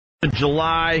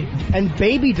July. And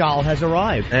Baby Doll has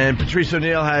arrived. And Patrice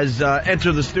O'Neill has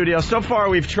entered the studio. So far,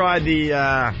 we've tried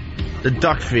the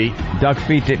duck feet. Duck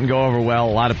feet didn't go over well.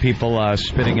 A lot of people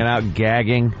spitting it out,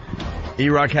 gagging.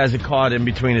 E-Rock has it caught in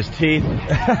between his teeth.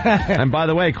 And by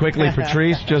the way, quickly,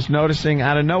 Patrice just noticing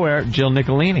out of nowhere, Jill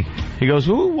Nicolini. He goes,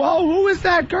 who is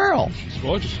that girl? She's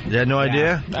gorgeous. You had no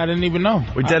idea? I didn't even know.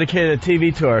 We dedicated a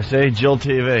TV to her, see? Jill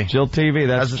TV. Jill TV,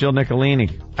 that's Jill Nicolini.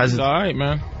 She's all right,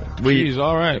 man. She's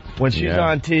all right. When she's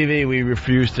on TV, we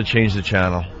refuse to change the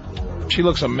channel. She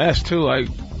looks a mess, too. Like,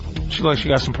 she looks like she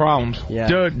got some problems. Yeah.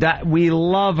 Dude, we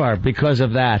love her because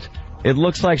of that. It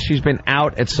looks like she's been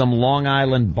out at some Long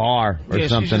Island bar or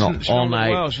something all night.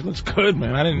 Well, she looks good,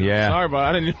 man. I didn't. Yeah. Sorry, but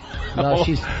I didn't. No,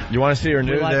 You want to see her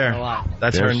nude there?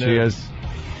 That's there her she nude. is.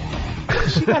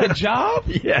 She got a job?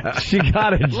 Yeah. She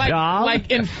got a job? Like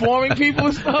informing people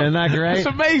and stuff? Isn't that great? It's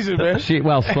amazing, man.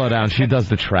 Slow down. She does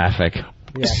the traffic.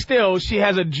 Yeah. Still, she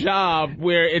has a job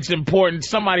where it's important.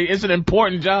 It's an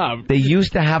important job. They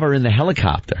used to have her in the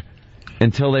helicopter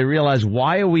until they realized,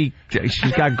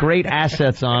 she's got great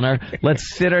assets on her.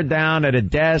 Let's sit her down at a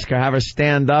desk or have her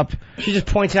stand up. She just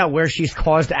points out where she's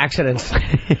caused accidents.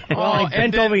 I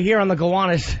bent over here on the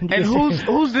Gowanus. And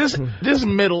who's this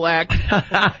middle act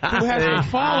who has to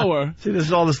follow her? See, this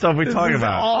is all the stuff we talk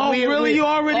about. Oh, really? You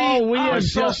already? Oh, I'm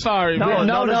so sorry, man.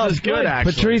 No, this is good,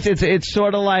 actually. Patrice, it's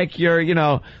sort of like you're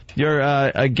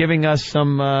giving us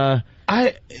some...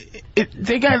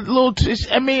 They got little.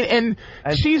 And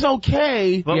she's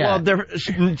okay. But,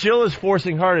 Jill is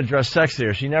forcing her to dress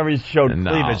sexier. She never showed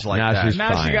cleavage like that.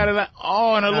 Now she got it.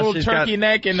 And a little turkey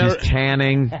neck, and she's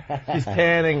tanning. She's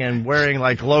tanning and wearing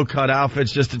like low-cut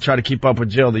outfits just to try to keep up with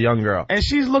Jill, the young girl. And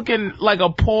she's looking like a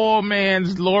poor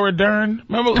man's Laura Dern.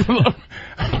 Remember?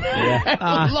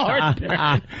 Laura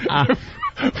Dern.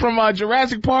 From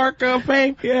Jurassic Park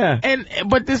fame. Yeah.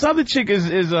 But this other chick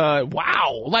is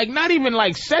wow. Like, not even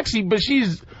like sexy, but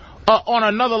she's on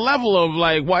another level of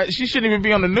like, why she shouldn't even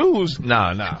be on the news.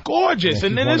 No. Gorgeous.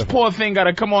 And then this poor thing got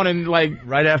to come on and like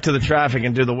right after the traffic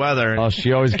and do the weather. Oh,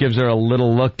 she always gives her a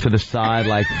little look to the side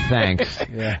like, thanks.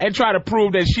 And try to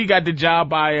prove that she got the job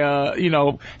by,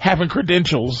 having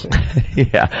credentials.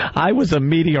 Yeah. I was a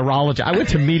meteorologist. I went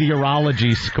to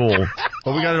meteorology school.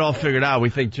 But we got it all figured out.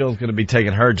 We think Jill's going to be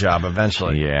taking her job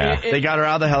eventually. Yeah. They got her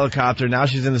out of the helicopter. Now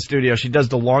she's in the studio. She does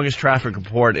the longest traffic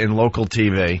report in local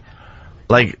TV.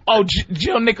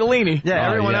 Jill Nicolini. Yeah,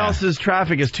 everyone else's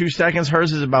traffic is 2 seconds.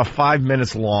 Hers is about 5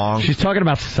 minutes long. She's talking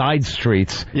about side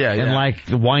streets. And like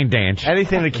the wine dance.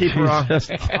 Anything to keep her on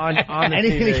the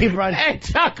Anything TV. to keep her on. Hey,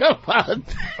 talk about.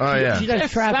 Oh, yeah. She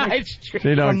does traffic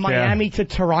from Miami to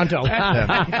Toronto.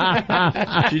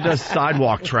 She does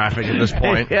sidewalk traffic at this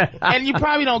point. And you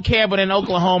probably don't care, but in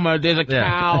Oklahoma, there's a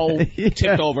cow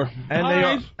tipped over.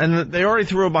 And they already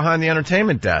threw her behind the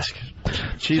entertainment desk.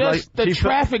 The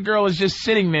traffic girl is just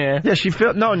sitting there. Yeah,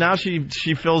 now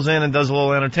she fills in and does a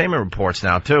little entertainment reports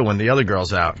now, too, when the other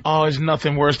girl's out. Oh, there's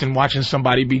nothing worse than watching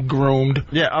somebody be groomed.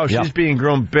 Yeah, she's being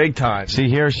groomed big time. See,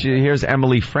 here's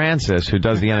Emily Francis, who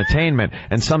does the entertainment,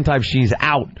 and sometimes she's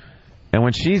out. And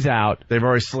when she's out, they've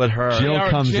already slid her. Jill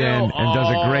comes in and does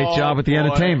a great job with the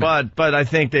entertainment. But I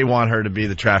think they want her to be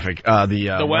the traffic,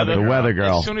 the weather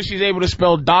girl. As soon as she's able to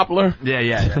spell Doppler.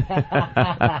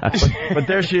 Yeah. but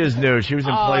there she is nude. She was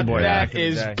in Playboy. That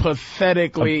is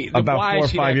pathetically. About 4 or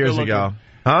 5 years ago.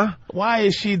 Huh? Why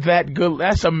is she that good?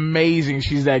 That's amazing.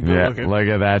 She's that good looking. Look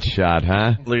at that shot,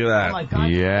 huh? Look at that. Oh my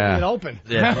God! Yeah. It open.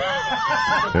 Yeah.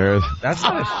 That's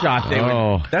not a shot they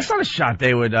would. That's not a shot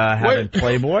they would have in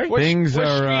Playboy. What street is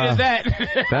that?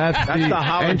 That's the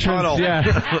Holland Tunnel. Yeah.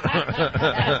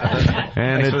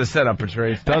 And Thanks for the setup,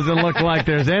 Patrice. Doesn't look like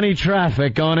there's any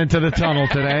traffic going into the tunnel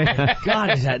today.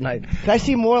 God, is that night? Can I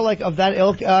see more like of that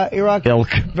ilk, Iraq? Ilk.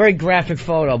 Very graphic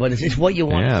photo, but it's what you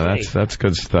want to see. That's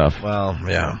good stuff. Well,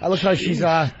 yeah. I look like she's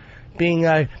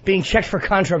being checked for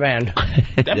contraband.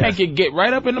 That make you get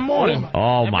right up in the morning.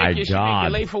 Oh, that my make God. you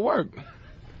late for work.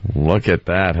 Look at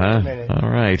that, huh? All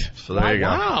right. So there you go.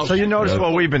 Wow. So you notice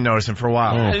what we've been noticing for a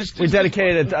while. We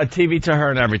dedicated a TV to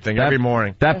her and everything every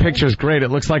morning. That picture's great.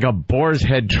 It looks like a boar's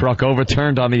head truck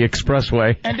overturned on the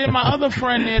expressway. And then my other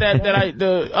friend there,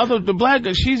 the black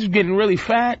girl, she's getting really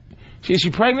fat. Is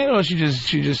she pregnant or she just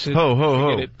Who?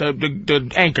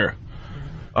 The anchor.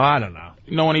 Oh, I don't know.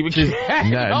 No one even cares.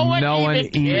 No one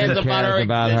even cares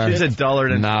about her. She's a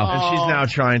dullard, and she's now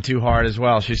trying too hard as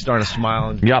well. She's starting to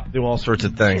smile and do all sorts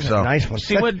of things. So nice one.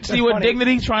 See what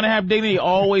dignity? Trying to have dignity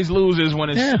always loses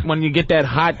when you get that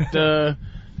hot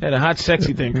Yeah, the hot,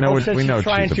 sexy thing. No, Since we know she's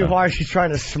trying she's too about. hard, she's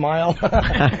trying to smile.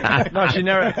 No, she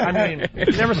never.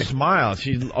 She never smiled.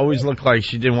 She always looked like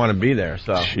she didn't want to be there.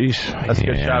 So Jeez. that's a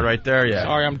good shot right there. Yeah.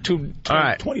 Sorry, I'm All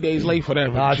right. 20 days late for that.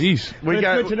 Jeez. It's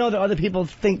good to know that other people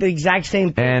think the exact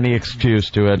same thing. Any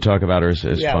excuse to talk about her is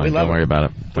fine. Don't worry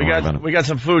about it. We got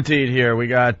some food to eat here. We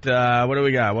got what do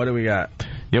we got?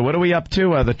 Yeah, what are we up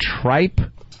to? The tripe.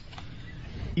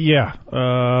 Yeah.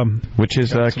 Which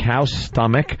is a cow's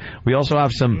stomach. We also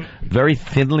have some very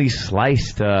thinly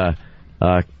sliced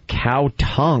cow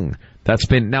tongue that's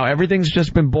been... Now, everything's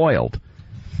just been boiled.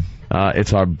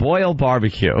 It's our boiled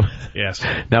barbecue. Yes.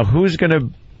 Now, who's going to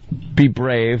be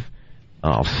brave?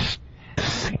 Oh,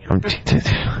 Sam.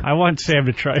 I want Sam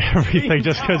to try everything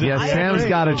just because... Yeah, Sam's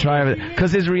got to try everything.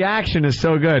 Because his reaction is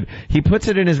so good. He puts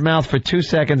it in his mouth for 2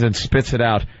 seconds and spits it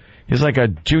out. He's like a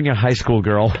junior high school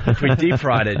girl. If we deep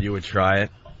fried it, you would try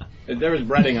it. There was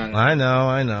breading on it. I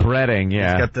know. Breading,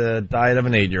 yeah. It's got the diet of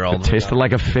an 8-year-old. It tasted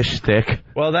like a fish stick.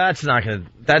 Well, that's not gonna.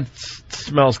 That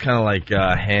smells kind of like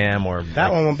ham or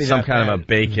That one won't be some that kind bad. of a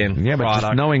bacon. Yeah, but product.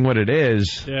 just knowing what it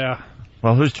is. Yeah.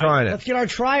 Well, who's trying Let's it? get our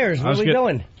triers. What are we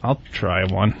doing? I'll try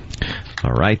one.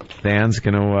 All right, Dan's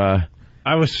going to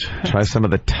I was try some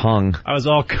of the tongue. I was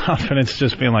all confidence,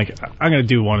 just being like, I'm going to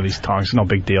do one of these tongues. No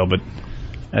big deal, but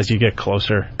as you get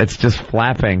closer... It's just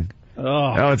flapping.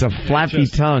 Oh, It's a flappy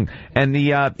tongue. And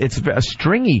it's a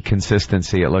stringy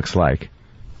consistency, it looks like.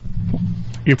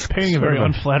 You're painting a very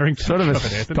unflattering Sort of a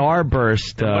picture,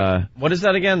 starburst. What is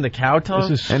that again? The cow tongue?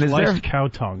 This is And is sliced there- cow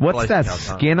tongue. What's Sliced that, cow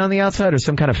tongue. skin on the outside or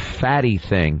some kind of fatty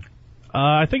thing?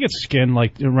 I think it's skin,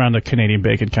 like around the Canadian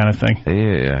bacon kind of thing.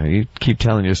 Yeah, you keep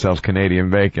telling yourself Canadian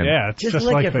bacon. Yeah, it's Just just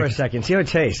lick like it for a bacon. second. See how it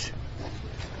tastes.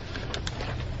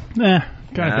 Nah,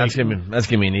 That's gonna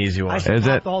be an easy one. I Is should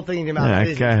pop it? the whole thing in your mouth. Yeah, It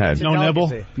is- go ahead. it's a No nibble?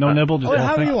 delicacy. No nibble? Just the whole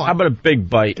however thing? you want. How about a big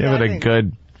bite? Give it a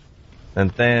good...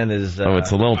 And then is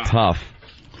it's a little tough.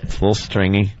 It's a little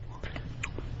stringy.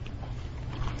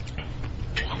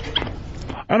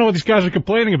 I don't know what these guys are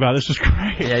complaining about. This is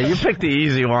great. Yeah, you picked the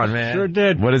easy one, man. Sure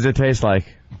did. What does it taste like?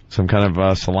 Some kind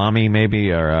of salami,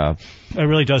 maybe, or It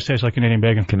really does taste like Canadian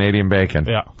bacon. Canadian bacon?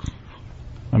 Yeah.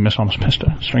 I almost missed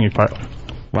the stringy part.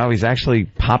 Wow, he's actually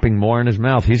popping more in his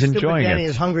mouth. He's enjoying Danny it.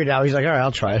 is hungry now. He's like, all right,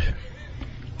 I'll try it.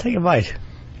 Take a bite.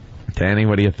 Danny,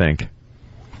 what do you think?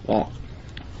 Well,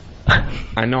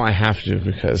 I know I have to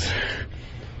because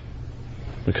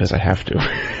I have to.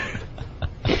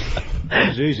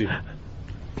 It's easy.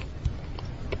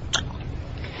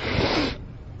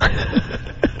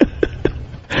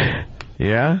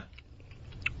 Yeah?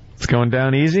 It's going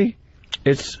down easy?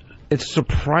 It's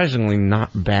surprisingly not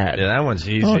bad. Yeah, that one's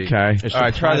easy. Okay. All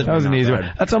right, try this. That was an easy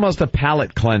one. That's almost a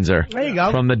palate cleanser. There you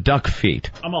go. From the duck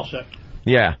feet. I'm all set.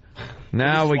 Yeah.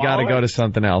 Now we got to go to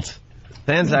something else.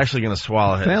 Sam's actually going to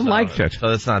swallow it. Sam liked it. So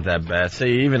that's not that bad.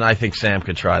 See, even I think Sam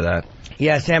could try that.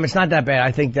 Yeah, Sam, it's not that bad.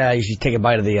 I think that you should take a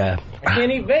bite of the... I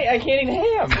can't eat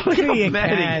ham. You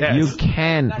can. You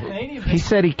can. He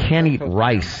said he can't eat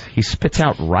rice. He spits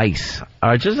out rice. All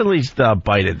right, just at least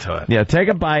bite into it. Yeah, take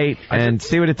a bite and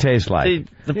see what it tastes like. See,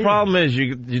 the problem is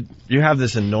you have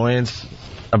this annoyance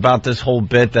about this whole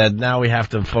bit that now we have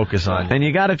to focus on. And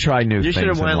you got to try new You things should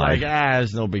have in went life. like,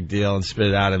 it's no big deal, and spit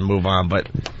it out and move on. But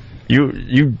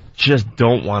you just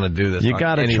don't want to do this. You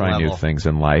got to try new things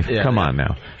in life. Yeah, Come on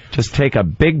now. Just take a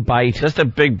big bite. Just a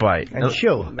big bite And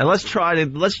chew. And let's try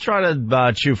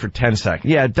to chew for 10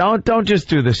 seconds. Yeah, don't just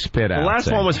do the spit out. The last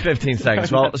thing. one was 15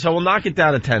 seconds. Well, so we'll knock it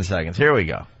down to 10 seconds. Here we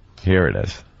go. Here it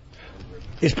is.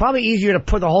 It's probably easier to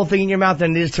put the whole thing in your mouth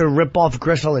than it is to rip off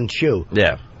gristle and chew.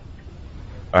 Yeah.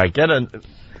 All right, get a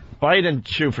bite and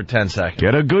chew for 10 seconds.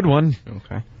 Get a good one.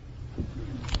 Okay.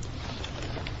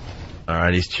 All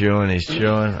right, he's chewing. See,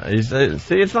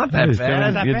 it's not that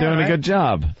bad. You're doing a good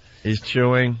job. He's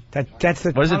chewing. That's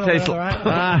the... What does it taste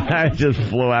It just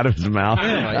flew out of his mouth.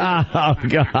 Oh,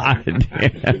 God.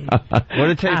 What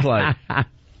did it taste like?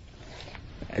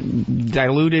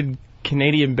 Diluted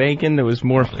Canadian bacon that was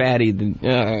more fatty than...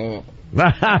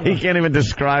 He can't even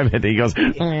describe it. He goes... He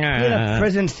had a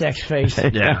prison sex face.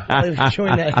 Yeah. I was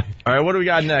chewing that. All right, what do we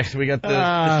got next? We got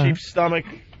the sheep's stomach,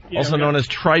 also known as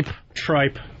tripe.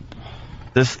 Tripe.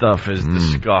 This stuff is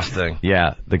disgusting.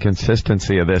 Yeah, the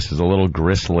consistency of this is a little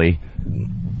gristly.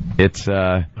 It's Who's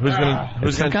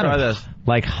gonna try this?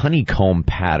 like honeycomb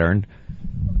pattern.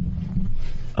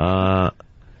 Well,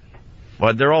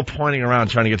 they're all pointing around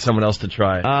trying to get someone else to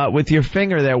try it. With your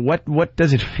finger there, what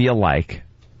does it feel like?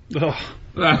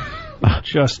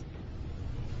 Just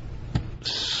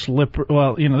slippery.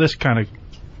 Well, this kind of...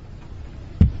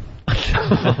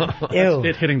 Ew.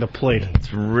 It hitting the plate.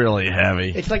 It's really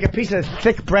heavy. It's like a piece of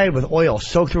thick bread with oil,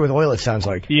 soaked through with oil, it sounds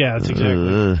like. Yeah, that's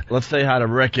exactly. Let's say hi to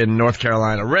Rick in North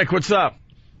Carolina. Rick, what's up?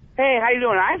 Hey, how you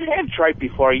doing? I've had tripe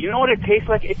before. You know what it tastes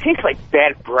like? It tastes like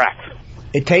bad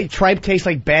breath. Tripe tastes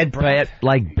like bad breath?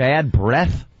 Like bad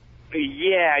breath?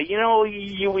 Yeah, you know,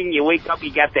 when you wake up,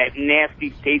 you got that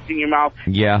nasty taste in your mouth.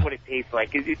 Yeah. That's what it tastes like.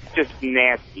 It's just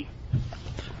nasty.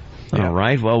 All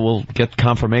right, well, we'll get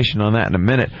confirmation on that in a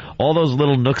minute. All those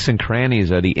little nooks and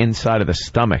crannies are the inside of the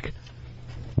stomach,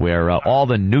 where all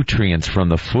the nutrients from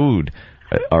the food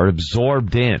are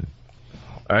absorbed in.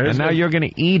 And now you're going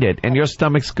to eat it, and your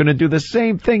stomach's going to do the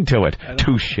same thing to it.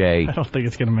 Touche. I don't think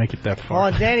it's going to make it that far.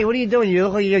 Oh, Danny, what are you doing? You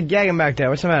look like you're gagging back there.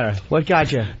 What's the matter? What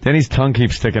got you? Danny's tongue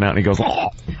keeps sticking out, and he goes,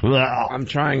 I'm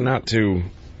trying not to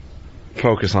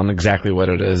focus on exactly what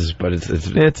it is, but it's a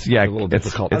little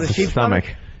difficult. It's the stomach.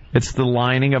 It's the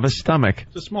lining of a stomach.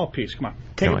 It's a small piece. Come on.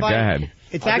 Take Come a on, bite. go ahead.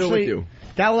 It's I'll do it actually, with you.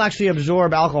 that will actually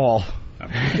absorb alcohol.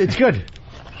 It's good.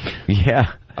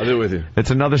 Yeah. I'll do it with you.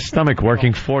 It's another stomach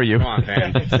working for you. Come on,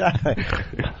 man.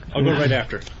 I'll go right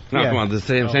after. No, Yeah. come on. The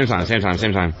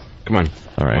same time. Come on.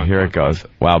 All right, here it goes.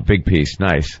 Wow, big piece.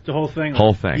 Nice. The whole thing?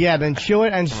 Whole thing. Yeah, then chew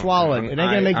it and swallow it. It ain't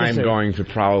going to make you I'm sick. going to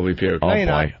probably puke. Oh, you're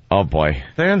not. boy. Oh, boy.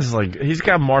 Dan's like, he's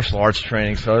got martial arts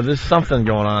training, so there's something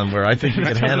going on where I think he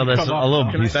can handle this a little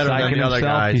better He's than psyching the other himself.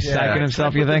 guys. He's psyching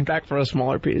himself, you think? Back for a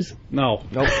smaller piece? No.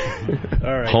 Nope.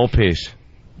 All right. Whole piece.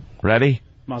 Ready?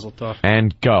 Mazel tov.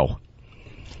 And go.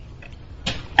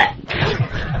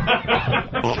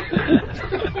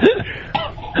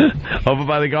 Over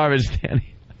by the garbage,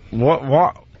 Danny.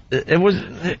 What? It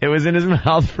was in his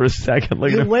mouth for a second.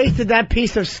 Look at You him. wasted that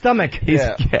piece of stomach. He's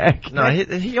gagged. No,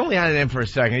 he only had it in for a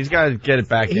second. He's got to get it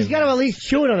back in. He's got to at least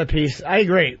chew it on a piece. I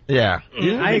agree. Yeah.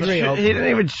 I agree. He didn't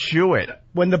even chew it.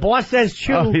 When the boss says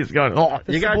chew, Oh, he's going, the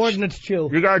you got subordinates chew.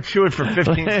 You got to chew it for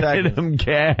 15 Let seconds. him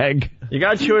gag. You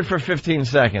got to chew it for 15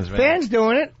 seconds, man. Fan's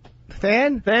doing it.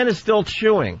 Fan Is still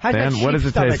chewing. how's that Dan, what does sheep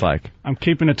it stomach? taste like? I'm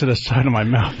keeping it to the side of my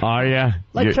mouth. Oh, yeah.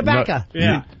 Like tobacco.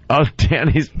 Yeah. Oh,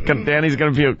 Danny's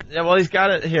gonna puke. Yeah, well, he's got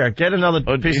it. Here, get another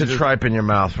piece Jesus. of tripe in your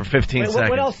mouth for 15 Wait, seconds.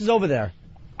 what else is over there?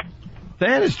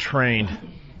 Than is trained.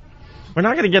 We're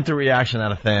not going to get the reaction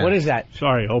out of Than. What is that?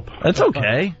 Sorry, Hope. That's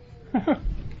okay.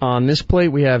 On this plate,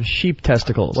 we have sheep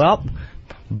testicles. Well,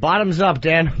 bottoms up,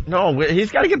 Dan. No,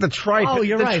 he's got to get the tripe. Oh,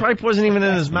 you're the right. tripe wasn't even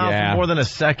in his mouth Yeah. for more than a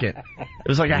second. It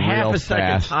was like a half Real a second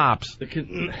fast. tops.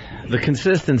 The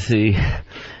consistency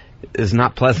is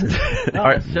not pleasant. All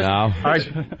right, No. all right,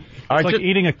 It's like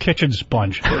eating a kitchen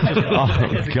sponge.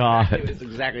 Oh, God. It's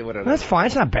exactly what it is. That's fine.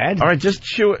 It's not bad. all right, just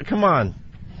chew it. Come on.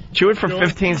 Chew it for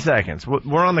 15 seconds.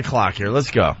 We're on the clock here. Let's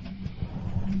go.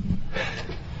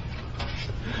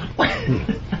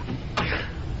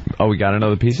 Oh, we got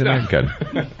another piece in there? Good.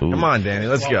 Come on, Danny.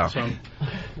 Let's go.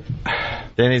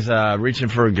 Danny's reaching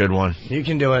for a good one. You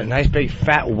can do it. Nice big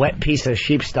fat wet piece of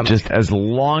sheep stomach. Just as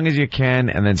long as you can,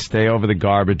 and then stay over the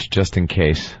garbage just in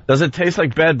case. Does it taste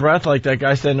like bad breath like that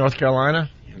guy said in North Carolina?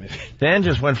 Dan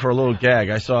just went for a little gag.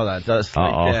 I saw that. That's a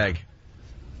slight Uh-oh. gag.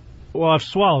 Well, I've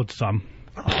swallowed some.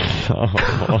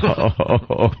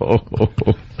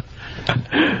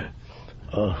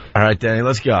 All right, Danny,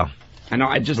 let's go. I know.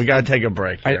 We got to take a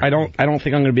break. I don't think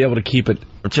I'm going to be able to keep it.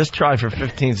 Just try for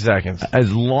 15 seconds.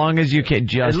 As long as you can,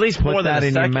 just At least put more than that a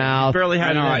in second. your mouth. You barely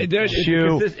had it in.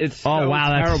 Chew. It's Oh, so wow,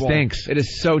 that terrible. stinks. It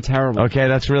is so terrible. Okay,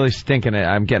 that's really stinking it.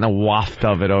 I'm getting a waft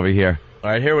of it over here. All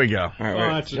right, here we go. All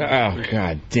right, oh,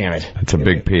 God damn it. That's a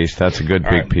big piece. That's a good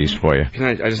big piece for you.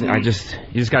 Can you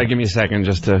just got to give me a second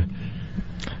just to.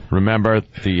 Remember,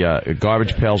 the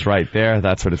garbage pail's right there.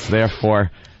 That's what it's there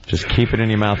for. Just keep it in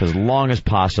your mouth as long as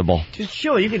possible. Just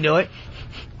chew it. You can do it.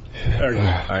 All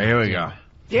right, here we go.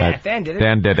 Yeah, Dan did it.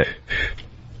 Dan did it.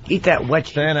 Eat that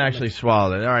wet Dan actually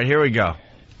swallowed it. All right, here we go.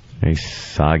 A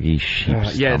soggy sheep Yeah,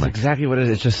 it's stomach. exactly what it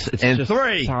is. It's And just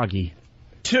 3, soggy.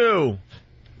 2,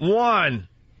 1,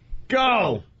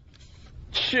 go.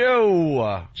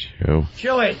 Chew. Chew.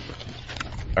 Chew it.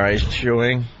 All right, he's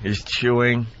chewing. He's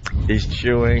chewing. He's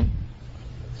chewing.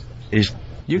 He's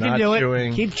You can not do it.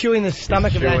 chewing. Keep chewing the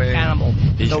stomach of that chewing. animal.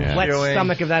 He's The wet chewing.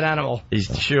 stomach of that animal. He's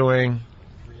chewing.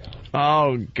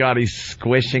 Oh, God, he's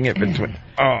squishing it between.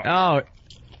 Oh.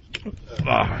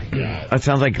 That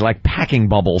sounds like packing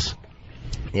bubbles.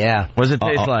 Yeah. What does it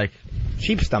taste like?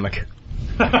 Sheep stomach.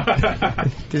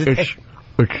 Does it taste...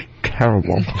 It's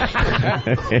terrible.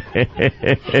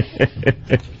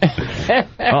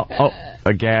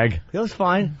 A gag. Feels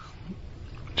fine.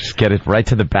 Just get it right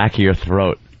to the back of your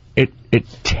throat. It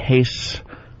tastes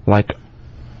like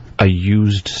a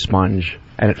used sponge,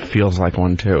 and it feels like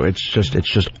one too. It's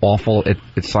just awful.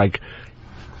 It's like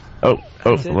Oh,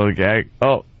 little gag.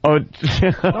 Oh,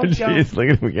 jeez, look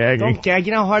at him gagging. Don't gag.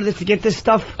 You know how hard it is to get this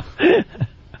stuff?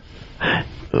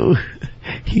 Ooh,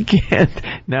 he can't.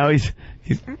 Now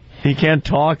he can't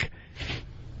talk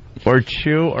or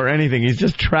chew or anything. He's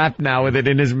just trapped now with it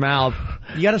in his mouth.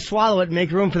 You got to swallow it and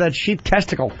make room for that sheep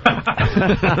testicle. Come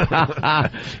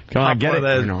on, get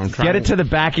it to the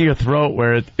back of your throat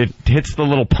where it hits the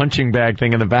little punching bag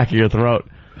thing in the back of your throat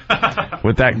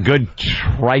with that good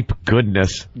tripe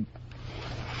goodness.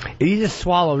 If you just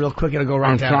swallow real quick, it'll go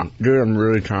right down. Dude, I'm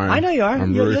really trying. I know you are.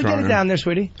 You'll get it down there,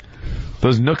 sweetie.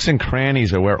 Those nooks and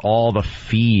crannies are where all the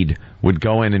feed would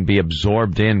go in and be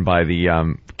absorbed in by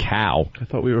the cow. I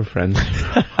thought we were friends.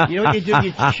 You know what you do?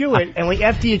 You chew it, and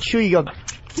after you chew, you go,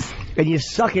 and you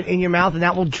suck it in your mouth, and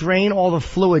that will drain all the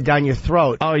fluid down your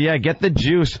throat. Oh, yeah, get the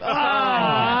juice.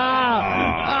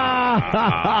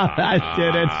 That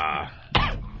did it.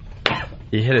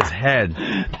 He hit his head.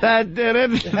 That did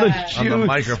it. The juice. On the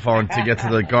microphone to get to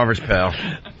the garbage pail.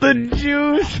 The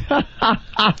juice.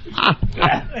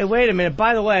 Hey, wait a minute.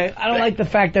 By the way, I don't like the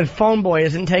fact that Phone Boy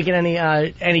isn't taking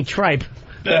any tripe.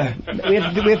 We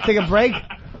have to take a break?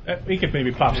 We could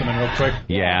maybe pop some in real quick.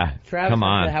 Yeah, Travis, come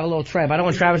on. Have a little tripe. I don't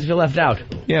want Travis to be left out.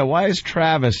 Yeah, why is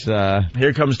Travis...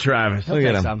 Here comes Travis. Look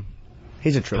at him.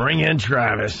 He's a trooper. Bring in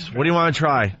Travis. What do you want to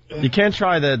try? You can't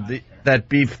try that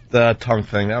beef tongue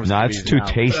thing. That was it's too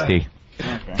tasty.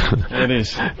 It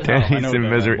is. Danny's in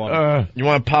misery. You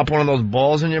want to pop one of those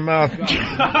balls in your mouth?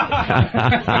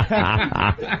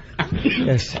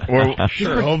 Yes. Or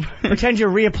sure. Pretend you're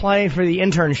reapplying for the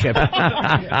internship.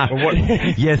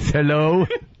 Yes, hello.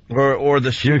 Or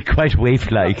the You're quite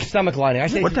waif-like. Stomach lining. I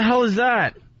say. What the hell is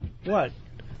that? What?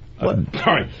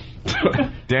 Sorry.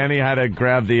 Danny had to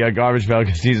grab the garbage pail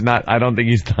because he's not. I don't think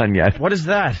he's done yet. What is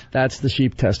that? That's the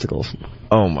sheep testicles.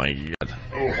 Oh my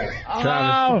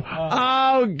God!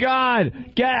 Oh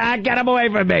God! Get him away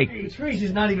from me! Patrice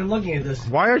is not even looking at this.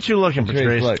 Why aren't you looking,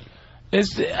 Patrice? Look.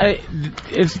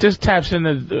 It's just taps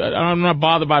into. I'm not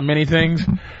bothered by many things,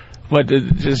 but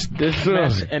this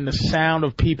mess and the sound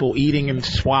of people eating and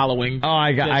swallowing. Oh,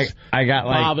 I got like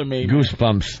bother me.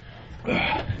 goosebumps.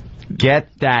 Get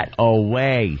that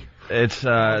away! It's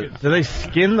do they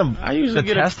skin the? I usually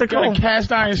get testicle? a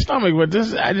cast iron stomach, but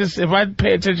this if I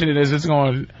pay attention to this, it's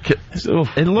going.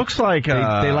 It looks like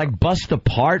They like bust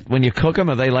apart when you cook them.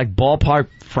 Are they like ballpark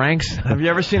Franks? Have you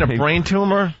ever seen a brain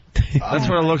tumor? That's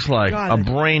what it looks like. God. A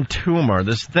brain tumor.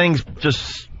 This thing's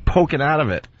just poking out of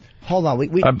it. Hold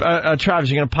on. Travis,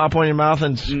 you gonna pop one in your mouth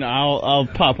and? No, I'll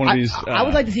pop one of these. I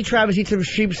would like to see Travis eat some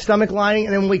sheep's stomach lining,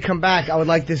 and then when we come back, I would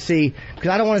like to see, because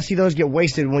I don't want to see those get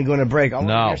wasted when we go on a break. I want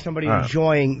to hear somebody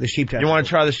enjoying the sheep testicles. You want to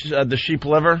try the sheep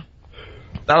liver?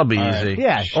 That'll be easy.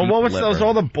 Yeah. Oh, what's those?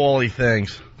 All the bally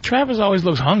things. Travis always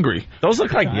looks hungry. Those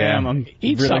look like I'm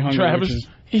Eat really something, hungry, Travis.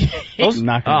 Those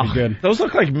not gonna be good. Those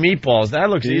look like meatballs. That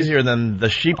looks easier than the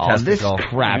sheep testicle. This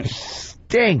crap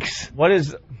stinks. What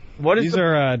is These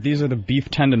are the beef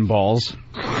tendon balls.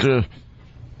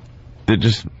 They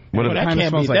just what Well, are that Kind of can't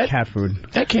smells be- like that- cat food.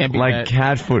 That can't be like that.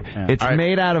 cat food. Yeah. It's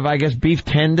made out of, I guess, beef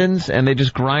tendons, and they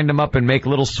just grind them up and make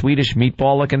little Swedish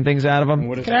meatball-looking things out of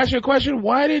them. Can I ask you a question?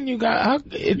 Why didn't you guys?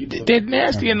 They're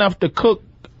nasty enough to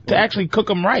actually cook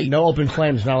them right. No open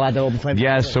flames. Not allowed to open flames.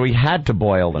 Yeah, so he had to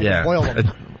boil them. Yeah. Boil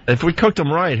them. If we cooked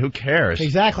them right, who cares?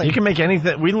 Exactly. You can make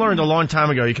anything. We learned a long time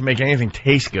ago you can make anything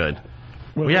taste good.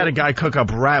 We had a guy cook up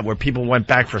rat where people went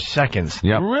back for seconds.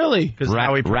 Yep. Really? Because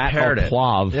how he prepared rat it.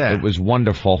 poivre. Yeah. It was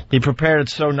wonderful. He prepared it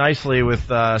so nicely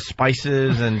with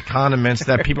spices and condiments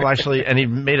that people actually, and he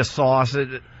made a sauce.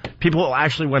 People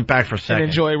actually went back for And seconds.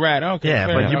 enjoy rat. Okay. Yeah,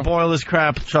 fair but you enough. boil this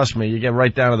crap, trust me, you get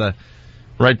right down to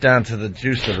the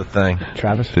juice of the thing.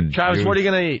 Travis. Travis, what are you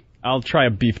gonna eat? I'll try a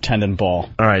beef tendon ball.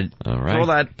 All right.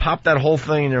 All Pop that whole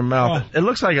thing in your mouth. It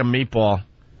looks like a meatball.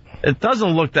 It doesn't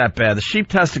look that bad. The sheep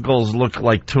testicles look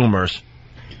like tumors.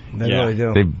 They really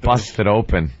do. They busted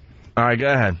open. All right, go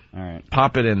ahead. All right.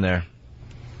 Pop it in there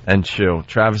and chew.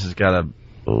 Travis has got a.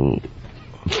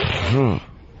 What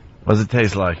does it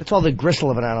taste like? It's all the gristle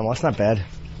of an animal. It's not bad.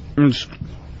 It's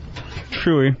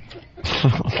chewy.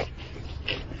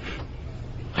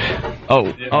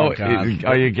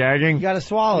 Are you gagging? You got to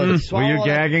swallow it. Swallow Were you all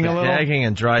that- gagging a little? Gagging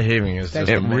and dry heaving is just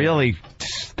It amazing. really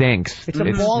stinks. It's a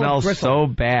It ball of smells gristle.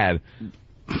 so bad.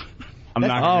 I'm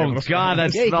not gonna be able to God,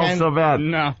 that Yeah, you smells can. so bad.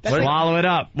 No. Swallow it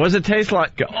up. What does it taste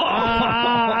like?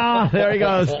 There he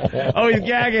goes. Oh, he's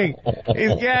gagging.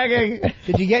 He's gagging.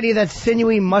 Did you get any of that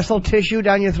sinewy muscle tissue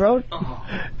down your throat?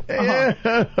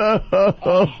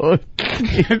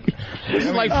 This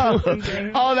is like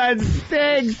food. Oh, that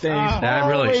stinks. That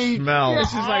really smells. This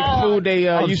is like food they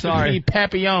used to feed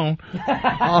Papillon.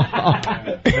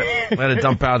 Let it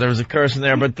dump out. There was a curse in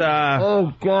there, but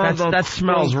Oh, God. that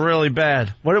smells really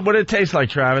bad. What did it taste like,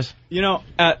 Travis? You know,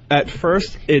 at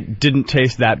first, it didn't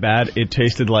taste that bad. It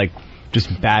tasted like just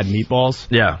bad meatballs.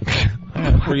 Yeah.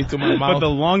 Breathe through my mouth. But the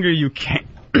longer you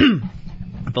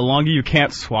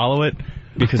can't swallow it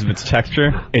because of its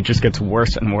texture, it just gets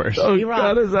worse and worse. Oh,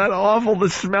 God, is that awful? The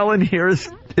smell in here is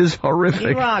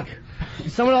horrific. E-Rock.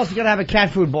 Someone else is going to have a cat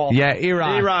food ball. Yeah,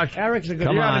 E-Rock. E-Rock. Eric's a good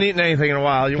You haven't eaten anything in a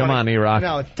while. Come on, E-Rock.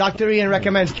 No, Dr. Ian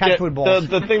recommends cat food balls.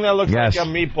 The thing that looks like a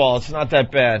meatball, it's not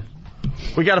that bad.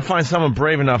 We got to find someone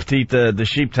brave enough to eat the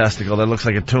sheep testicle that looks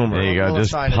like a tumor. There you go.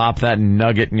 Just pop that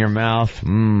nugget in your mouth.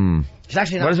 Mmm. It's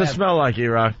actually not What does bad. it smell like,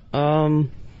 E-Rock?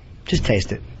 Just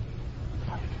taste it.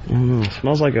 It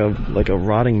smells like a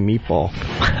rotting meatball.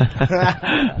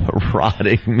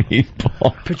 Rotting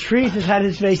meatball. Patrice has had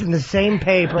his face in the same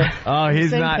paper. Oh,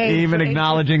 he's not even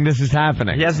acknowledging this is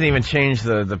happening. He hasn't even changed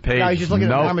the page. No, he's just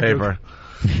looking at the paper.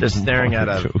 Just staring at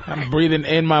it. I'm breathing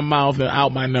in my mouth and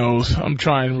out my nose. I'm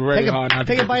trying really hard not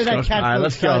to take a bite of that cat food. All right,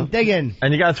 let's go. Dig in.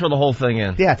 And you got to throw the whole thing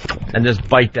in. Yeah. And just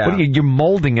bite down. What are you're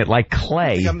molding it like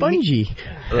clay. Like Spongy.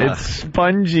 It's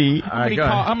spongy. All right, go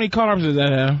ahead. How many carbs does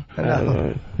that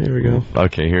have? Here we go.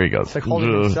 Okay, here he goes. It's like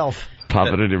holding himself. Pop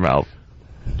it in your mouth.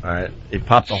 All right. He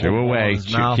popped the Chew whole away. ball in his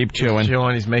Chew- mouth. keep chewing. He's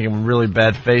chewing. He's making really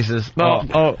bad faces. Oh,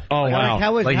 wow.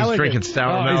 How is He's drinking it?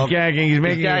 sour He's milk. gagging. He's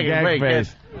making a gagging. gag Wait,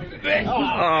 face.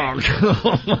 Oh,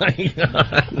 my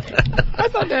God. I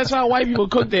thought that's how white people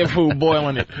cook their food,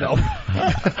 boiling it. No.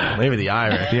 Maybe the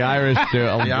Irish. The Irish do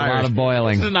a lot of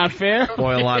boiling. This is not fair.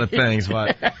 Boil a lot of things,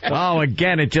 but Oh,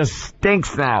 again, it just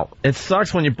stinks now. it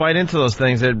sucks when you bite into those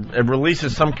things. It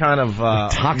releases some kind of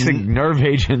Toxic nerve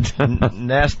agent.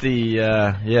 nasty.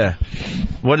 Yeah.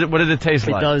 What did it taste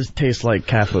It like? does taste like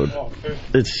cat food.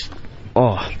 It's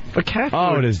But cat food.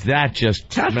 Oh, does that just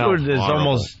Cat smell food is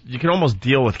horrible. you can almost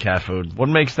deal with cat food. What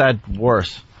makes that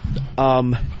worse?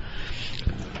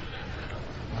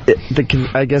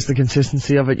 I guess the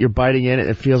consistency of it. You're biting in it.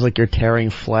 It feels like you're tearing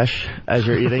flesh as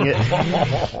you're eating it.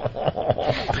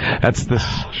 That's the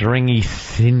stringy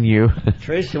sinew.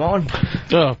 Trace, you on?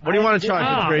 Ugh. What do you want to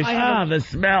try, Trace? the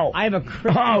smell. I have a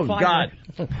Oh, God.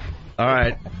 All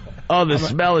right. Oh, the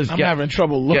smell is I'm having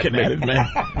trouble looking at it, man.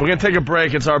 We're going to take a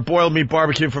break. It's our boiled meat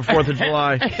barbecue for 4th of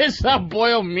July. It's a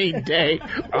boiled meat day.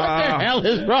 What the hell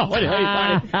is wrong with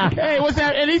everybody? Hey, what's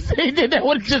that? Anything did that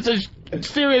was just a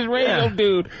serious radio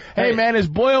dude. Hey, man, it's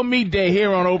boiled meat day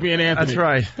here on Opie and Anthony. That's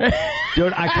right.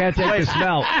 Dude, I can't take the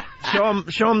smell.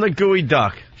 Show him the gooey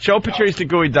duck. Show Patrice the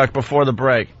gooey duck before the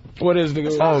break. What is the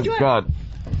Oh, God.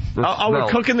 Oh, we're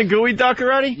cooking the gooey duck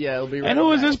already? Yeah, it'll be. And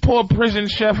who is this poor prison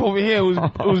chef over here who's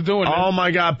doing this? Oh,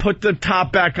 my God. Put the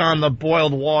top back on the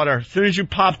boiled water. As soon as you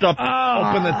popped up,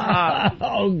 open the top.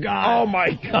 Oh, God. Oh,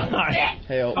 my God.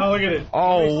 Hey, Oh, look at it.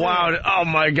 Oh, wow. Oh,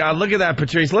 my God. Look at that,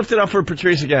 Patrice. Lift it up for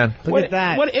Patrice again. Look at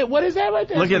that. What is that right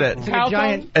there? Look at it. It's like a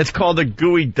giant. It's called a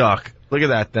gooey duck. Look at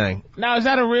that thing. Now, is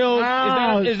that a real?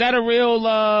 Is that a real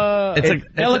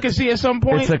delicacy at some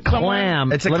point? It's a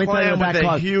clam. It's a Let me tell you clam what with that a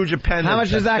costs. huge appendage. How much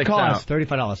does that sticks cost? out.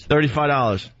 $35.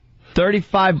 $35.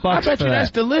 $35 I bucks bet for you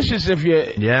that's that. delicious if you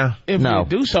Yeah. you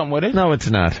do something with it. No, it's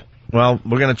not. Well,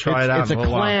 we're going to try it out. It's a in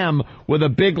little while. clam with a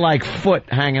big, foot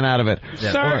hanging out of it.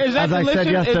 Yeah. Sir, is that as I said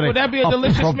delicious? yesterday, Would that be a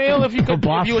delicious meal if you was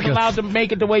proboscis. allowed to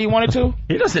make it the way you wanted to?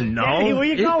 He doesn't know. Danny, where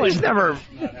you going? He's never.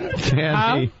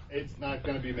 Danny. It's not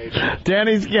going to be made.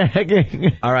 Danny's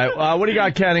gagging. All right. What do you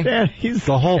got, Kenny? Danny's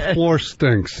The whole floor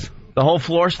stinks. The whole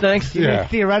floor stinks? Yeah.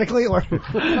 Theoretically, or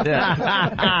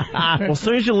Yeah. Well, as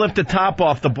soon as you lift the top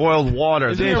off the boiled water,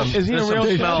 Is he a real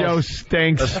smell Joe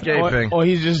stinks. escaping. Or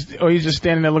he's just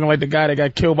standing there looking like the guy that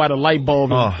got killed by the light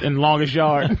bulb in Longest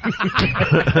Yard.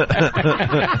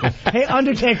 hey,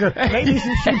 Undertaker, make me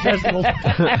some sheep testicles. All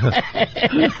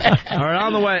right,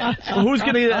 on the way. Who's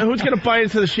gonna bite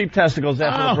into the sheep testicles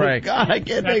after the break? God, I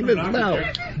can't take this smell.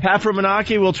 Pat from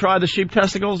Menaki will try the sheep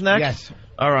testicles next. Yes.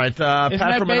 All right, Pat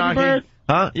that from Baby Menaki. Bird?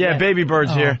 Huh? Yeah, Baby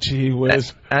Bird's here. Gee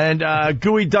whiz. And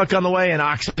gooey duck on the way and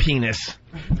ox penis.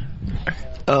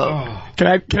 Can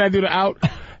I do the out?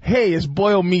 Hey, it's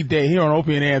boiled meat day here on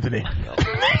Opie and Anthony.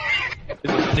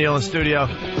 Neil in studio.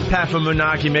 Pat from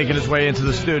Menaki making his way into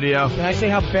the studio. Can I say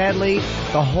how badly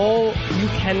you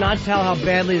cannot tell how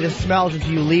badly this smells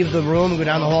until you leave the room and go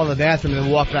down the hall to the bathroom and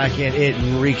then walk back in. It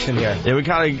reeks in here. Yeah, we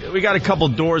got a couple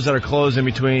doors that are closed in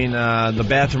between the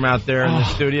bathroom out there and the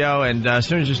studio, and as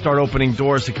soon as you start opening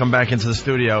doors to come back into the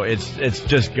studio, it's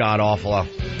just god awful.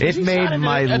 It made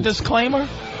my a disclaimer.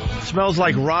 Smells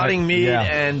like rotting meat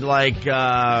and like,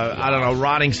 I don't know,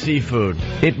 rotting seafood.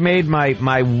 It made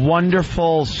my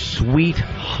wonderful sweet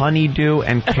honeydew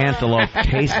and cantaloupe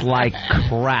taste like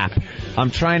crap. I'm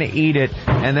trying to eat it,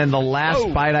 and then the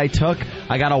last bite I took,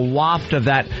 I got a waft of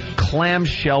that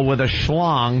clamshell with a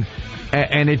schlong,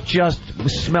 and it just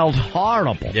smelled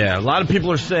horrible. Yeah, a lot of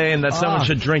people are saying that someone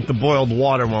should drink the boiled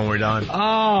water when we're done.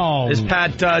 Oh. Is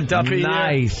Pat Duffy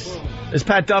nice. here? Is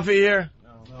Pat Duffy here?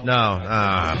 No.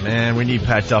 Ah, man, we need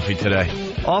Pat Duffy today.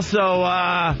 Also,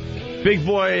 Big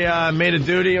Boy made a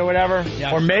duty or whatever,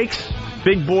 or makes.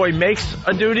 Big Boy makes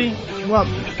a duty. Well,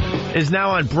 is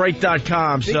now on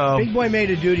break.com. So Big Boy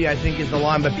made a duty, I think, is the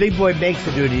line, but Big Boy makes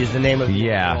a duty is the name of the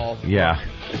overall. Yeah.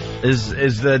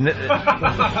 Is the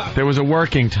there was a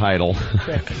working title.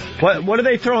 What do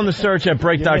they throw in the search at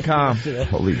break.com?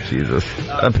 Holy Jesus.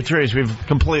 Patrice, we've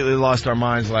completely lost our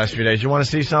minds the last few days. You want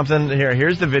to see something?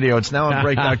 Here's the video. It's now on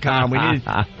break.com.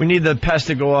 We need the pest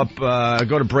to go up,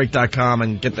 go to break.com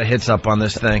and get the hits up on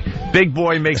this thing. Big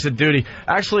Boy makes a duty.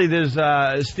 Actually, there's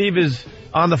Steve is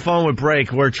on the phone with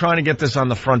Break. We're trying to get this on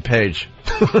the front page.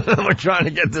 We're trying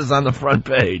to get this on the front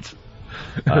page.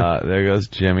 There goes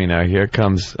Jimmy. Now here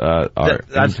comes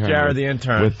that's Jared, the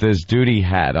intern, with his duty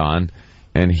hat on,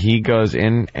 and he goes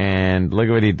in and look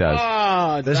at what he does.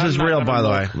 Oh, this is real, by the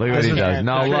way. Look at what he does.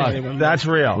 No, look, that's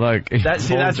real. Look, that's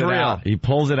real. Out. He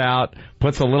pulls it out,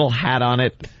 puts a little hat on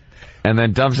it, and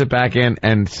then dumps it back in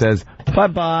and says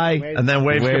bye-bye, and then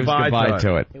waves goodbye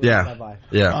to it.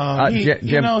 Yeah.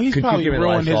 Jim, he's probably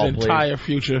ruined his entire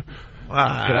future.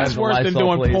 That's worse than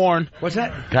doing porn. What's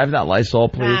that? Can I have that Lysol,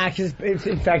 please? Nah, because it's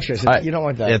infectious. You don't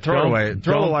want that. Yeah, throw it away.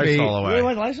 Throw the Lysol away. You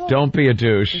want Lysol? Don't be a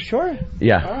douche. You sure?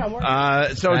 Yeah. All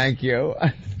right, thank you.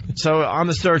 So on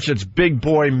the search, it's Big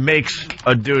Boy makes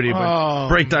a duty, but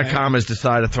Break.com has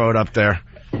decided to throw it up there.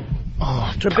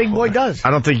 That's what Big Boy does. I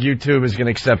don't think YouTube is going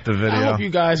to accept the video. I hope you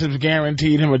guys have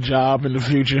guaranteed him a job in the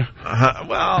future.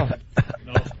 Well...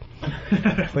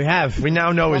 We have. We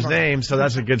now know his name, so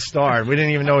that's a good start. We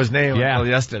didn't even know his name until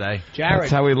yesterday. Jared.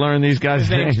 That's how we learn these guys'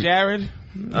 names. His name's Jared?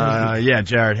 Yeah,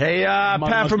 Jared. Hey,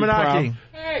 Pat from Menaki.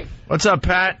 Hey. What's up,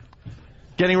 Pat?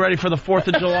 Getting ready for the 4th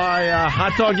of July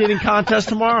hot dog eating contest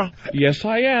tomorrow? Yes,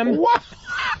 I am. What?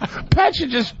 Pat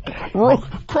should just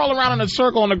crawl around in a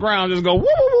circle on the ground, just go woo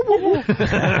woo woo woo.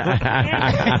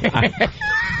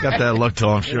 Got that look to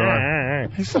him, sure.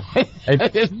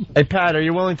 Hey, Pat, are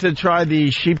you willing to try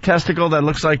the sheep testicle that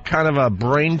looks like kind of a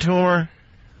brain tumor?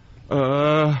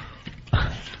 Well,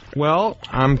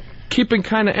 I'm keeping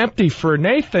kind of empty for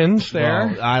Nathan's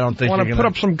there. Well, I don't think want to put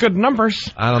up some good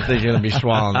numbers. I don't think you're going to be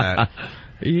swallowing that.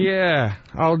 Yeah.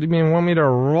 You mean want me to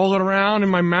roll it around in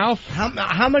my mouth?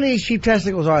 How many sheep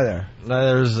testicles are there?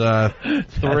 There's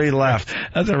 3 left.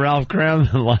 That's a Ralph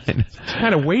Cramden line. It's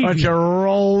kind of wavy. Why don't you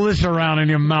roll this around in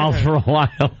your mouth for a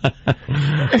while?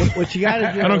 What you got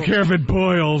to do? I don't care if it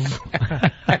boils.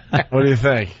 What do you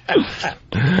think?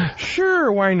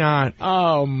 Sure, why not?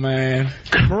 Oh, man.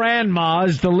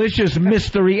 Grandma's delicious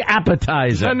mystery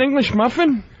appetizer. Is that an English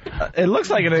muffin? It looks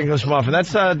like an English muffin.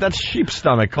 That's sheep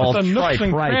stomach called the nooks tripe.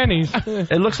 and crannies.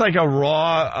 It looks like a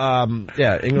raw,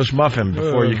 English muffin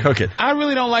before you cook it. I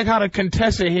really don't like how the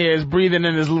contessa here is breathing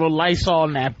in his little Lysol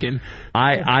napkin.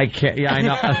 I can't. Yeah, I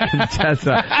know,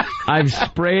 Contessa. I've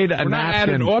sprayed a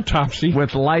napkin autopsy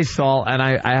with Lysol, and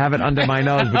I have it under my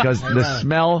nose because the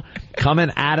smell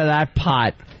coming out of that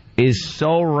pot is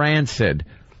so rancid.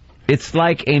 It's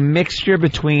like a mixture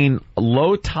between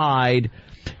Low Tide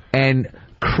and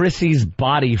Chrissy's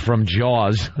body from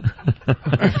Jaws.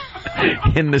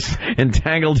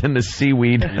 Entangled in the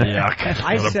seaweed. Yuck.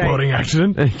 I say, boating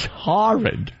accident. It's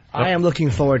horrid. I am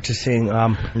looking forward to seeing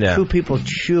two people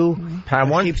chew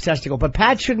a sheep's testicle. But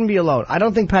Pat shouldn't be alone. I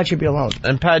don't think Pat should be alone.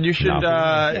 And Pat, you should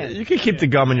you can keep the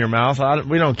gum in your mouth.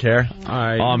 We don't care.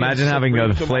 Imagine having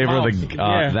the flavor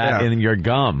of that in your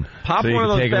gum. Pop one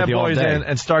of those bad boys in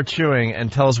and start chewing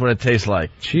and tell us what it tastes like.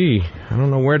 Gee, I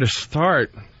don't know where to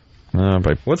start.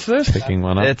 What's this? Picking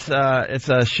one up. It's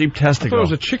a sheep testicle. I thought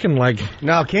it was a chicken leg.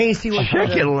 No, can't you see what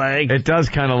chicken leg? It does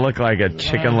kind of look like a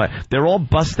chicken leg. They're all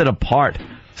busted apart.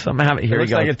 Somehow here it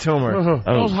looks like a tumor.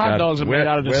 Those hot dogs are made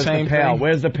out of the same thing.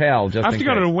 Where's the pail? I have to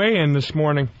go to the weigh-in this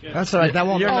morning. That's all right. That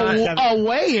won't. A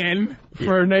weigh-in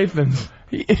for Nathan's.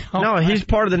 No, he's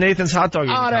part of the Nathan's hot dog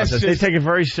eating contest. They take it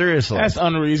very seriously. That's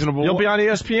unreasonable. You'll be on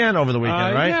ESPN over the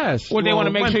weekend, right? Yes. They want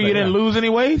to make sure you didn't lose any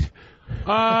weight?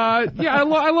 I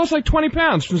lost like 20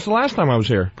 pounds since the last time I was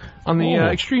here on the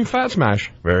Extreme Fat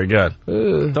Smash. Very good.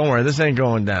 Don't worry, this ain't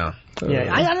going down.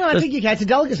 Yeah, I don't know. I think you catch a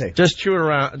delicacy. Just chew it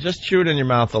around. Just chew it in your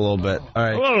mouth a little bit. All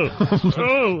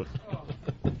right.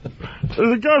 It's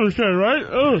a garbage can, right?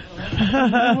 Oh,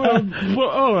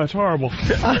 that's horrible.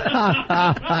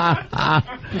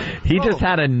 He just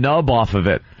had a nub off of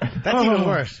it. That's even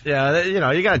worse. Yeah,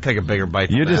 you got to take a bigger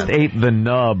bite. You just ate the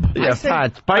nub. Yeah,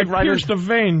 Pat, bite right pierced the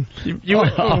vein. You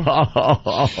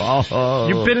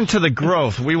bit into the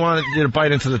growth. We wanted you to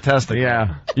bite into the testicle.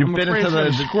 Yeah. You bit into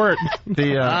the squirt.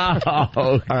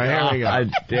 All right, here we go.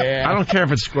 Damn. I don't care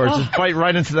if it squirts. Just bite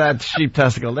right into that sheep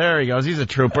testicle. There he goes. He's a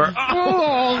trooper.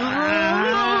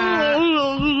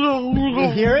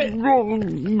 You hear it?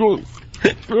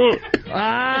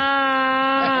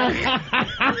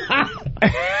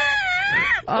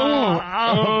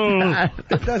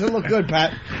 That doesn't look good,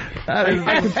 Pat. I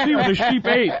can see what the sheep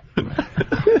ate.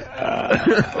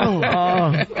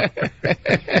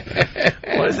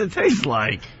 What does it taste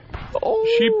like?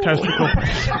 Sheep testicle.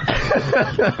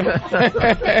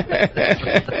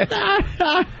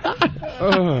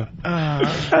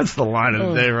 That's the line of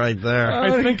the day right there.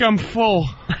 I think I'm full.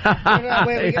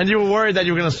 And you were worried that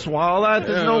you were going to swallow that?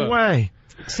 There's no way.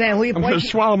 Sam, I'm going to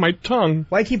swallow my tongue.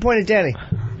 Why keep pointing at Danny?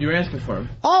 You were asking for him.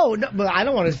 Oh, no, but I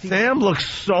don't want to see. Sam looks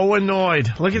so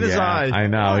annoyed. Look at his eyes. I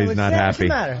know. He's not happy. What's the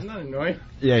matter? I'm not annoyed.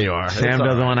 Yeah, you are. Sam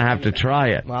doesn't want to have to try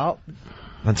it. Well,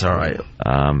 that's all right.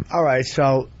 All right,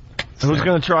 so who's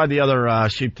going to try the other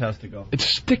sheep testicle? It's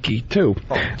sticky, too.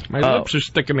 My lips are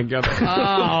sticking together.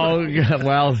 Oh,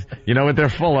 well, you know what they're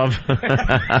full of.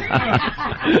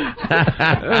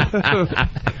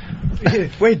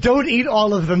 Wait, don't eat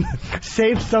all of them.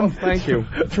 Save some. Thank you.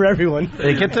 For everyone.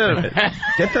 Hey, get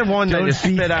the one that you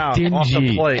spit out off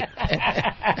the plate.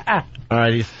 All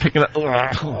right, he's picking up.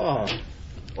 Oh.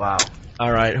 Wow.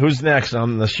 All right, who's next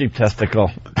on the sheep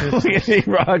testicle? Look at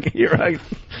E-Rock.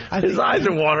 His eyes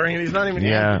are watering, and he's not even.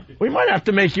 Yeah. We might have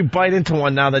to make you bite into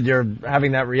one now that you're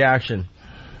having that reaction.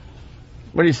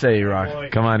 What do you say,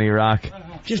 E-Rock? Come on, E-Rock.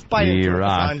 Just bite into it,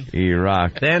 son.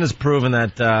 E-Rock. Dan has proven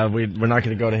that we're not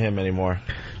going to go to him anymore.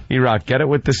 E-Rock, get it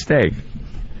with the steak.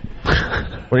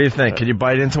 What do you think? Can you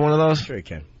bite into one of those? Sure you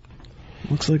can.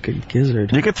 Looks like a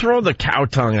gizzard. You could throw the cow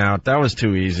tongue out. That was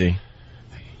too easy.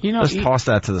 You know, Just toss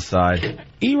that to the side.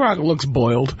 E-Rock looks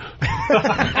boiled.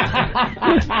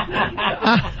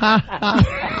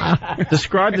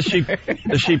 Describe the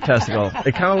sheep testicle.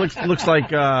 It kind of looks like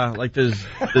there's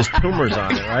tumors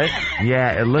on it, right?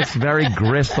 Yeah, it looks very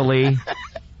gristly,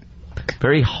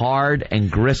 very hard and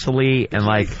gristly, and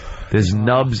like there's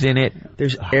nubs in it.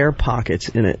 There's air pockets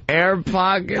in it. Air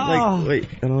pockets. Like, wait,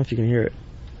 I don't know if you can hear it.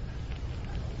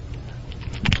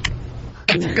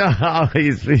 Oh,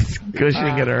 he's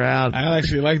gushing it around. I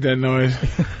actually like that noise.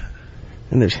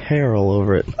 And there's hair all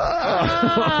over it.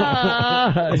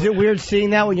 Is it weird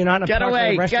seeing that when you're not in a Get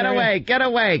away!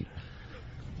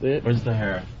 Where's the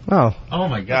hair? Oh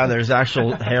my God! There's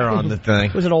actual hair on the thing.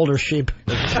 It was an older sheep.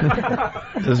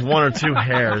 There's one or two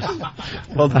hairs.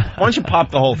 Well, why don't you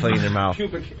pop the whole thing in your mouth? Go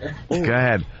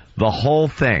ahead. The whole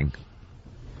thing.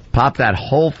 Pop that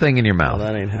whole thing in your mouth. Oh,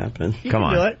 that ain't happening. Come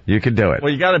on. do it. You can do it.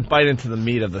 Well, you got to bite into the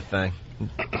meat of the thing.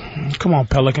 Come on,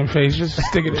 pelican face. Just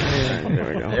stick it in there.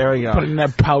 There we go. There we go. Put it in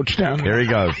that pouch down there. Here he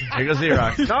goes. Here goes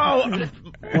E-Rock. No!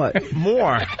 What?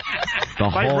 More. The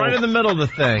Bite whole... right in the middle of the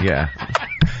thing. Yeah.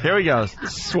 Here he goes.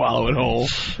 Swallow it whole.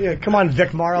 Yeah, come on,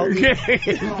 Vic Morrow.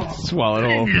 Swallow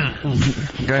it whole.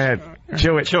 Go ahead.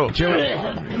 Chew it. Chew it.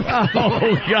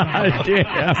 Oh, God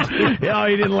damn. Oh,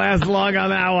 he didn't last long on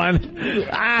that one.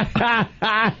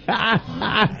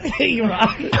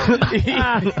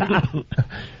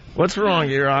 What's wrong,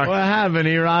 E-Rock? What happened,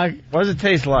 E-Rock? What does it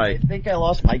taste like? I think I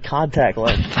lost my contact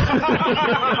lens.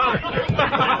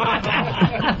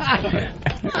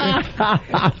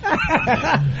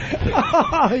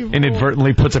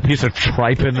 Inadvertently puts a piece of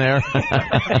tripe in there.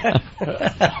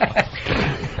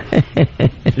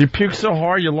 You puked so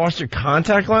hard you lost your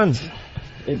contact lens?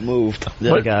 It moved.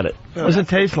 Yeah, I got it. What does it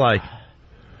taste like?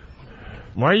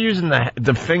 Why are you using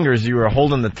the fingers you were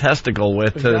holding the testicle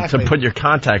with to put your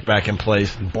contact back in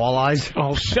place? Ball eyes.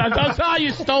 Oh, shut up. Oh,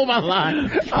 you stole my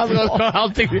line.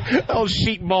 I'll take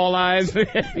sheep ball eyes.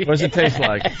 What does it taste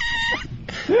like?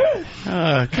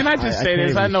 Can I just say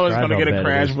this? I know it's going to get a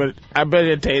crash, but I bet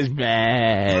it tastes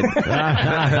bad.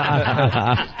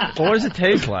 What does it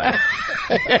taste like?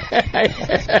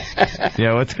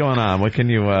 Yeah, what's going on? What can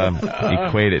you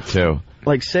equate it to?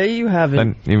 Like, say you haven't...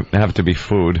 Then you have to be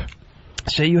food.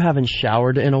 Say you haven't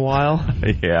showered in a while.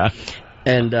 Yeah.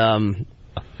 And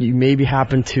you maybe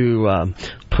happen to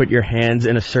put your hands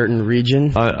in a certain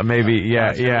region. Maybe,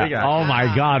 yeah. Oh,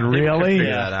 my God, really?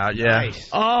 Figure that out, yeah. Nice.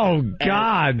 Oh,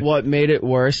 God. And what made it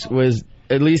worse was,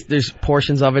 at least there's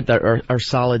portions of it that are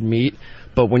solid meat,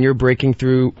 but when you're breaking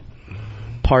through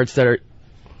parts that are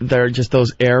there are just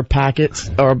those air packets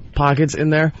or pockets in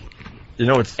there. You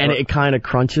know it's and it kind of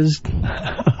crunches.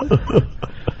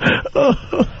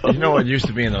 You know what used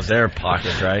to be in those air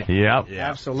pockets, right? Yep. Yeah,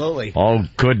 absolutely. Oh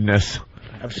goodness.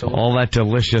 Absolutely. All that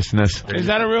deliciousness. Is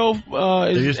that a real?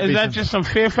 Is that just some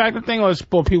fear factor thing, or is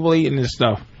for people eating this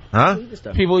stuff? Huh?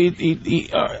 People eat.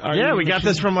 Yeah, we got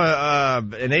this from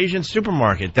an Asian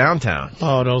supermarket downtown.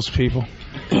 Oh, those people.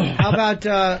 How about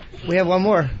we have one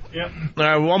more? Yep. All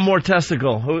right, one more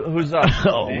testicle. Who's up?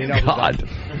 Oh, God.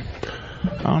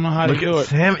 I don't know how to do it.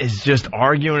 Sam is just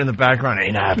arguing in the background.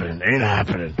 Ain't happening. Ain't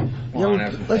happening.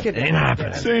 Look at ain't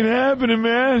happening. This ain't happening,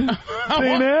 man. This ain't I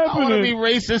want to happening. be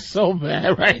racist so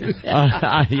bad right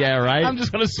now. Yeah, right? I'm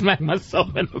just going to smack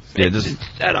myself in the face. Yeah, just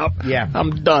shut up. Yeah.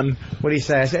 I'm done. What do you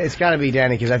say? It's got to be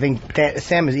Danny, because I think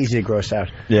Sam is easy to gross out.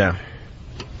 Yeah.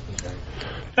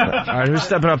 All right, who's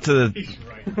stepping up to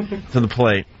the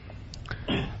plate?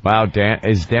 Wow,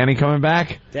 is Danny coming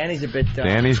back? Danny's a bit...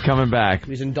 Danny's coming back. He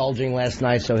was indulging last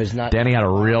night, so he's not... Danny had a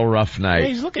real rough night. Hey,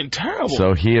 he's looking terrible.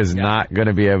 So he is not going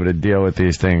to be able to deal with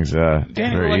these things Danny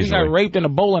very looked like he easily. got raped in a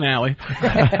bowling alley.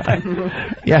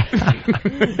 Yeah.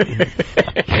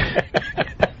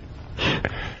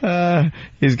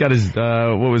 He's got his,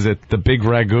 what was it, the big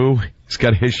ragu? He's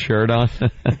got his shirt on.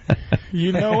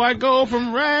 You know I go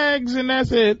from rags and that's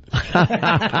it.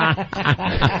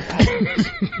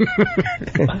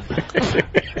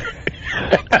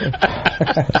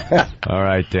 All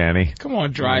right, Danny. Come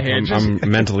on, dry hair. I'm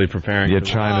mentally preparing. You're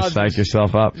trying to psych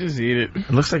yourself up. Just eat it.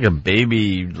 It looks like a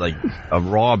baby, like a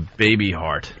raw baby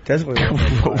heart. That's what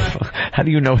How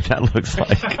do you know what that looks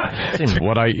like? It's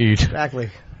what I eat. Exactly.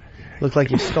 Look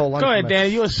like you stole lunch. Go ahead, from Danny.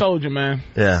 You're a soldier, man.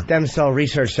 Yeah. Stem Cell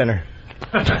Research Center.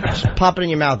 Just pop it in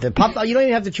your mouth. You don't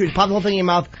even have to chew it. Pop the whole thing in your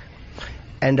mouth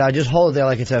and just hold it there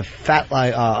like it's a fat,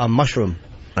 like a mushroom.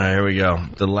 All right, here we go.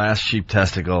 The last sheep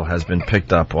testicle has been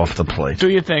picked up off the plate. Do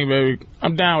your thing, baby.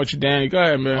 I'm down with you, Danny. Go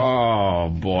ahead, man. Oh,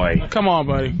 boy. Come on,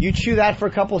 buddy. You chew that for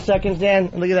a couple seconds,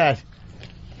 Dan. Look at that.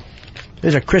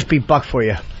 There's a crispy buck for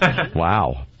you.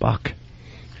 Wow, buck.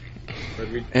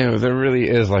 Ew, there really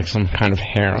is like some kind of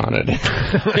hair on it.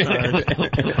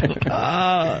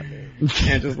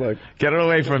 Can't just look. Get it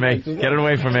away from me. Get it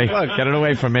away from me. Get it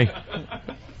away from me.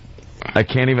 I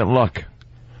can't even look.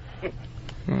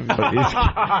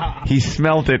 He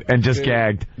smelt it and just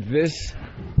gagged. This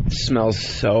smells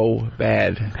so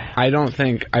bad. I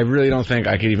really don't think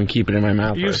I could even keep it in my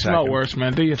mouth. You smell worse,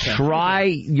 man. Do your thing. Try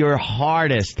your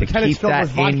hardest to keep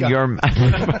that in your mouth.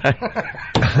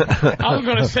 I was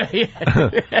going to say,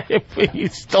 if he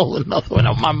stole another one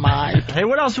out of my mind. Hey,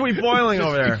 what else are we boiling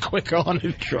over there? Quick on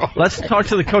his draw. Let's talk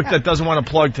to the cook that doesn't want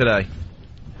to plug today.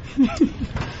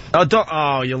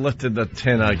 Oh, you lifted the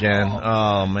tin again.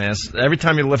 Oh, man. Every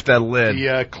time you lift that lid.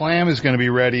 The clam is going to be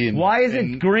ready. Why is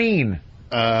it green?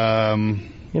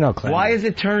 You know, clam. Why is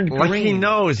it turned green? Like he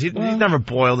knows. He's never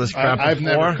boiled this crap I've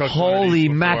before. never cooked Holy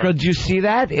mackerel, did you see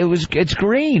that? It's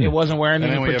green. It wasn't wearing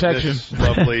And any then we protection. have this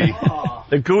lovely...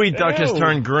 The gooey duck has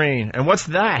turned green. And what's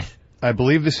that? I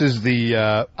believe this is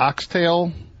the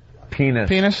oxtail penis.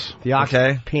 The ox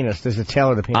penis. There's a tail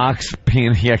of the penis. Ox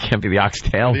penis. Yeah, it can't be the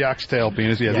oxtail. The oxtail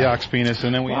penis. Yeah, the ox penis.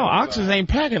 And then we Oh, oxes ain't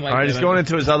packing like All right, that. he's going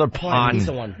into his other pond. Piece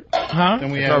of one. Huh?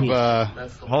 Then we have...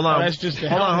 Hold on. Oh, that's just the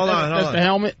hold on, helmet. hold on, That's hold the on.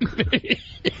 helmet.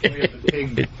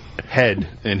 pig head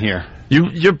in here.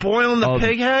 You're boiling the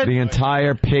pig head? The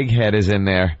entire pig head is in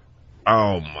there.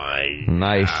 Oh, my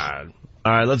Nice. God.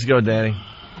 All right, let's go, Danny.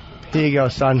 Here you go,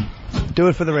 son. Do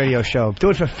it for the radio show. Do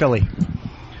it for Philly.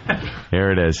 Here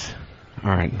it is.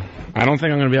 All right. I don't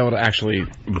think I'm going to be able to actually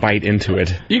bite into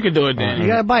it. You can do it, Danny. You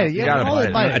gotta bite it. You gotta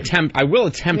gotta bite it. I will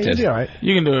attempt You'll it. be all right.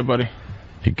 You can do it, buddy.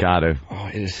 You gotta. Oh,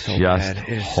 it is so Just bad.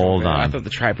 It is hold so bad. on. I thought the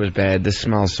tripe was bad. This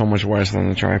smells so much worse than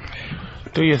the tripe.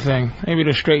 Do your thing. Maybe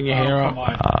to straighten your hair up.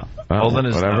 Well, Holding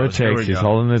his whatever nose. it Here we takes. He's go.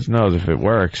 holding his nose. If it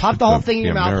works. Pop the it's whole a- thing in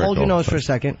your be a mouth. Hold your miracle. nose for a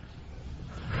second.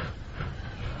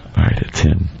 All right, it's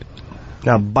in.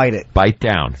 Now bite it. Bite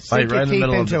down. Bite Sink your right in the teeth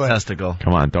middle of into the it. testicle.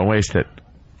 Come on, don't waste it.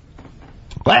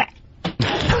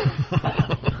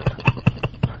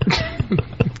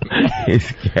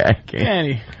 He's gagging.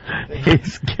 Danny.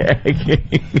 He's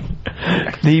gagging.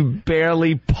 He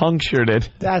barely punctured it.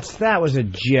 That was a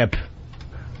jip.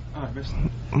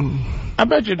 I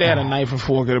bet your dad a knife and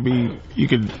fork you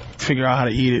could figure out how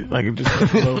to eat it. Like,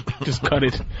 just cut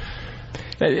it.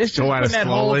 It's just Go at it putting that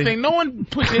whole slowly. thing. No one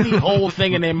puts any whole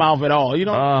thing in their mouth at all. You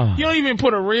don't even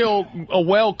put a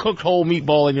well-cooked whole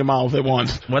meatball in your mouth at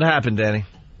once. What happened, Danny?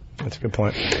 That's a good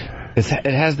point. It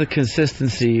has the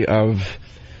consistency of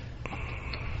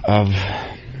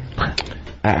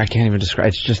I can't even describe.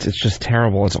 It's just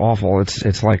terrible. It's awful.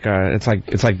 It's like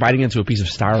biting into a piece of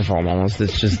styrofoam almost.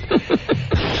 It's just.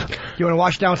 You want to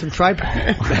wash down some tripe?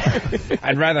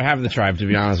 I'd rather have the tripe, to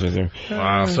be honest with you.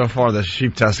 Wow, so far the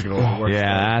sheep testicle is the worst.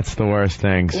 Yeah, that's the worst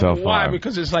thing so far. Why?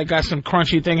 Because it's like got some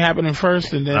crunchy thing happening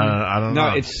first, and then I don't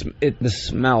know. No, the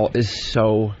smell is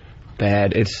so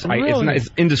bad. It's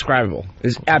indescribable.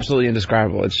 It's absolutely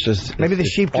indescribable. It's just maybe the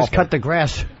sheep just cut the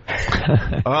grass.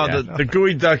 The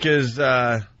gooey duck is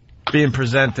being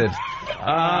presented.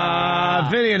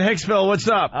 Vinny in Hicksville, what's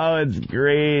up? Oh, it's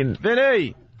green.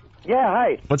 Vinny. Yeah,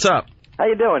 hi. What's up? How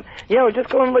you doing? Just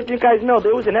going to let you guys know,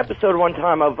 there was an episode one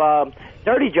time of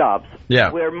Dirty Jobs. Yeah.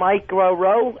 Where Mike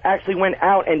Rowe actually went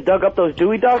out and dug up those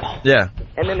Dewey ducks. Yeah.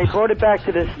 And then they brought it back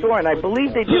to the store, and I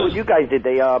believe they did what you guys did.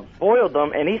 They boiled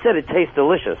them, and he said it tastes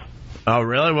delicious. Oh,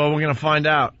 really? Well, we're going to find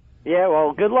out. Yeah,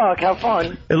 well, good luck. Have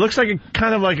fun. It looks like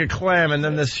kind of like a clam, and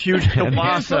then this huge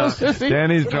kielbasa.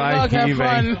 Danny's dry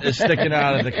heaving. Is sticking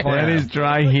out of the clam. Danny's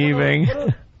dry heaving.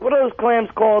 What are those clams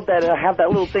called that have that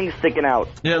little thing sticking out?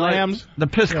 Yeah, clams. The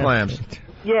piss clams.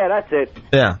 Yeah, that's it.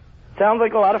 Yeah. Sounds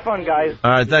like a lot of fun, guys. All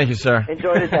right, thank you, sir.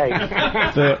 Enjoy the day. All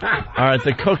right,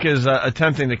 the cook is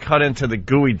attempting to cut into the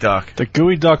gooey duck. The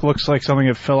gooey duck looks like something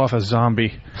that fell off a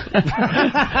zombie.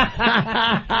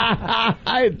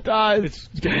 It does. It's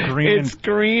green. It's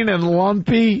green and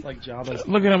lumpy. Like Jabba's.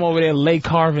 Look at him over there, lay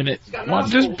carving it.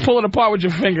 Just pull it apart with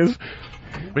your fingers.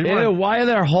 Ew, why are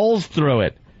there holes through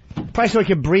it? Probably so it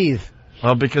can breathe.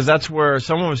 Well, because that's where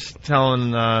someone was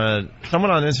telling someone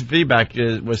on Instant Feedback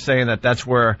was saying that's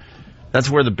where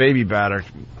the baby batter.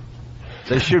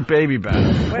 They shoot baby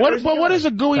batter. What is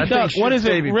a gooey duck? What is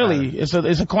it really? Batter.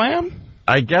 It's a clam?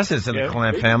 I guess it's in the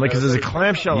clam family because there's a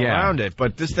clamshell around it,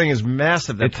 but this thing is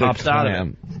massive that pops out of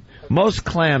it. Most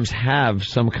clams have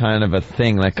some kind of a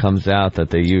thing that comes out that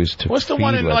they use to What's the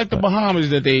one in like the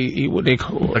Bahamas that they eat? What they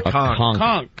call the conch?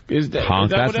 Conch. Is that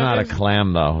that's not a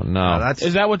clam though. No.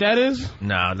 Is that what that is?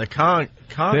 No, the conch.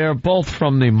 They're both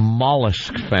from the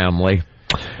mollusk family.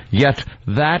 Yet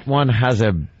that one has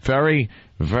a very,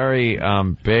 very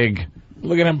big.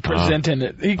 Look at him presenting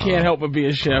it. He can't help but be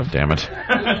a chef. Damn it.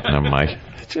 No, Mike.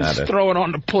 Just throw it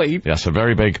on the plate. Yes, a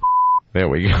very big. There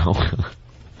we go.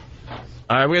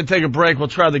 All right, we're going to take a break. We'll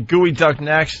try the gooey duck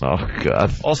next. Oh,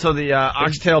 God. Also, the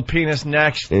oxtail penis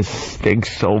next. This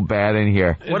stinks so bad in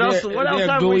here. What else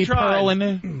haven't we tried? Pearl in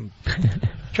there?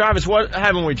 Travis, what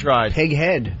haven't we tried? Pig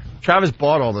head. Travis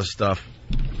bought all this stuff.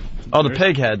 Oh, the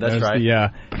pig head, that's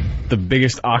right. The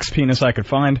biggest ox penis I could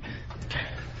find.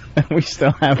 We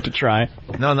still have to try.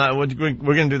 No, we're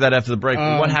going to do that after the break.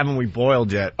 But what haven't we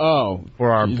boiled yet? Oh. For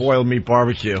our boiled meat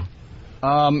barbecue.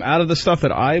 Out of the stuff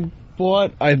that I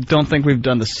bought, I don't think we've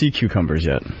done the sea cucumbers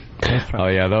yet. Oh,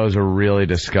 yeah, those are really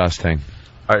disgusting.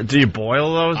 All right, do you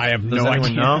boil those? I have Does no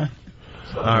anyone idea. know?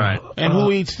 All right. And who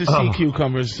eats the sea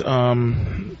cucumbers?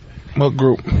 What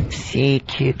group? Sea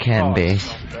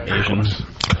cucumbers. Asians.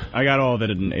 I got all of it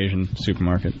at an Asian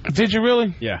supermarket. Did you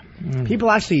really? Yeah.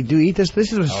 People actually do eat this.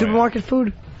 This is supermarket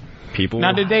food? People.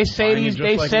 Now, did they say buying it these? just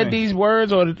They like said me. these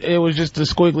words, or it was just the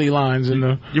squiggly lines in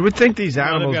the? You would think these No,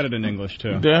 animals. they've got it in English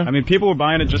too. Yeah? I mean, people were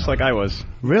buying it just like I was.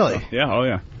 Really? Yeah. Oh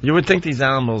yeah. You would think these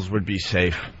animals would be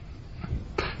safe.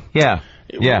 Yeah.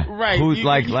 Yeah. Right. Who's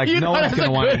like no one's going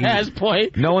to want to eat.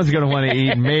 Point. No one's going to want to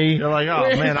eat me. You're like, oh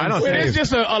man, I don't It's think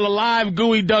just a live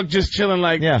gooey duck just chilling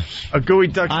like. Yeah. a gooey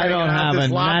duck. I don't have a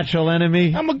natural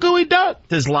enemy. I'm a gooey duck.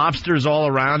 There's lobsters all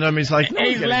around him. He's like, And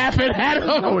he's laughing at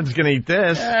him. no one's gonna eat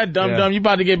this. Dumb, you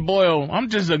about to get boiled. I'm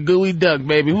just a gooey duck,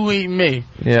 baby. Who eating me?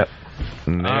 Yep.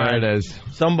 There it is.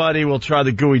 Somebody will try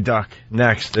the gooey duck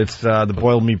next. It's the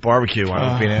boiled meat barbecue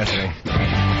on Opie and Anthony.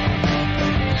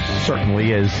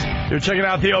 Certainly is. You're checking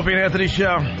out the Opie and Anthony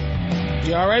show.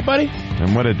 You all right, buddy?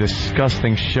 And what a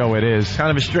disgusting show it is. Kind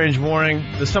of a strange morning.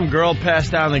 There's some girl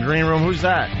passed out in the green room. Who's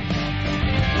that?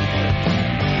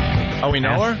 Oh, we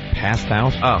know her? Passed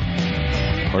out? Oh.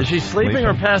 Is she sleeping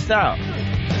or passed out?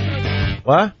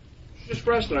 What? Just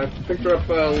resting. I picked her up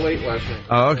late last night.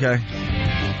 Oh, okay.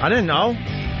 I didn't know.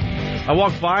 I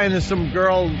walked by and there's some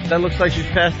girl that looks like she's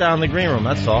passed out in the green room.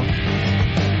 That's all.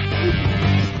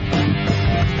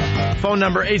 Phone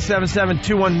number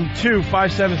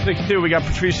 877-212-5762. We got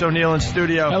Patrice O'Neill in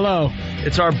studio. Hello.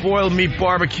 It's our boiled meat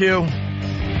barbecue.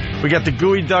 We got the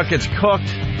gooey duck. It's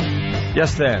cooked.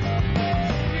 Yes, Dan.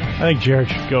 I think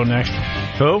Jared should go next.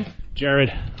 Who?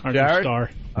 Jared, our new star.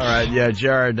 All right, yeah,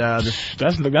 Jared. That's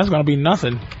gonna be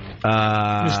nothing.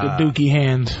 Mr. Dookie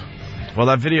Hands. Well,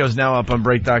 that video's now up on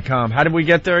break.com. How did we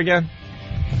get there again?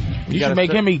 You should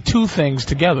make him eat two things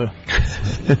together.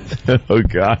 Oh,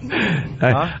 God.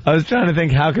 I was trying to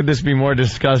think, how could this be more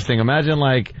disgusting? Imagine,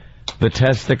 like, the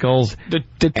testicles, the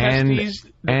testes,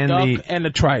 the duck, and the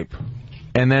tripe.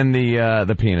 And then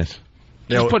the penis.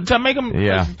 Just make him,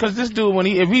 because this dude,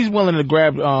 if he's willing to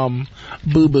grab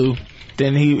Boo Boo,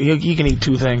 then he can eat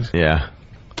two things. Yeah.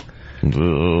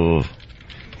 Ooh.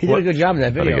 He did a good job in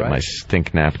that video. Gotta get my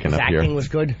stink napkin up here. Acting was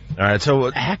good. All right,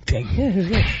 so acting. Yeah, it was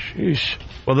good. Sheesh.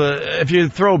 Well, if you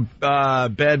throw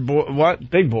Big Boy.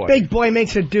 Big Boy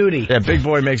makes a duty. Yeah, Big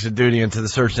Boy makes a duty into the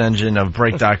search engine of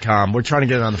break.com. We're trying to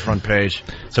get it on the front page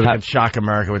so we can shock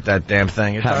America with that damn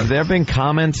thing. Have there been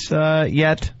comments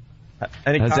yet?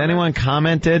 Has anyone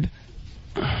commented?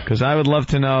 Because I would love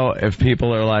to know if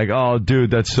people are like, "Oh,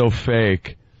 dude, that's so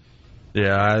fake."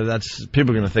 Yeah,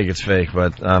 people are going to think it's fake,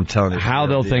 but I'm telling you. How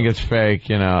they'll think it's fake,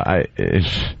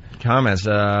 Comments,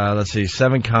 let's see,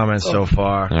 7 comments so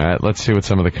far. All right, let's see what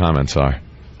some of the comments are.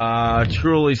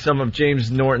 Truly some of James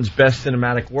Norton's best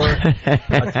cinematic work.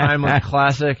 A timeless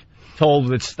classic, told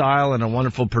with style and a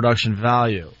wonderful production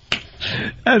value.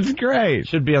 That's great.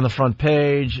 Should be on the front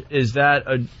page. Is that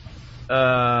a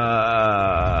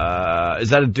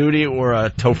duty or a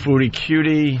tofuti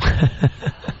cutie?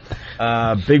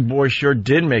 Big Boy sure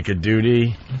did make a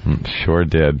duty. Sure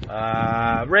did.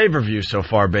 Rave review so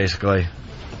far, basically.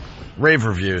 Rave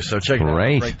review, so check it out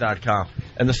on break.com.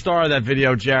 And the star of that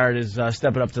video, Jared, is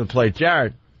stepping up to the plate.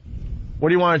 Jared, what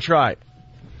do you want to try?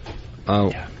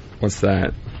 Oh, what's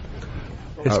that?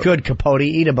 It's good, Capote.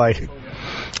 Eat a bite.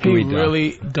 He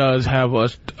really does have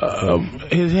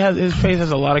his face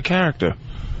has a lot of character.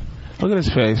 Look at his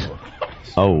face.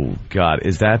 Oh, God.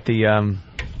 Is that the...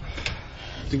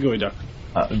 It's a gooey duck.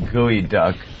 Gooey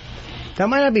duck. That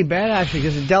might not be bad, actually,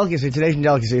 because it's a delicacy. It's an Asian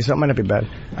delicacy, so it might not be bad.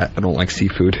 I don't like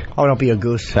seafood. Oh, don't be a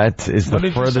goose. That is the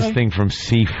furthest thing from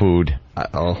seafood.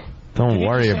 Don't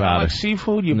worry about it.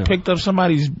 Seafood? You picked up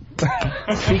somebody's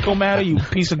fecal matter, you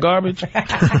piece of garbage?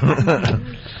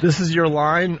 This is your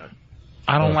line?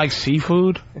 I don't like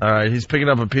seafood. All right, he's picking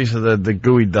up a piece of the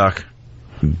gooey duck.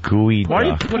 Gooey duck. Why do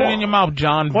you put it in your mouth,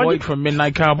 John Voight from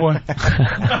Midnight Cowboy?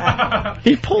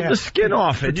 He pulled the skin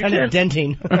off it.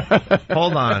 Denting.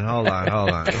 Hold on.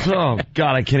 Oh,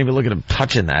 God, I can't even look at him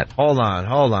touching that. Hold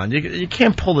on. You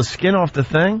can't pull the skin off the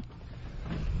thing.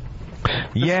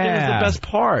 The skin is the best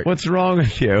part. What's wrong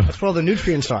with you? That's where all the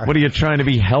nutrients are. What are you trying to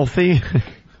be healthy?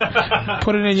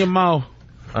 Put it in your mouth.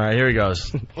 All right, here he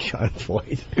goes. John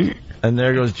Voight. And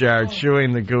there goes Jared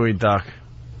chewing the gooey duck.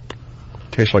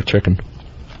 Tastes like chicken.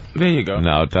 There you go.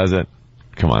 No, it doesn't.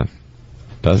 Come on.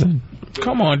 Does it?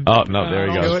 Come on. Oh, no, there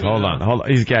he goes. Hold on.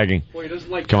 He's gagging.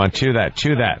 Come on, chew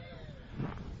that.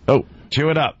 Oh, chew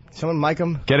it up. Someone mic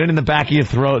him. Get it in the back of your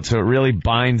throat so it really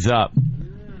binds up.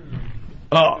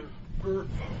 Oh.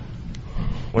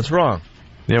 What's wrong?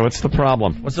 Yeah, what's the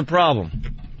problem? What's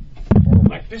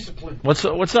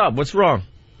up? What's wrong?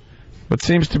 What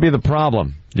seems to be the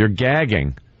problem? You're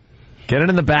gagging. Get it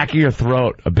in the back of your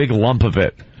throat, a big lump of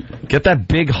it. Get that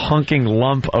big hunking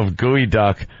lump of gooey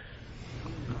duck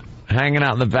hanging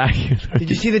out in the back of your throat. Did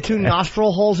you see the 2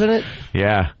 nostril holes in it?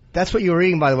 Yeah. That's what you were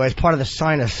eating, by the way. It's part of the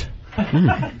sinus.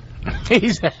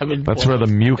 He's having That's where the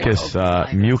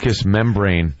mucus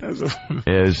membrane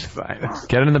is.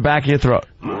 Get it in the back of your throat.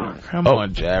 Come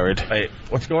on, Jared. Hey,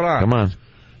 what's going on? Come on.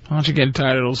 Aren't you getting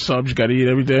tired of those subs you got to eat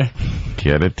every day?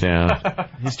 Get it down.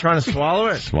 He's trying to swallow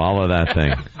it. Swallow that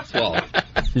thing.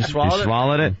 You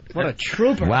swallowed it? What a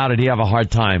trooper. Wow, did he have a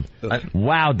hard time.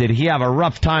 Wow, did he have a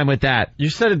rough time with that. You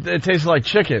said it tasted like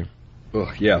chicken.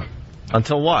 Ugh, yeah.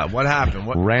 Until what? What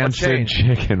happened? Rancid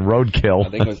chicken, roadkill. I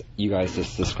think it was you guys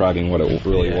just describing what it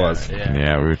really was.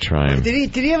 Yeah, we were trying. Did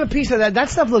he have a piece of that? That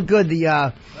stuff looked good.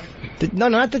 No,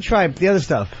 not the tripe. The other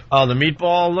stuff. Oh, the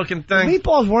meatball looking thing? The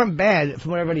meatballs weren't bad,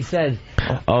 from what everybody said.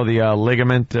 Oh, the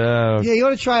ligament. Yeah, you ought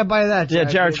to try a bite of that. Yeah,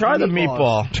 Jared, try the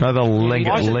meatball. Try the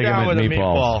ligament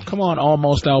meatball. Come on,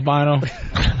 almost albino.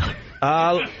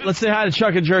 Let's say hi to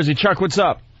Chuck in Jersey. Chuck, what's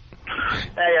up?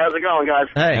 Hey, how's it going, guys?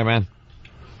 Hey, man.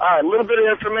 All right, a little bit of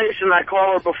information that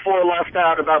caller before left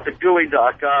out about the gooey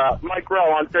duck. Mike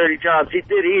Rowe on 30 Jobs, he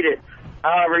did eat it.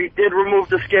 However, he did remove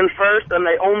the skin first, and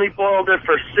they only boiled it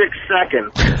for 6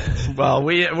 seconds. Well,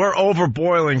 we're over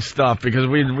boiling stuff because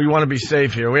we want to be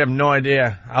safe here. We have no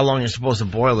idea how long you're supposed to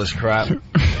boil this crap.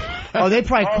 Oh, they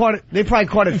probably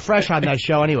caught it fresh on that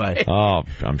show anyway. Oh,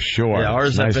 I'm sure. Yeah,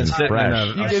 ours have been sitting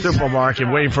in a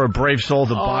supermarket waiting for a brave soul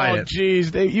to buy it. Oh,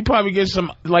 jeez. You probably get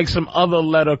some other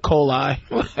letter coli.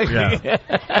 Yeah.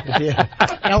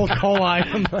 L.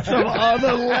 coli. Some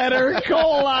other letter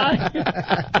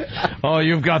coli. Oh,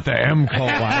 you've got the M. coli.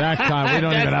 That kind. We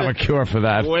don't even have a cure for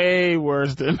that. Way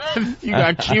worse than you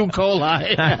got Q.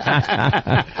 coli.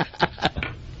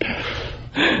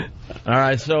 All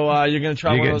right, so you're going to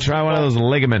try one of those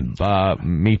ligament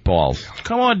meatballs.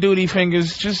 Come on, duty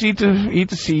fingers. Just eat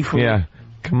the seafood. Yeah.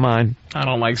 Come on. I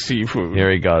don't like seafood.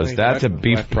 Here he goes. That's a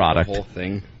beef product. The whole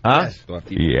thing. Huh?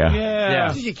 Yes. Yeah.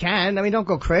 As you can. I mean, don't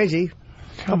go crazy.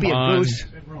 Don't be a goose.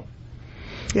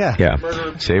 Yeah.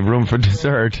 Yeah. Save room for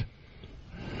dessert.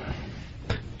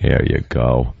 Here you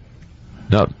go.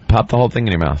 No, pop the whole thing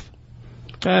in your mouth.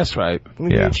 That's right.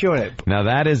 Yeah. Chewing it. Now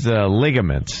that is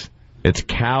ligaments. It's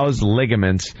cow's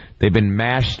ligaments. They've been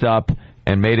mashed up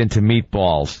and made into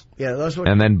meatballs. Yeah, those were.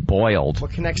 And then boiled.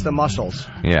 What connects the muscles?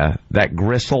 Yeah, that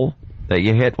gristle that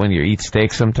you hit when you eat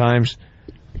steak sometimes,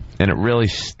 and it really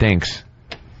stinks.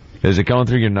 Is it going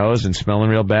through your nose and smelling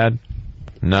real bad?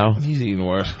 No? He's eating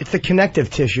worse. It's the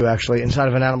connective tissue, actually, inside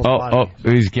of an animal's body.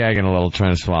 Oh, he's gagging a little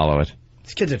trying to swallow it.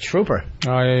 This kid's a trooper.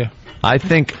 Oh, yeah. I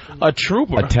think a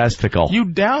trooper. A testicle. You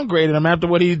downgraded him after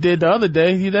what he did the other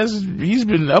day. He's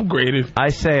been upgraded. I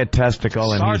say a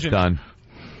testicle and Sergeant. he's done.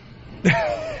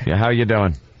 Yeah, how you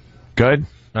doing? Good?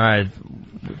 All right.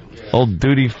 Old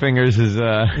Duty Fingers is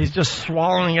He's just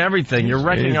swallowing everything. You're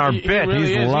wrecking our bit.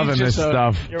 He's loving this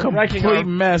stuff. You're wrecking our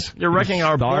mess. You're wrecking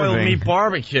our boiled meat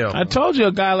barbecue. I told you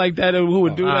a guy like that who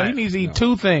would do that. He needs to eat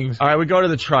two things. All right, we go to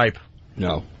the tripe.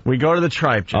 No. We go to the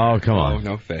tripe. Jim. Oh, come on.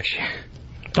 No fish.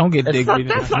 Don't get diggly.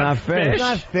 That's not fish. It's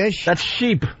not fish. That's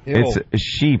sheep. It's a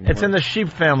sheep. It's in the sheep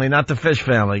family, not the fish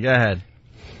family. Go ahead.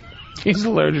 He's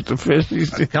allergic to fish.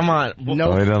 Come on.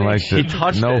 No he doesn't like He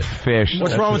touched no it. fish.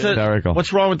 What's That's wrong with hysterical. it?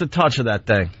 What's wrong with the touch of that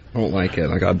thing? I don't like it.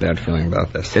 I got a bad feeling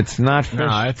about this. It's not fish.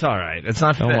 No, it's all right. It's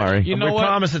not Don't fish. worry. You know we what?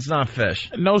 promise it's not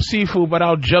fish. No seafood, but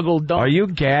I'll juggle dump. Are you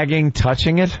gagging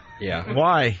touching it? Yeah.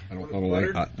 Why? I don't like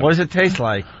it. What does it taste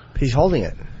like? He's holding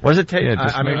it. What does it taste? Yeah,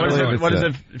 just I mean, make believe what it's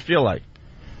does it feel like?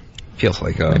 Feels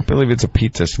like I believe it's a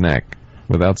pizza snack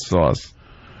without sauce.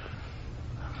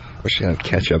 wish you had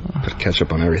ketchup. Put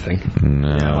ketchup on everything. No.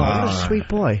 What a sweet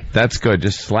boy. That's good.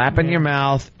 Just slap in your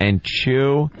mouth and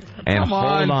chew and Come hold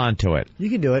on. on to it. You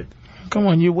can do it. Come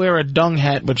on, you wear a dung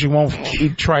hat, but you won't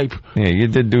eat tripe. Yeah, you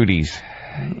did duties.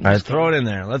 All right, throw it in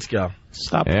there. Let's go.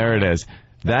 Stop. There it is.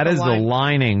 That is the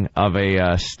lining of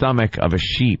a stomach of a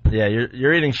sheep. Yeah,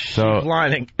 you're eating sheep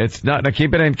lining. It's not. Now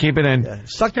keep it in. Keep it in. Yeah.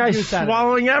 Suck the Guy's juice out of it.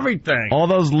 swallowing everything. All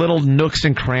those little nooks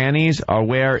and crannies are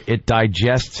where it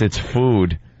digests its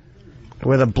food.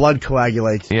 Where the blood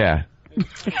coagulates. Yeah.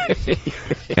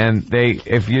 And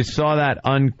if you saw that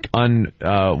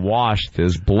unwashed,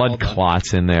 there's blood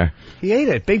clots in there. He ate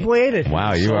it. Big boy ate it.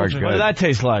 Wow, you are good. What does that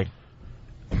taste like?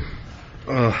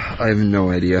 I have no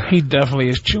idea. He definitely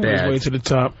is chewing his way to the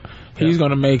top. He's going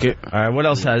to make it. All right, what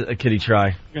else has a kitty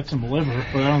try? Got some liver,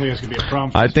 but I don't think it's going to be a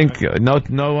problem. I think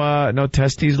no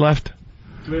testes left.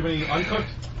 Do we have any uncooked?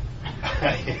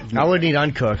 I would need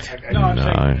uncooked. No, I'm No.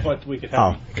 saying, but we could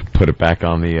have. Put it back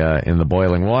on the in the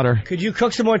boiling water. Could you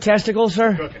cook some more testicles,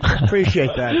 sir?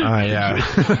 Appreciate that.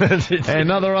 Hey,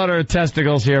 another order of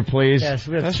testicles here, please. Yes,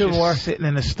 we have That's two just more. sitting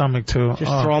in the stomach, too.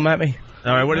 Just throw them at me.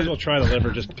 All right, what is? We'll try the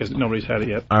liver just because nobody's had it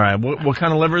yet. All right, what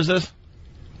kind of liver is this?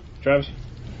 Travis?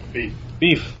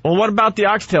 Beef. Well, what about the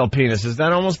oxtail penis? Is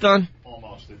that almost done?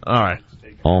 Almost. All right.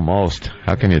 Almost.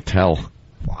 How can you tell?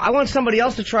 I want somebody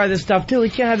else to try this stuff, too. He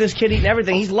can't have this kid eating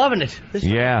everything. He's loving it. This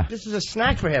is a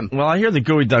snack for him. Well, I hear the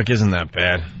gooey duck isn't that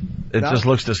bad. It No? just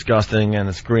looks disgusting and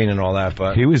it's green and all that,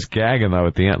 but... He was gagging, though,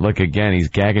 at the end. Look, again, he's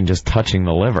gagging just touching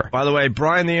the liver. By the way,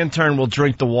 Brian the intern will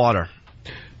drink the water.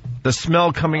 The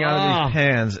smell coming out of these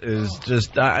pans is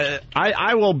just...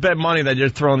 I will bet money that you're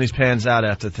throwing these pans out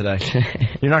after today.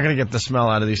 You're not going to get the smell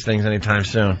out of these things anytime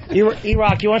soon.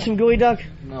 E-Rock, you want some gooey duck?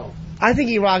 No. I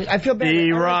think E-Rock... I feel bad.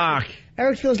 E-Rock.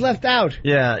 Eric feels left out.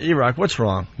 Yeah, E-Rock, what's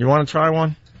wrong? You want to try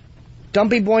one?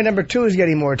 Dumpy boy number 2 is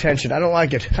getting more attention. I don't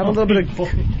like it. Have a little bit of...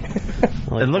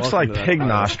 It looks like pig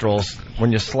nostrils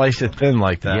when you slice it thin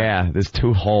like that. Yeah, there's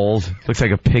 2 holes. Looks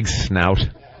like a pig's snout.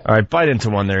 All right, bite into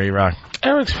one there, E-Rock.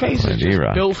 Eric's face is just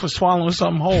E-Rock. built for swallowing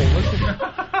something whole.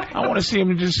 I want to see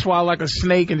him just swallow like a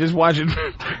snake and just watch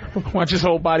his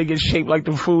whole body get shaped like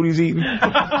the food he's eating.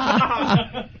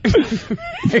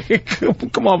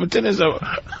 Come on, pretend it's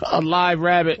a live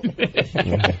rabbit.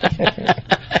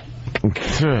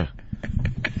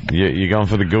 You going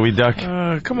for the gooey duck?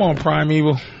 Come on,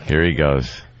 Primeval. Here he goes.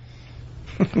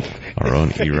 Our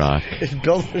own E-Rock. It's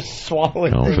built for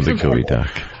swallowing Going for the gooey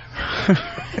duck.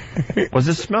 What's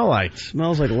it smell like?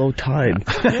 Smells like low tide.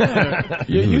 Yeah.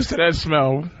 You're used to that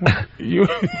smell. You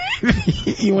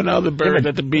and the other bird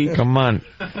at the beach. Come on.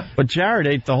 But Jared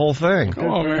ate the whole thing. Come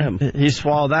on, man. He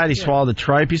swallowed that. He swallowed the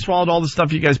tripe. He swallowed all the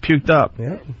stuff you guys puked up.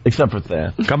 Yeah. Except for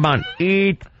that. Come on.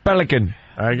 Eat pelican.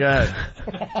 All right, go ahead.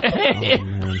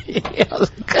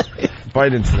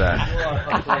 Bite into that.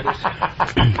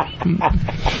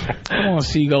 Come on,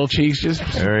 seagull cheeks. Just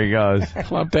there he goes.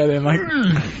 Plop that in like.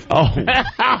 Oh,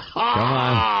 come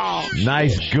on.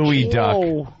 Nice gooey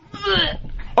duck.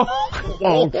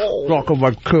 Talk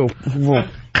about cool.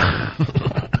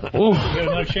 You got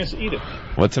another chance to eat it.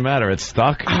 What's the matter? It's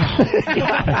stuck? It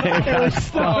was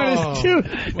stuck in his tooth.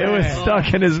 It was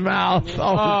stuck in his mouth. Oh,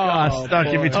 God. Stuck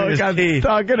in between his teeth.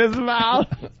 Stuck in his mouth.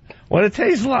 What it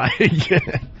tastes like?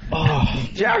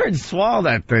 Jared swallowed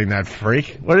that thing, that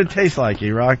freak. What did it taste like,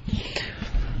 E-Rock?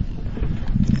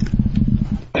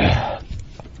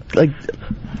 Like,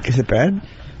 is it bad?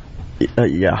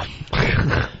 Yeah.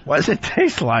 What does it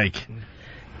taste like?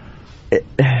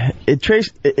 It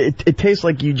tastes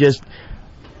like you just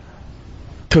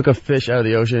took a fish out of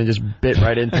the ocean and just bit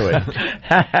right into it.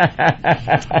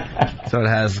 So it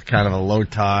has kind of a low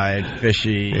tide,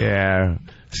 fishy. Yeah.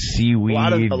 Seaweed.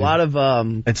 A lot of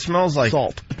it smells like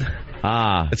salt.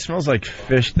 It smells like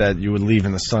fish that you would leave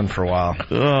in the sun for a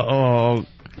while.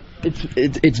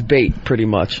 It's bait, pretty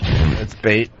much. It's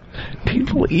bait.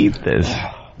 People eat this.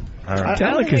 I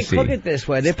don't think they cook it this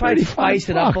way. They probably spice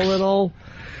it up a little.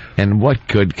 And what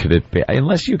good could it be?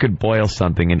 Unless you could boil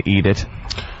something and eat it.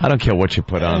 I don't care what you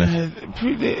put on it.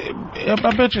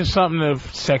 I bet you something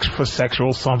for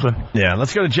sexual something. Yeah,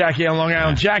 let's go to Jackie on Long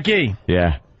Island. Jackie.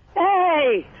 Yeah.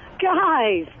 Hey,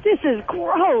 guys, this is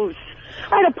gross.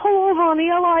 I had to pull over on the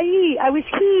LIE. I was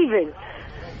heaving.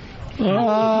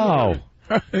 Oh.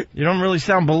 You don't really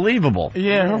sound believable.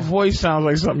 Yeah, her voice sounds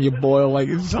like something you boil. Like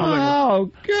it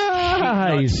sounds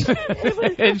guys.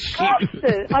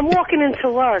 I'm walking into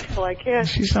work, so I can't.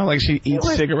 She sounds like she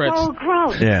eats cigarettes. So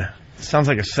gross. Yeah. Sounds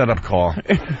like a setup call.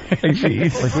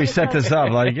 Like we set this up.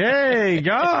 Like, hey,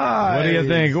 guys. What do you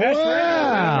think?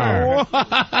 Wow.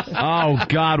 Oh,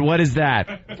 God, what is that?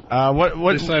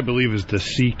 What This, I believe, is the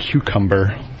sea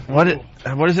cucumber. What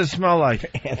does it smell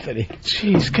like, Anthony?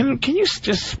 Jeez, can you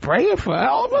just spray it for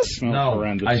all of us? No,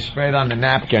 horrendous. I spray it on the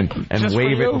napkin and Just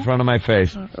wave for it you? in front of my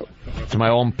face. It's my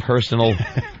own personal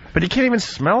But you can't even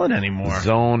smell it anymore.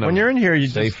 zone. When you're in here, you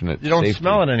don't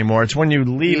smell it anymore. It's when you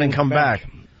leave and come back.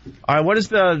 All right, what does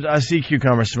the sea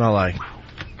cucumber smell like?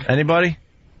 Anybody?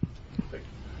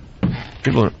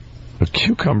 A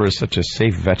cucumber is such a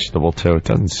safe vegetable, too. It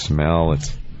doesn't smell.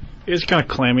 It's kind of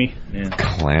clammy.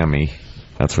 Clammy.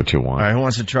 That's what you All want. right, who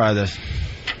wants to try this?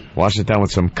 Wash it down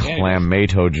with some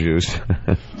clamato juice.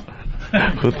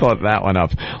 Who thought that one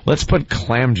up? Let's put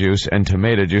clam juice and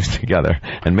tomato juice together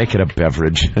and make it a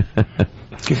beverage.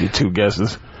 Let's give you two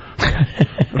guesses.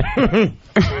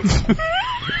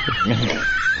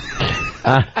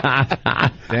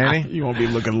 Danny? You won't be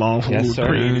looking long for Yes,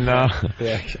 sir. No.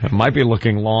 It might be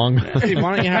looking long. Steve,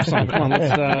 why don't you have some? Come on,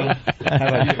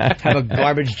 let's Have a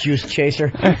garbage juice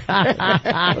chaser.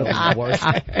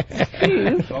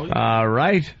 All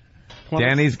right.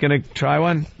 Danny's going to try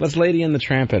one? let's Lady in the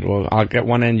Trampet. Well, I'll get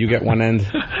one end, you get one end.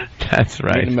 That's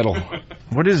right. In the middle.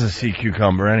 What is a sea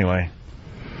cucumber, anyway?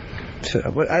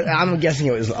 I'm guessing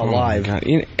it was alive. God.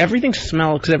 You know, everything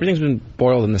smells, because everything's been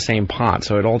boiled in the same pot,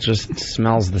 so it all just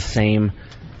smells the same.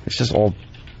 It's just all...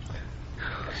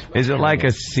 Is it like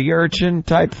a sea urchin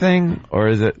type thing? Or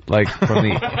is it like from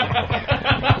the...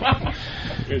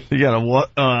 You got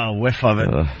a whiff of it.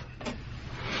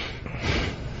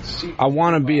 I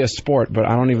want to be a sport, but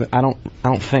I don't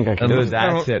think I can.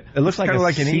 That's it. It looks kind of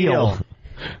like an eel.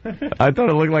 I thought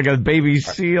it looked like a baby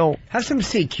seal. Have some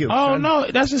sea cucumber. Oh, no,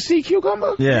 that's a sea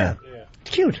cucumber? Yeah.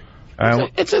 It's cute.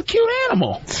 It's a cute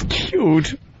animal. It's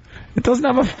cute. It doesn't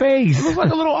have a face. It looks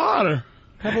like a little otter.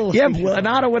 Yeah, an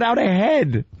otter without a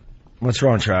head. What's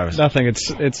wrong, Travis? Nothing.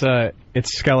 Its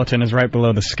skeleton is right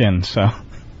below the skin. So.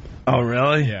 Oh,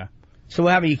 really? Yeah. So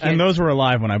what happened? And those were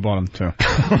alive when I bought them too.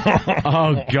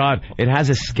 Oh, God. It has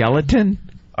a skeleton?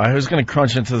 All right, who's going to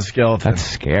crunch into the skeleton? That's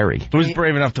scary. Who's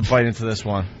brave enough to bite into this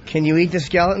one? Can you eat the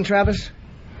skeleton, Travis?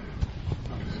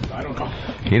 I don't know.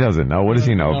 He doesn't know. What does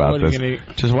he know about what are you this? gonna eat?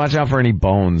 Just watch out for any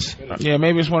bones. Yeah,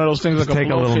 maybe it's one of those things Just like take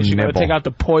a a little blowfish. You gotta nibble. take out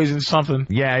the poison something.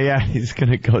 Yeah, he's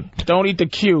going to go Don't eat the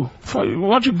Q. Why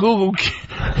don't you Google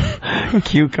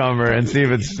cucumber and see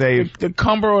if it's safe. the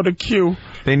cumber or the Q?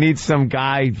 They need some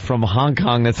guy from Hong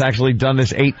Kong that's actually done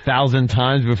this 8,000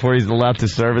 times before he's allowed to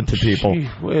serve it to people. Gee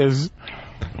whiz.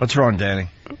 What's wrong, Danny?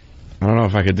 I don't know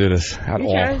if I could do this at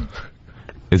all.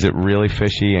 Is it really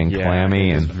fishy and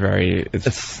clammy? It's And very...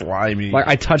 It's slimy. Like,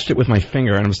 I touched it with my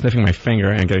finger, and I'm sniffing my finger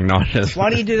and getting nauseous. Why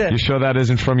don't you do You this? sure that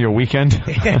isn't from your weekend?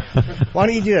 Why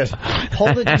don't you do this?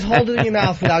 Just hold it in your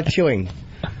mouth without chewing.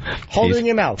 Hold it in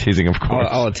your mouth. Teasing, of course.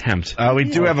 I'll attempt. We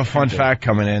do have a fun fact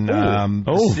coming in.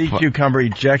 The sea cucumber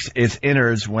ejects its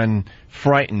innards when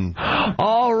frightened.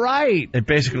 All right. It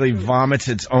basically vomits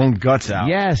its own guts out.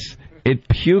 Yes. It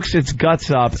pukes its guts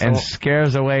up and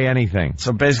scares away anything.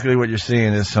 So basically what you're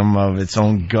seeing is some of its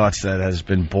own guts that has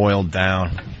been boiled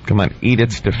down. Come on, eat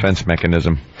its defense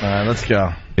mechanism. All right, let's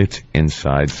go. Its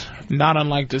insides. Not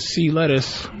unlike the sea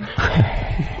lettuce.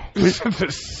 The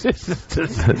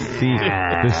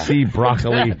sea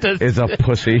broccoli is a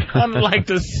pussy. Unlike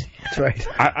the sea. That's right.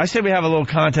 I say we have a little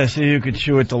contest, see who could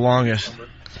chew it the longest.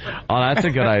 Oh, that's a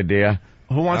good idea.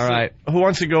 Who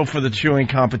wants to go for the chewing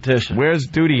competition? Where's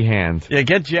Duty Hand? Yeah,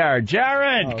 get Jared.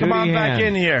 Jared, come on back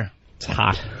in here. It's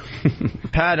hot.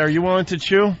 Pat, are you willing to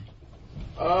chew?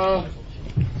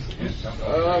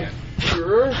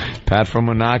 Sure. Pat from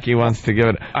Moonachie wants to give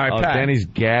it. All right, Pat. Danny's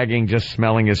gagging, just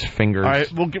smelling his fingers. All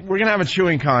right, we're going to have a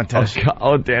chewing contest.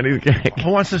 Oh, Danny's gagging.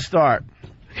 Who wants to start?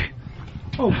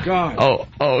 Oh, God. Oh,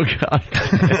 God.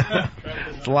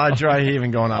 It's a lot of dry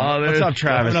heaving going on. What's up,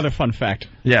 Travis? Another fun fact.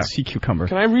 Yeah. Sea cucumber.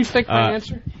 Can I rethink my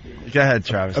answer? Go ahead,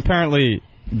 Travis. Apparently,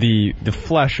 the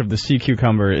flesh of the sea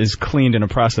cucumber is cleaned in a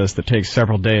process that takes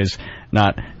several days,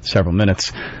 not several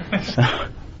minutes.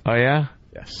 Oh, yeah?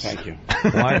 Yes. Thank you.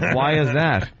 Why is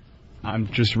that? I'm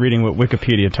just reading what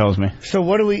Wikipedia tells me. So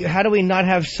how do we not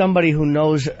have somebody who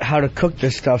knows how to cook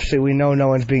this stuff so we know no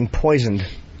one's being poisoned?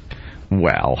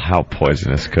 Well, how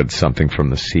poisonous could something from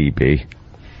the sea be?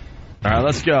 All right,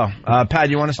 let's go. Pat,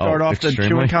 you want to start off the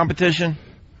chewing competition?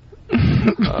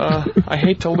 I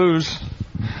hate to lose.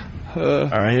 All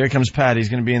right, here comes Pat. He's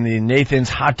going to be in the Nathan's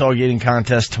hot dog eating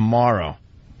contest tomorrow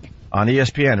on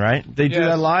ESPN, right? They do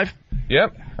that live?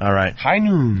 Yep. All right. High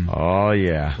noon. Oh,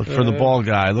 yeah. Look for the bald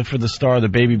guy. Look for the star of the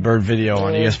Baby Bird video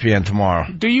on ESPN tomorrow.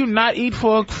 Do you not eat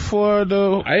for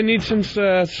the... I didn't eat since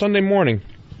Sunday morning.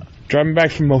 Driving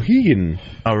back from Mohegan.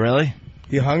 Oh, really?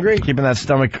 You hungry? Keeping that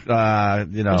stomach,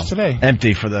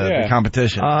 empty for the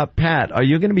competition. Pat, are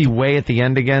you going to be way at the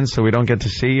end again so we don't get to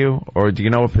see you? Or do you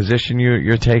know what position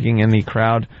you're taking in the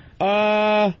crowd?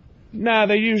 Nah,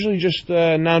 they usually just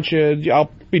announce you.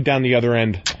 I'll be down the other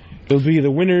end. It'll be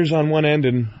the winners on one end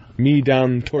and me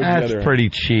down towards the other end. That's pretty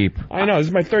cheap. I know. This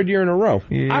is my third year in a row.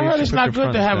 Yeah, I heard it's not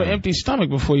good to have an empty stomach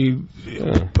before you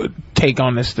take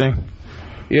on this thing.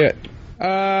 Yeah.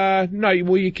 No,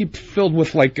 well, you keep filled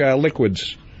with,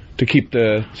 liquids to keep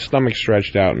the stomach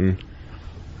stretched out and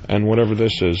whatever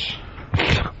this is.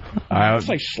 It's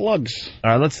like slugs.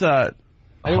 All right, let's,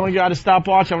 anyone got a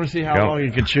stopwatch? I want to see how long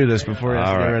you can chew this before you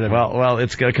have to get rid of it. Well,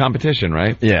 it's a competition,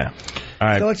 right? Yeah. All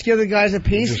right. So let's give the guys a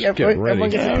piece. Everyone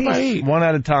gets a piece. One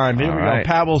at a time. Here we go.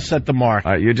 Pat will set the mark.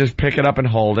 All right, you just pick it up and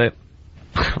hold it.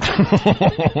 Pat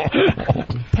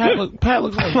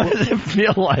looks like. What does it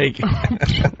feel like?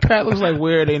 Pat looks like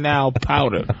where they now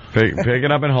powder. Pick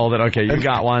it up and hold it. Okay, you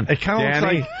got one. It kind of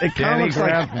looks like. Danny,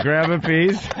 grab a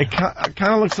piece. It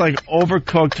kind of looks like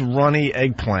overcooked runny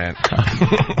eggplant.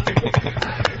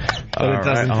 But it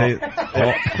doesn't taste.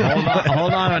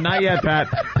 Hold on, not yet, Pat.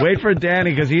 Wait for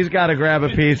Danny because he's got to grab a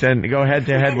piece and go head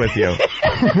to head with you.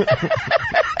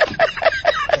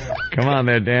 Come on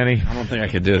there, Danny. I don't think I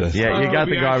could do this. Yeah, you got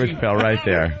the garbage pail right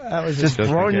there. That was just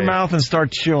throw it in your mouth and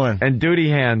start chewing. And Duty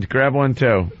Hand, grab one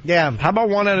too. Yeah. How about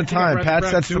one at a time? Pat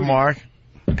sets the mark.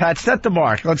 Pat, set the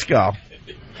mark. Let's go.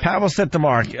 Pat will set the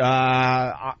mark.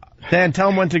 Dan, tell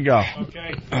him when to go.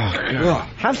 Okay.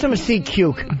 Have some sea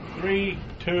cuke. 3,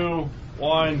 2,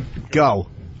 1. Go.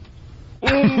 Go.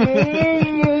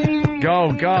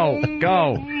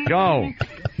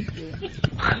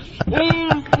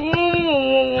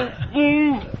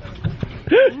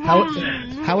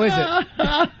 How is it?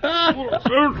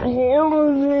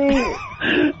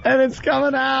 And it's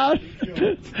coming out. He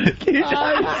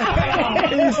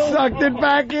sucked it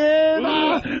back in.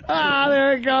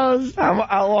 There it goes.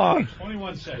 How long?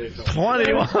 21 seconds.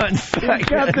 21 seconds. He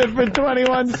kept it for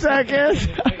 21 seconds.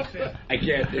 I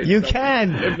can't. You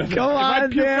can. Come on, If I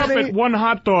puke up Danny. at one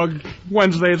hot dog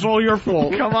Wednesday, it's all your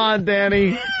fault. Come on,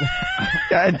 Danny.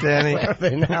 God, Danny. Get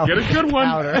a good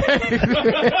one.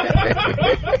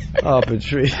 Oh,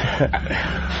 Patrice.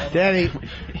 Danny,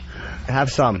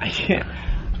 have some.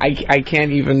 I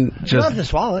can't even You don't have to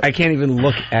swallow it. I can't even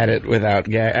look at it without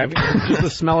just the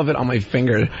smell of it on my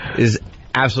finger is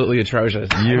absolutely atrocious.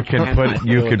 You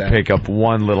could pick up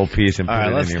one little piece and put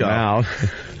it in your mouth.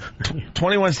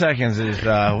 21 seconds is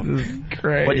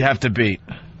great. what you have to beat.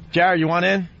 Jared, you want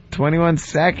in? 21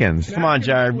 seconds. Come on,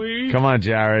 Jared. Come on,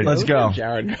 Jared. Let's go.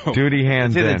 Jared, go. Duty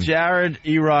Hand's It's either in. Jared,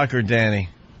 E-Rock, or Danny.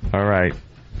 All right.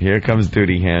 Here comes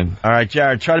Duty Hand. All right,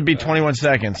 Jared, try to beat 21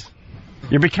 seconds.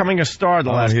 You're becoming a star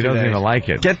the last 2 days. He doesn't even like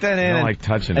it. Get that in I don't like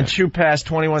touching and it. chew past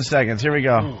 21 seconds. Here we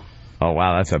go. Oh,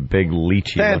 wow, that's a big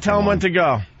leechy. Dan, tell him when to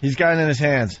go. He's got it in his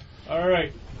hands. All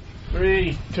right.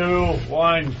 3, 2,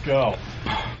 1, go.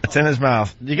 It's in his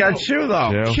mouth. You got to chew,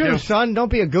 though. Chew, son. Don't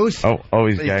be a goose. Oh,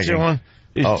 he's gagging. Chewing.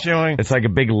 He's chewing. It's like a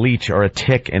big leech or a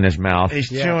tick in his mouth. He's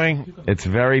chewing. It's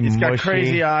very mushy. He's got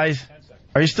crazy eyes.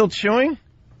 Are you still chewing?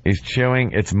 He's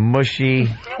chewing. It's mushy.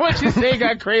 What you say?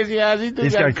 Got crazy eyes?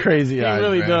 He's got crazy eyes. He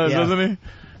really does, doesn't he?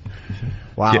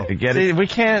 Wow. Get See, it? we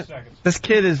can't. This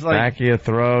kid is like Back of your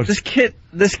throat. This kid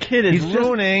is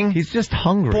ruining. He's just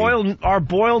hungry. Our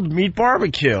boiled meat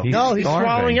barbecue. He's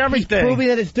swallowing everything. He's proving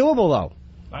that it's doable, though.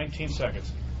 19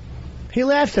 seconds. He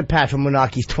laughs at Pat from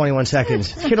Monaki's 21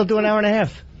 seconds. This kid will do an hour and a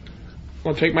half.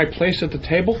 Want to take my place at the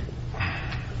table?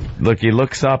 Look, he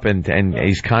looks up and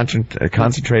he's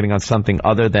concentrating on something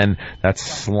other than that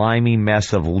slimy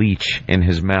mess of leech in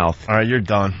his mouth. All right, you're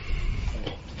done.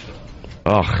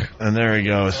 Ugh. And there he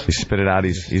goes. He spit it out.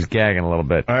 He's gagging a little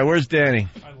bit. All right, where's Danny?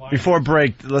 Before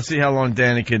break, let's see how long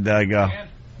Danny could go.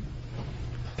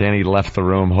 Danny left the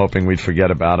room hoping we'd forget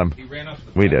about him.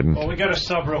 We didn't. Well, we got a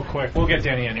sub real quick. We'll get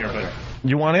Danny in here, but...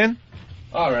 You want in?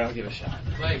 All right, I'll give it a shot.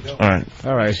 All right.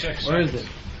 Where is it?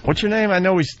 What's your name? I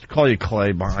know we call you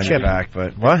Clay behind your back,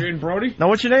 but what? Adrian Brody? No,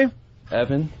 what's your name?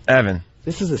 Evan. Evan.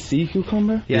 This is a sea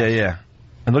cucumber? Yeah.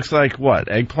 It looks like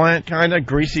what? Eggplant, kind of?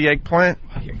 Greasy eggplant?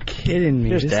 You're kidding me.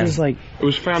 Here's This Dan. is like... It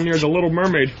was found near the Little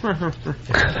Mermaid.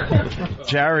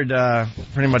 Jared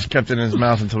pretty much kept it in his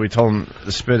mouth until we told him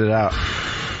to spit it out.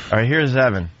 All right, here's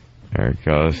Evan. There it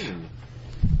goes.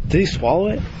 Did he swallow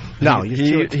it? No,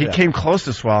 he came close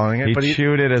to swallowing it, but he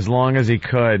chewed it as long as he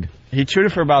could. He chewed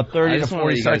it for about 30 I to just 40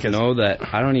 want you guys seconds. to know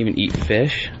that I don't even eat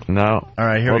fish. No. All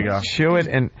right, here we go. Chew it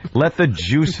and let the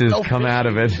juices come out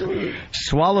of it.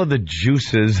 Swallow the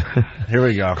juices. Here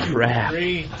we go. Crap.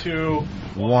 3, 2,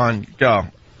 1, go.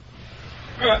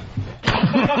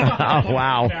 Oh,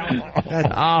 wow.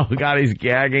 Oh, God, he's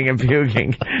gagging and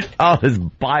puking. Oh, there's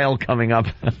bile coming up.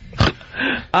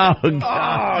 Oh, God.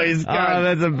 Oh, he's got... Oh,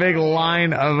 that's a big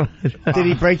line of... Did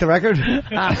he break the record? He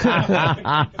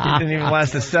didn't even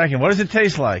last a second. What does it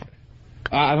taste like?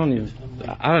 I don't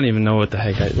even know what the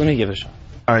heck. Let me give it a shot.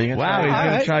 All right, you gonna Wow, try? he's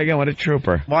going to try again. What a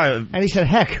trooper. Why? And he said,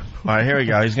 heck. All right, here we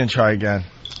go. He's going to try again.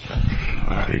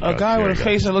 A guy with a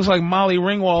face that looks like Molly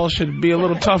Ringwald should be a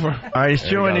little tougher. All right, he's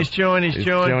chewing, he's chewing.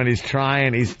 He's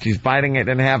trying. He's biting it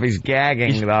in half. He's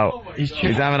gagging, though. He's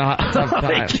having a tough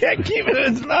time. He can't keep it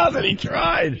in his mouth, and he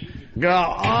tried. Go.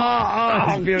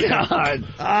 Oh, God.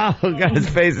 Oh, God, his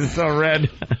face is so red.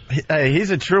 Hey, he's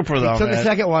a trooper, though, He took man. the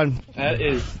second one. That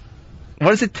is.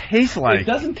 What does it taste like? It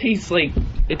doesn't taste like.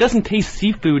 It doesn't taste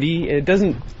seafoody. It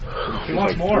doesn't. He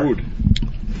wants more. Food.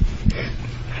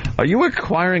 Are you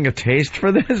acquiring a taste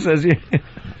for this?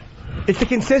 It's the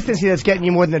consistency that's getting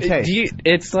you more than the taste.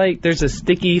 It's like there's a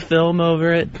sticky film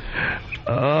over it.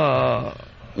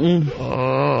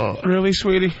 Really,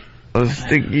 sweetie? A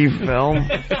sticky film.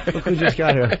 Look who just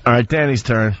got here. All right, Danny's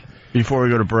turn. Before we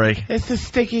go to break. It's a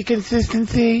sticky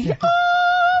consistency.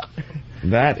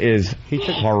 That is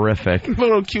horrific.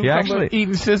 Little cucumber actually-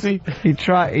 eating sissy. He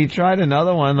tried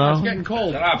another one, though. It's getting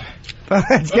cold. Shut up.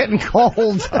 It's getting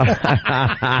cold.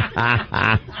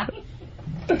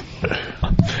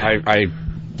 I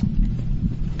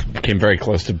came very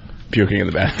close to puking in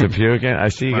the bathroom. To puking? I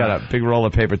see you got a big roll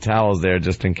of paper towels there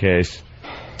just in case.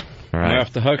 All Am I right.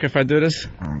 off the hook if I do this?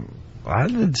 I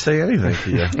didn't say anything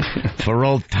to you. For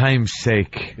old time's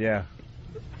sake. Yeah.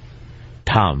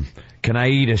 Tom, can I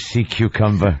eat a sea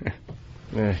cucumber?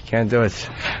 Can't do it.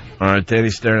 All right,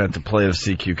 Danny's staring at the plate of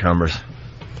sea cucumbers.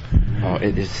 Oh,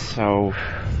 it is so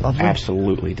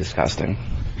absolutely disgusting.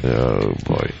 Oh,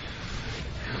 boy.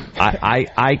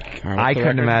 I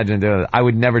couldn't imagine doing it. I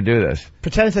would never do this.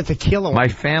 Pretend it's a tequila one. My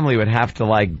family would have to,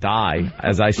 die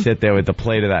as I sit there with the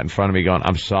plate of that in front of me going,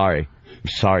 I'm sorry. I'm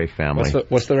sorry, family.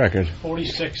 What's the record?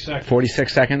 46 seconds.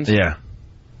 46 seconds? Yeah.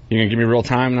 You gonna give me real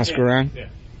time and not screw around? Yeah.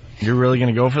 You're really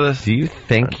going to go for this? Do you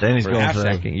think Danny's for going a for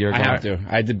second you're I going have to.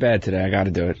 I did bad today. I got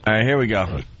to do it. All right, here we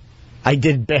go. I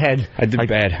did bad. I did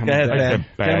bad. Go ahead, I Dan. did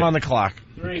bad. Get him on the clock.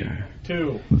 3,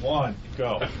 2, 1,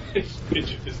 go.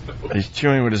 He's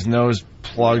chewing with his nose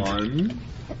plugged.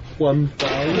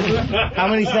 1,000. How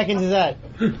many seconds is that?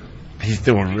 He's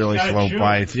doing really gotta slow chew.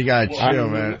 bites. You got to chew,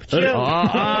 man. Oh, no.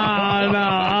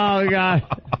 Oh, God.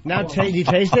 Now, do you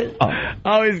taste it?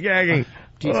 Oh, he's gagging. you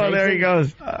Oh, taste there it? he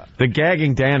goes. The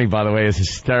gagging Danny, by the way, is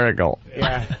hysterical.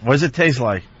 Yeah. What does it taste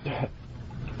like?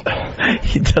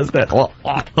 He does that.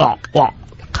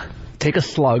 Take a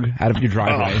slug out of your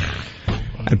driveway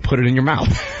and put it in your mouth.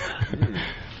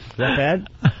 Is that bad?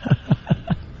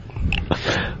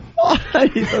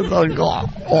 He does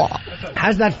that.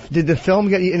 How's that? Did the film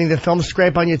get you, any of the film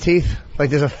scrape on your teeth? Like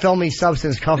there's a filmy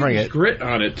substance covering There's it. grit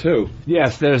on it too.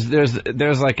 Yes, there's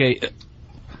like a...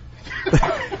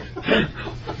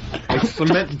 Like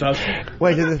cement dust.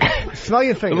 Wait, smell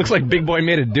your fingers. It looks like Big Boy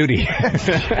made a duty.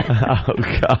 Oh,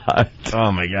 God.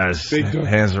 Oh, my God. His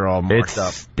hands are all marked up.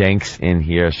 It stinks in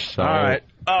here so All right.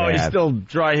 Oh, bad. he's still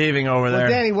dry heaving over there.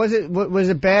 Danny, was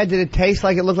it bad? Did it taste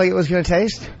like it looked like it was going to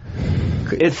taste?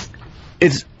 It's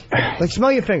like,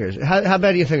 smell your fingers. How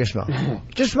bad do your fingers smell?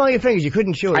 Just smell your fingers. You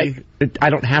couldn't chew it. I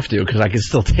don't have to because I can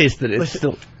still taste it. It's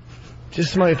still.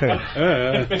 Just smell your fingers.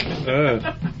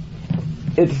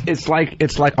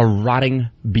 It's like a rotting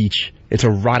beach. It's a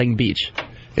rotting beach.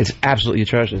 It's absolutely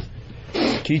atrocious.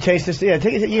 Can you taste this? Yeah, you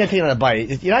gotta take another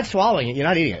bite. You're not swallowing it. You're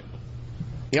not eating it.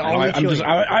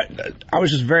 I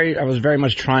was very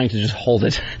much trying to just hold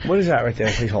it. What is that right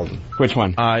there? Please hold it. Which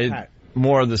one?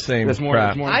 More of the same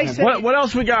crap. What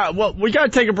else we got? Well, we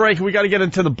got to take a break. We got to get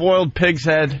into the boiled pig's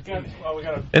head.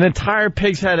 An entire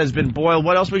pig's head has been boiled.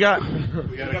 What else we got?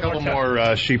 We got a couple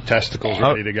more sheep testicles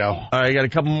ready to go. All right, you got a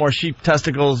couple more sheep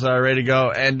testicles ready to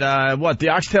go. And the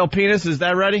oxtail penis, is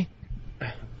that ready?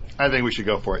 I think we should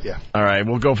go for it, yeah. All right,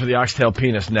 we'll go for the oxtail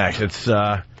penis next. It's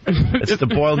the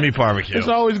boiled meat barbecue. It's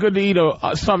always good to eat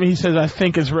something he says I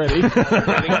think is ready.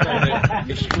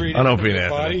 On Opie and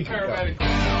Anthony.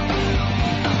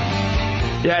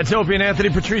 Yeah, it's Opie and Anthony,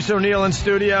 Patrice O'Neill in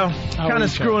studio. Kind of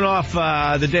screwing off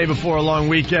the day before a long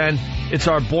weekend. It's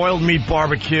our boiled meat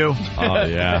barbecue. Oh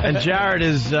yeah. And Jared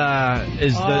is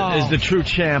the true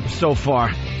champ so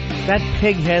far. That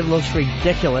pig head looks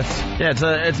ridiculous. Yeah,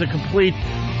 it's a complete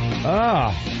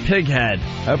pig head.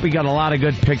 I hope we got a lot of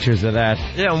good pictures of that.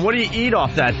 Yeah, and what do you eat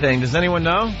off that thing? Does anyone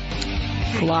know?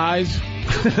 Flies.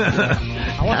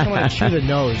 I want someone to chew the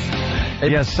nose.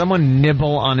 Yeah, someone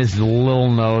nibble on his little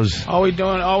nose. All we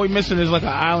missing is like an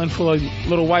island full of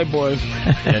little white boys.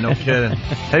 Yeah, no kidding.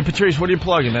 Hey, Patrice, what are you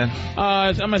plugging, man?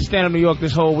 I'm at Stand Up New York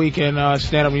this whole weekend.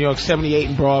 Stand Up New York, 78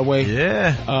 in Broadway.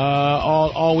 Yeah.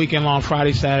 All weekend long,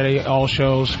 Friday, Saturday, all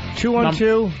shows.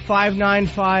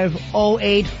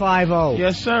 212-595-0850.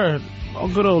 Yes, sir. Oh,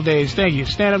 good old days. Thank you.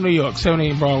 Stand Up New York,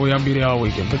 78 in Broadway. I'll be there all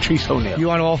weekend. Patrice O'Neill. You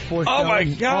on all 4 shows? Oh, my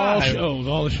God.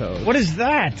 All the shows. What is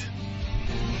that?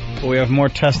 Well, we have more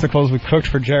testicles we cooked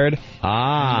for Jared.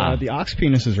 Ah. The ox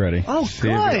penis is ready. Oh,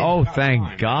 good. Oh,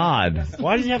 thank God.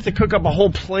 Why did you have to cook up a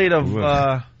whole plate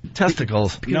of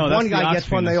testicles? No, one guy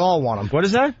gets one, they all want them. What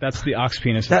is that? That's the ox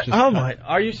penis. Oh, my.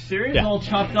 Are you serious? Yeah. All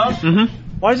chopped up?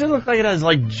 Mm-hmm. Why does it look like it has,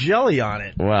 like, jelly on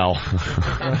it? Well.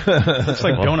 Looks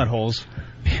like donut holes.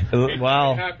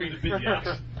 Well.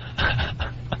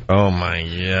 Oh, my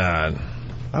God.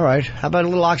 All right. How about a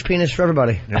little ox penis for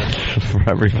everybody? For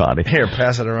everybody. Here,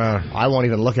 pass it around. I won't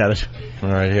even look at it. All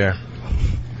right, here.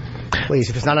 Please,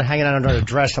 if it's not hanging out under a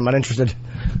dress, I'm not interested.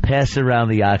 Pass around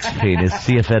the ox penis.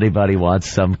 See if anybody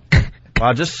wants some.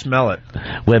 Wow, just smell it.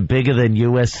 We're bigger than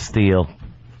U.S. Steel.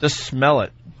 Just smell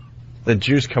it. The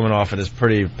juice coming off it is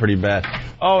pretty bad.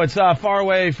 Oh, it's Far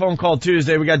Away Phone Call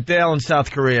Tuesday. We got Dale in South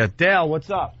Korea. Dale, what's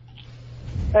up?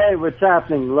 Hey, what's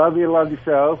happening? Love your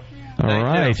show. All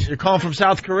right. You're calling from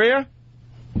South Korea?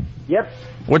 Yep.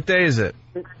 What day is it?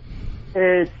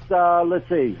 It's, let's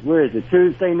see, where is it?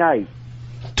 Tuesday night.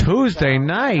 Tuesday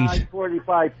night?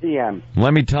 9:45 p.m.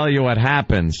 Let me tell you what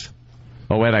happens.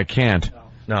 Oh, wait, I can't.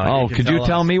 No. Oh, could you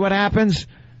tell me what happens?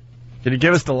 Can you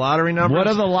give us the lottery numbers? What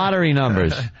are the lottery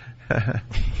numbers?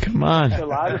 Come on. The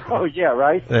lottery? Oh, yeah,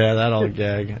 right? Yeah, that old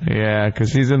gag. Yeah,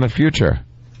 because he's in the future.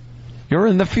 You're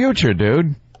in the future,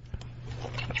 dude.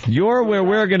 You're where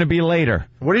we're going to be later.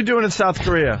 What are you doing in South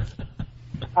Korea?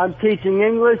 I'm teaching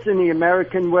English in the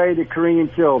American way to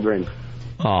Korean children.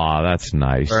 Oh, that's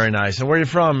nice. Very nice. And where are you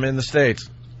from in the States?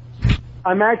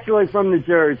 I'm actually from New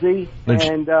Jersey,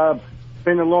 and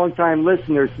been a long-time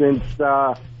listener since,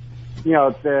 the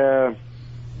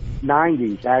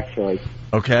 90s, actually.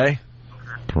 Okay.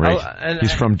 Great.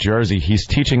 He's from Jersey. He's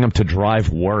teaching him to drive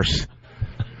worse.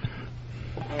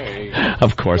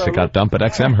 Of course, it got dumped, but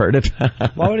XM heard it.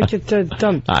 Why would it get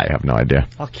dumped? I have no idea.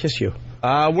 I'll kiss you.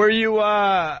 Were you,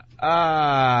 what was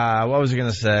I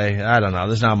going to say? I don't know.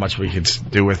 There's not much we could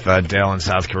do with Dale in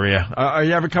South Korea. Are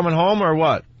you ever coming home or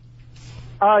what?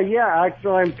 Yeah,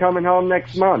 actually, I'm coming home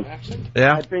next month.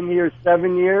 Yeah? I've been here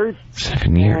 7 years.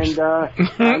 7 years. And,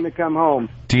 time to come home.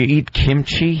 Do you eat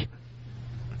kimchi?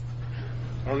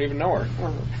 I don't even know her.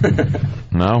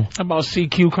 No? How about sea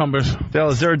cucumbers? Dale,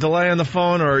 is there a delay on the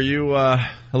phone, or are you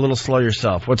a little slow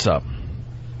yourself? What's up?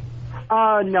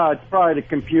 No, it's probably the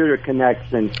computer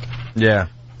connection. Yeah.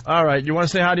 All right. You want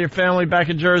to say hi to your family back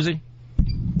in Jersey?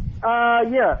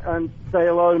 Yeah, and say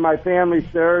hello to my family,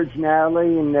 Serge,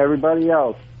 Natalie, and everybody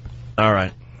else. All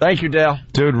right. Thank you, Dale.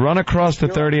 Dude, run across the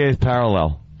 38th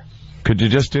parallel. Could you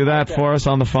just do that for us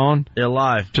on the phone? Yeah,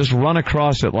 live. Just run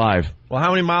across it live. Well,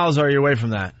 how many miles are you away from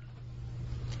that?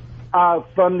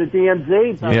 From the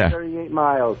DMZ, about Yeah. 38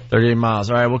 miles. 38 miles.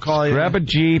 All right, we'll call you. Grab a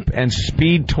Jeep and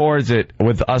speed towards it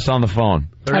with us on the phone.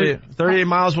 38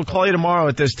 miles. We'll call you tomorrow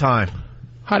at this time.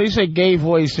 How do you say gay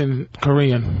voice in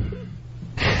Korean?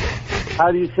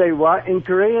 How do you say what in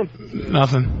Korean?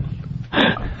 Nothing.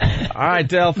 All right,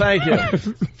 Dale, thank you.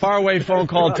 Faraway phone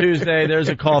call Tuesday. There's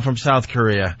a call from South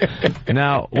Korea.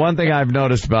 Now, one thing I've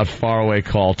noticed about Faraway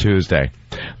Call Tuesday,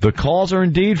 the calls are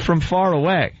indeed from far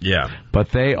away. Yeah. But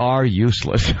they are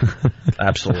useless.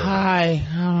 Absolutely. Hi,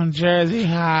 I'm in Jersey.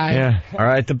 Hi. Yeah. All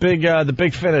right, the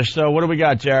big finish. So what do we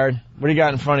got, Jared? What do you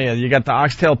got in front of you? You got the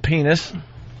oxtail penis.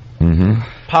 Mm-hmm.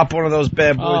 Pop one of those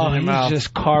bad boys in your He's mouth.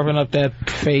 just carving up that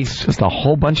face. Just a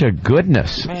whole bunch of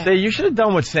goodness. See, you should have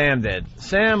done what Sam did.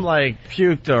 Sam,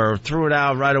 puked or threw it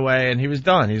out right away, and he was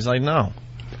done. He was like, no.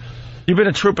 You've been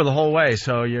a trooper the whole way,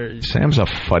 so Sam's a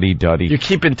fuddy-duddy. You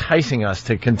keep enticing us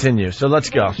to continue, so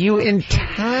let's go. You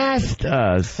enticed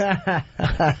us. I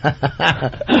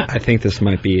think this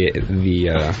might be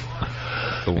the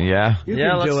Yeah?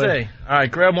 Yeah, let's see. All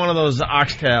right, grab one of those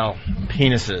oxtail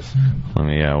penises. Let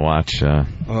me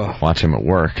watch him at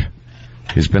work.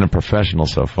 He's been a professional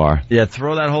so far. Yeah,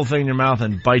 throw that whole thing in your mouth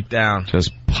and bite down.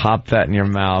 Just pop that in your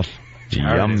mouth.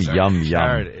 Yum, yum,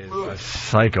 Jared yum. is a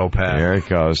psychopath. There it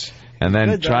goes. And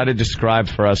then try to describe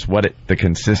for us what the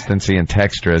consistency and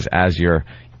texture is as you're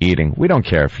eating. We don't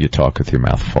care if you talk with your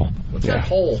mouth full. What's that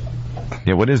hole?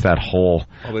 Yeah, what is that hole?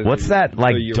 What's that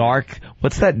dark?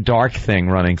 What's that dark thing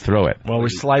running through it? Well, we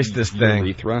sliced this thing.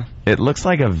 urethra. It looks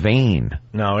like a vein.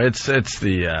 No, it's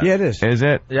the. Yeah, it is. Is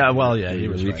it? Yeah, well, yeah, he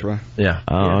was urethra. Right. Yeah.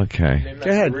 Oh, okay. Go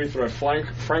ahead. Urethra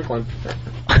Franklin.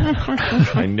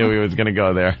 I knew he was going to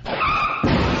go there.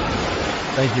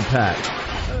 Thank you, Pat.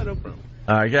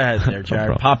 All right, go ahead there,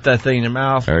 Jared. Pop that thing in your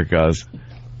mouth. There it goes.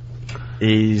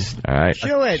 Ease. All right.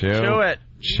 Chew it. Chew it.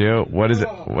 Chew. What is it?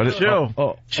 What is Chew.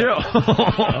 Chew.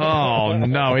 Oh,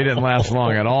 no, he didn't last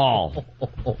long at all.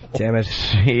 Damn it.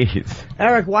 Jeez.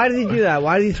 Eric, why did he do that?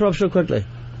 Why did he throw up so quickly?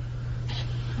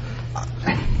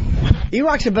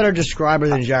 E-Rock's a better describer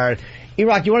than Jared.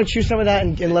 E-Rock, you want to chew some of that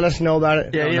and let us know about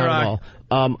it? Yeah, E-Rock.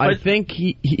 I think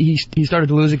he started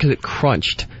to lose it because it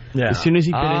crunched. Yeah. As soon as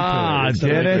he bit into it.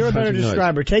 Did it? You're a better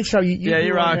describer. Take some. Yeah,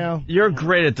 E-Rock, you're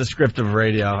great at descriptive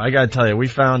radio. I got to tell you, we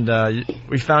found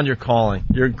your calling.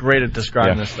 You're great at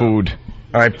describing this food. stuff.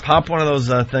 All right, pop one of those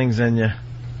things in you.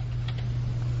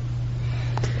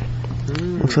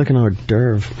 Looks like an hors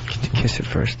d'oeuvre. Kiss it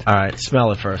first. All right,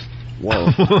 smell it first. Whoa. All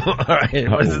right,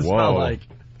 what does it smell like?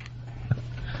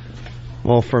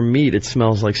 Well, for meat, it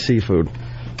smells like seafood.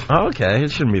 Oh, okay,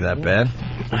 it shouldn't be that bad.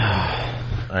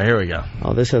 All right, here we go.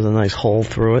 Oh, this has a nice hole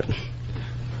through it.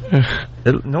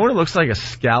 No, it looks like a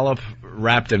scallop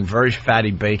wrapped in very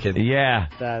fatty bacon. Yeah,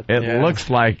 it looks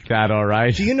like that, all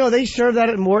right. Do you know they serve that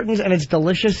at Morton's and it's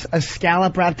delicious? A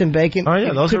scallop wrapped in bacon. Oh,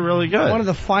 yeah, those are really good. One of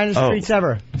the finest treats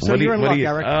ever. So you're in luck,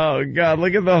 Eric. Oh, God,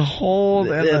 look at the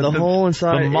hole. And the hole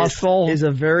inside the muscle is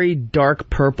a very dark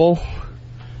purple.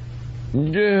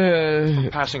 Yeah.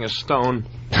 Passing a stone.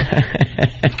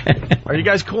 Are you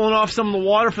guys cooling off some of the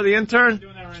water for the intern?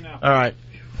 Doing that right now. All right.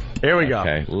 Here we go.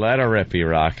 Okay, let her rip,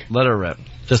 E-Rock. Let her rip.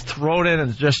 Just throw it in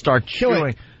and just start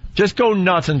chewing. Just go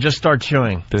nuts and just start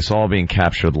chewing. This all being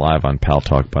captured live on Pal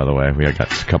Talk, by the way. We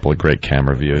got a couple of great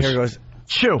camera views. Here it goes.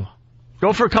 Chew.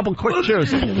 Go for a couple quick chews.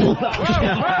 Shot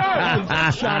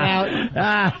out.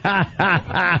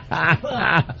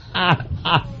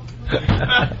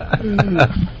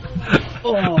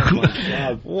 Oh, my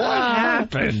God. What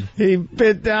happened? He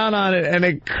bit down on it and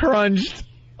it crunched.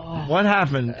 What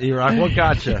happened, E-Rock? What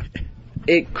got you?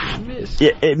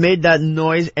 It made that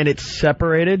noise and it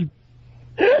separated.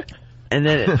 And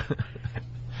then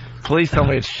Please tell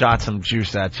me it shot some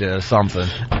juice at you or something.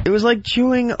 it was like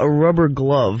chewing a rubber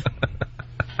glove.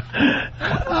 All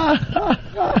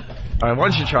right, why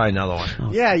don't you try another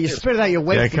one? Yeah, you spit it out your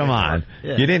waist. Yeah, come on.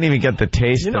 Yeah. You didn't even get the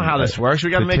taste. You know of how it. this works. We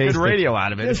got to The make good taste of- radio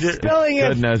out of it. You're spilling it.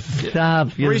 Goodness,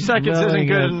 stop. 3 seconds isn't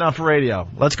good enough radio.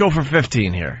 Let's go for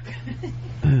 15 here.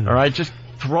 All right, just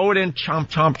throw it in. Chomp,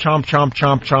 chomp, chomp, chomp,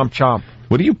 chomp, chomp, chomp.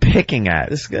 What are you picking at?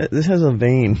 This has a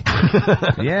vein.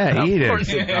 Yeah, eat Of course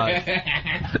it. it does.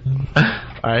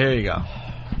 All right, here you go.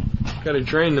 Got to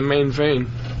drain the main vein.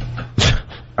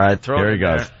 All right, throw Here it he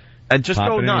in goes. there. And just Pop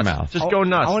go it in your nuts. mouth. Just go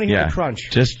nuts. I want to hear Yeah. the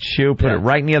crunch. Just chew, put it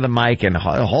right near the mic, and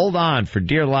hold on for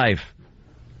dear life.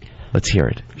 Let's hear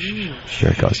it. Here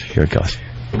it goes. Here it goes.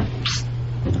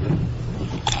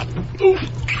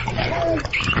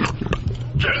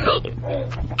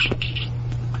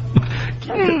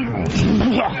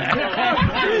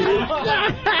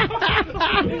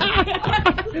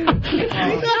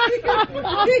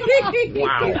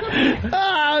 Wow.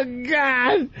 Oh,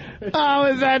 God. Oh,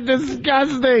 is that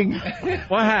disgusting?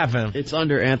 What happened? It's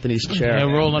under Anthony's chair. Yeah,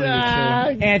 roll under your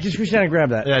chair. And just reach down and grab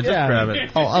that. Yeah, just grab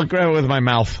it. Oh, I'll grab it with my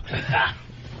mouth.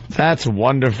 That's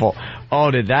wonderful.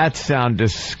 Oh, did that sound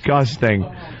disgusting?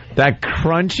 That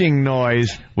crunching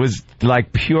noise was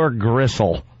like pure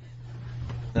gristle.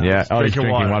 No, yeah, oh, he's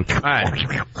drinking drinking water. one. All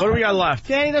right. What do we got left?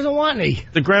 Danny doesn't want any.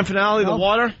 The grand finale, the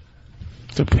water?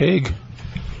 The pig.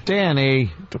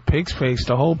 Danny. The pig's face,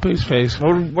 the whole pig's face.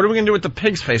 What are we going to do with the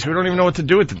pig's face? We don't even know what to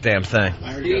do with the damn thing.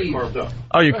 I already got it carved up.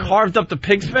 Oh, you carved up the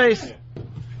pig's face?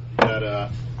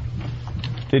 That,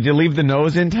 Did you leave the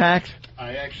nose intact?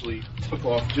 I actually took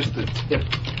off just the tip.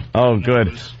 Oh, good.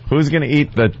 Who's going to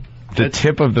eat the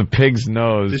tip of the pig's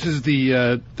nose? This is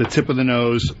the tip of the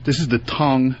nose. This is the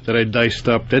tongue that I diced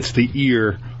up. That's the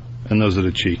ear, and those are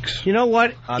the cheeks. You know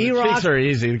what? The cheeks are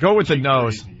easy. Go with the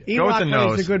nose. Go with the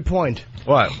nose. Makes a good point.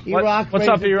 What? What's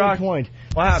up, E-Rock? Good point.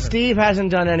 What happened? Steve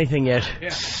hasn't done anything yet.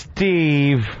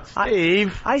 Steve. I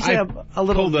say a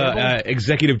little. Pulled a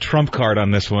executive trump card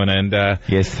on this one, and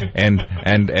yes,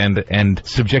 and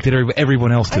subjected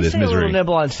everyone else to this a misery. little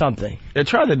nibble on something. Yeah,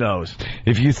 try the nose.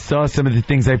 If you saw some of the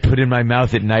things I put in my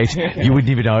mouth at night, you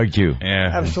wouldn't even argue. Yeah,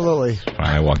 absolutely. Fine,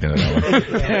 I walked into that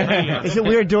one. Is it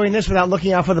weird doing this without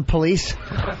looking out for the police?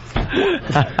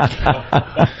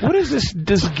 What is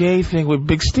this gay thing with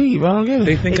Big Steve? I don't get it.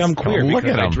 They think I'm queer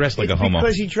because I dress like a homo.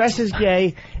 Because he dresses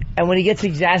gay, and when he gets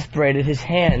exasperated, his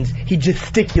hands, he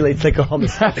gesticulates like a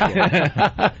homosexual.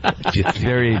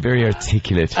 Very, very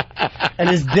articulate. And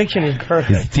his diction is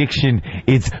perfect. His diction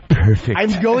is perfect.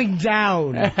 I'm going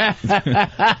down.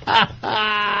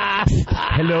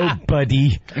 Hello,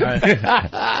 buddy.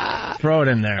 Right. Throw it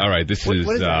in there. All right, this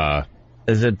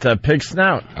is it pig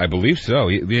snout? I believe so.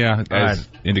 Yeah, as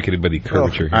indicated by the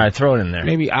curvature. All right, throw it in there.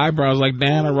 Maybe eyebrows like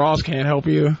Diana Ross can't help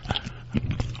you.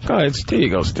 Go ahead, there you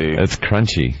go, Steve. It's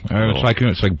crunchy.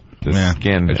 It's like the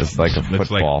skin is like a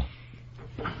football.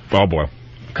 Oh boy.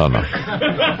 Oh no.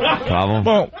 Problem?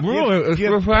 Well, really, it's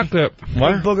the fact that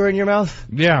what booger in your mouth?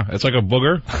 Yeah, it's like a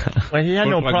booger. Well, he had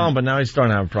no problem, but now he's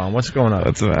starting to have a problem. What's going on?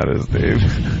 What's the matter, Steve?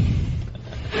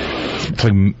 It's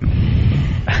like,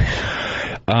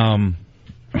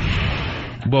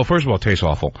 well, first of all, it tastes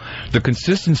awful. The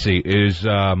consistency is,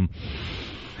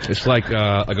 it's like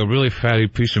a really fatty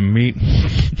piece of meat.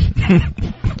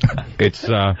 It's,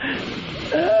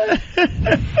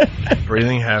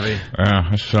 breathing heavy.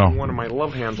 Yeah, so. One of my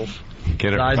love handles.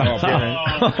 Get it. I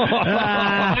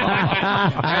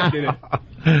did it.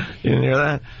 You didn't hear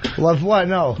that? Love what?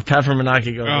 No. Pat from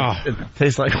Menaki goes, it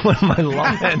tastes like one of my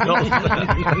love handles.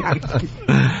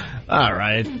 All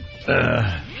right.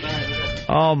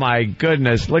 Oh, my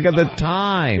goodness. Look at the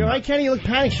time. You're right, Kenny. You look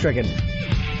panic-stricken.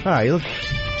 All right, you look...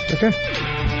 Okay.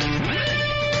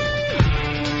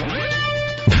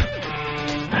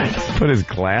 Put his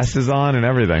glasses on and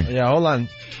everything. Yeah, hold on.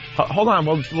 Hold on.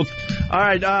 We'll all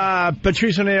right,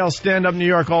 Patrice O'Neill, Stand Up New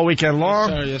York all weekend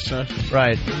long. Yes, sir.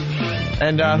 Right.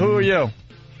 And who are you?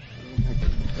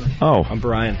 Oh. I'm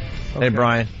Brian. Hey,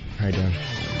 Brian. How you doing?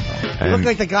 You look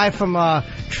like the guy from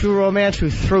True Romance who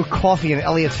threw coffee in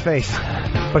Elliot's face,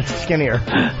 but skinnier.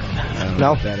 No?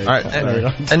 All right.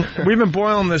 And we've been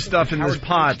boiling this stuff in this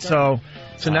pot, so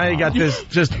now you got this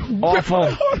just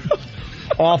awful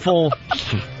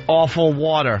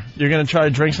water. You're going to try to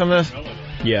drink some of this?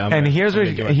 Yeah. And here's what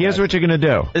you're going to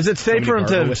do. Is it safe for him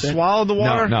to swallow the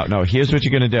water? No. Here's what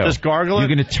you're going to do. Just gargle it?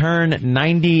 You're going to turn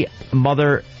 90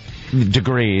 mother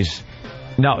degrees.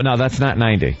 No, that's not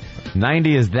 90.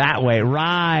 90 is that way.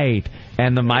 Right.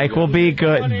 And the mic will be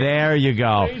good. There you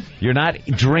go. You're not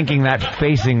drinking that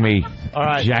facing me, all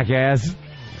right, jackass.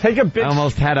 Take a big... I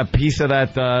almost had a piece of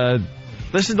that...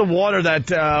 This is the water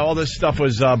that all this stuff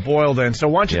was boiled in. So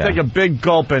why don't you take a big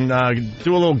gulp and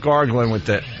do a little gargling with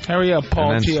it. Hurry up,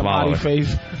 Paul Giamatti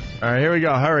face. All right, here we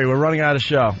go. Hurry, we're running out of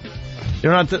show. You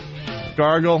don't have to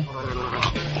gargle.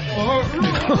 Oh,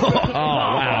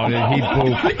 wow, did he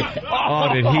poop.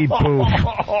 Oh, did he poop.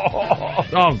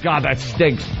 Oh, God, that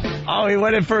stinks. Oh, he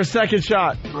went in for a second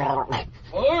shot.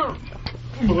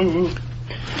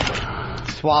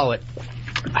 Swallow it.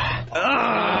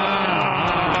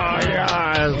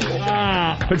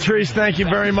 Patrice, thank you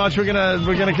very much. We're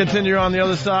gonna continue on the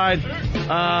other side.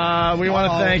 We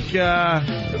want to thank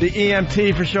the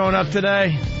EMT for showing up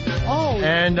today. Oh.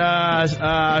 And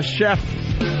Chef,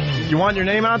 you want your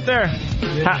name out there?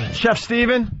 Chef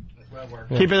Steven?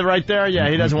 Keep it right there. Yeah,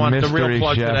 he doesn't want the real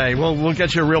plug today. We'll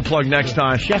get you a real plug next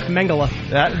time. Chef Mengele.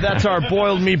 That's our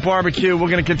boiled meat barbecue. We're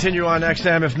going to continue on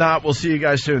XM. If not, we'll see you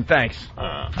guys soon. Thanks.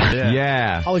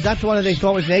 Yeah. Oh, is that the one that they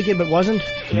thought was naked but wasn't?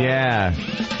 Yeah.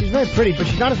 She's very pretty, but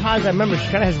she's not as high as I remember. She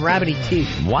kind of has rabbity teeth.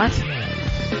 What?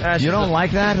 You don't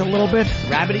like that a little bit?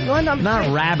 Rabbity? No, not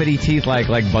rabbity teeth like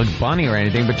Bugs Bunny or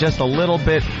anything, but just a little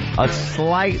bit, a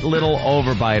slight little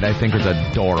overbite I think is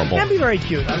adorable. That'd be very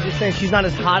cute. I'm just saying she's not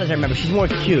as hot as I remember. She's more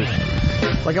cute.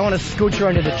 Like I want to scooch her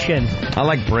under the chin. I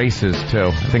like braces too.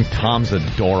 I think Tom's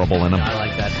adorable in them. I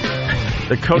like that.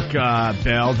 The cook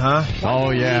bailed, huh?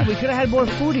 Oh, yeah. We could have had more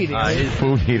food eating.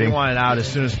 Food eating. He wanted out as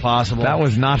soon as possible. That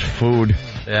was not food.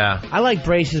 Yeah. I like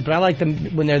braces, but I like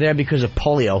them when they're there because of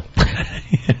polio.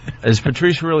 Is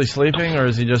Patrice really sleeping, or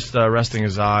is he just resting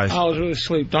his eyes? I was really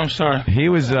asleep. I'm sorry. He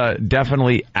was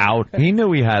definitely out. He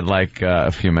knew he had like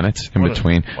a few minutes in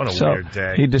between. What a so weird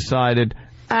day. He decided,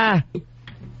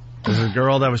 There's a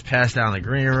girl that was passed out in the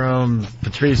green room.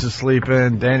 Patrice is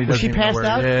sleeping. Danny doesn't even know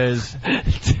where he is.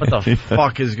 What the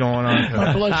fuck is going on?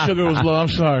 My blood sugar was low. I'm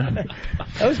sorry.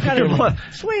 That was kind of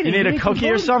sweet. You need a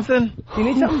cookie or something? You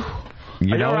need something?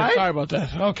 You know, all right? Sorry about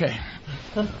that. Okay.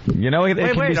 You know, it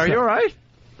can wait, be are you all right?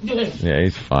 Yeah,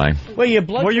 he's fine. Well, your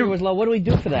blood sugar was low. What do we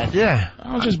do for that? Yeah.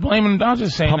 I was just blaming. I was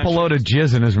just saying. Pump a load of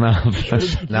jizz in his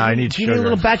mouth. No, I need Do you sugar. need a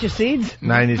little batch of seeds?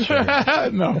 No, I need sugar.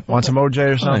 No. Want some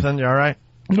OJ or something? You all right?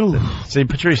 No. See,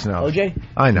 Patrice knows. OJ?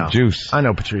 I know. Juice. I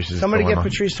know Patrice is Somebody going get on.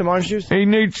 Patrice some orange juice? He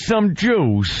needs some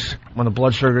juice. When the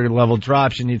blood sugar level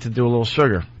drops, you need to do a little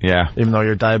sugar. Yeah. Even though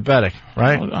you're diabetic,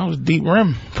 right? I was deep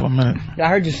rim for a minute. I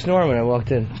heard you snore when I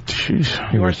walked in.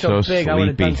 Jeez. You were weren't so big. I would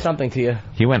have sleepy. done something to you.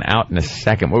 He went out in a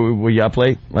second. Were you up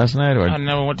late last night? Or? I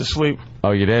never went to sleep.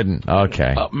 Oh, you didn't?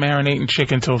 Okay. Up marinating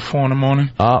chicken till 4 in the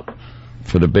morning. Up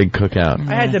for the big cookout.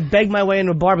 I had to beg my way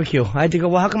into a barbecue. I had to go,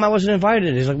 well, how come I wasn't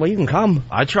invited? He's like, well, you can come.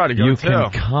 I try to go You too. can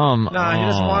come. No, he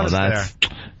doesn't want us that's... there.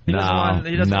 He doesn't want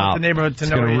the neighborhood to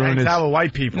know he hangs out with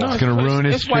white people. It's going to ruin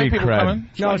his street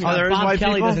cred. No, it's not. Bob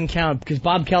Kelly doesn't count, because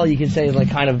Bob Kelly, you can say, is like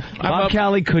kind of... Bob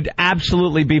Kelly could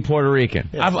absolutely be Puerto Rican.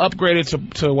 I've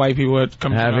upgraded to white people that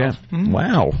come Have to you? Mm-hmm.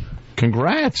 Wow.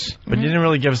 Congrats. But you didn't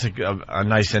really give us a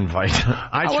nice invite.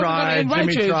 I tried,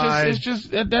 Jimmy tried.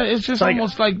 It's just like,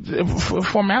 almost like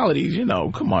formalities, you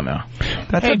know. Come on now.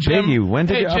 That's a biggie. When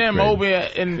did you Jim, upgrade? Obi,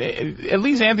 and at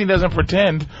least Anthony doesn't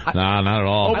pretend. Nah, not at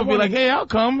all. Obi be like, hey, I'll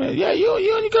come. Yeah, you and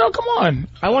your girl, come on.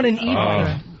 I want an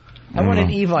Evite. I want an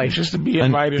Evite. Just to be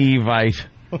invited. An Evite.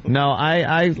 No,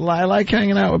 I like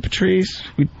hanging out with Patrice.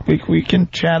 We can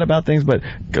chat about things, but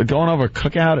going over a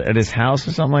cookout at his house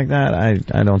or something like that,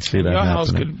 I don't see that Your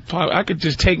happening. house I could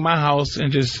just take my house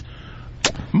and just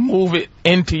move it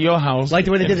into your house. Like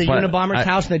the way they did the Unabomber's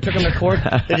house and they took him to court.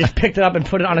 They just picked it up and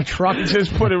put it on a truck.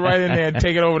 Just put it right in there and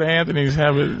take it over to Anthony's.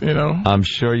 Have it, you know. I'm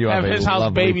sure you have his a house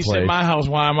lovely babysit place. my house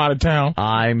while I'm out of town.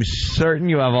 I'm certain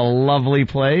you have a lovely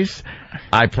place.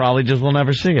 I probably just will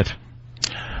never see it.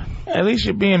 At least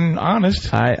you're being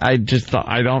honest. I just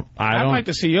I don't. I'd like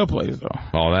to see your place though.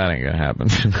 Oh, that ain't gonna happen.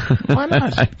 Why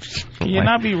not? Can you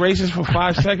not be racist for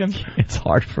 5 seconds? It's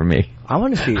hard for me. I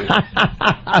want to see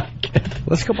it.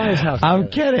 Let's go by his house. I'm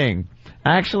kidding.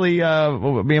 Actually,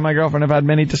 me and my girlfriend have had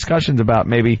many discussions about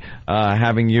maybe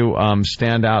having you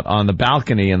stand out on the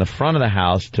balcony in the front of the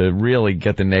house to really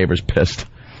get the neighbors pissed.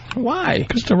 Why?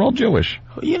 Because they're all Jewish.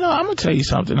 You know, I'm going to tell you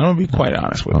something. I'm going to be quite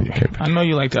honest with you. I know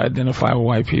you like to identify with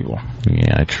white people.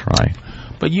 Yeah, I try.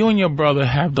 But you and your brother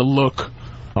have the look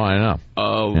Oh, I know.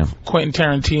 of Quentin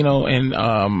Tarantino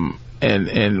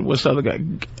and what's the other guy?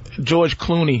 George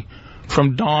Clooney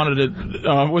from Dawn of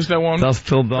the... what's that one? Dusk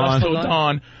Till Dawn. Dusk Till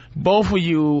Dawn. Both of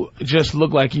you just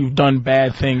look like you've done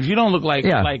bad things. You don't look like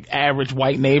average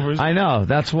white neighbors. I know.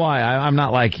 That's why I'm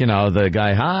not like, the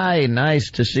guy, hi,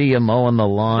 nice to see you mowing the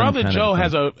lawn. Brother Joe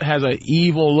has a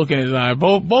evil look in his eye.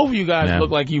 Both of you guys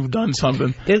look like you've done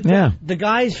something. The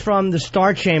guys from the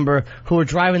Star Chamber who were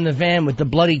driving the van with the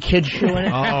bloody kid shoe in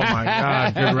it. Oh, my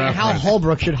God. Good reference. Hal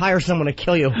Holbrook should hire someone to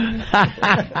kill you.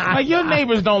 Like, your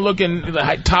neighbors don't look in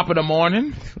the top of the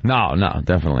morning. No,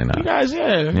 definitely not. You guys,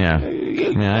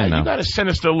 I know. You got a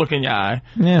sinister look in your eye.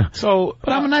 Yeah. So,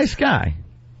 but I'm a nice guy.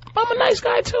 I'm a nice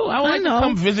guy, too. I would like to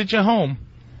come visit your home.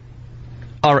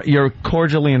 All right, you're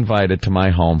cordially invited to my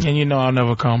home. And you know I'll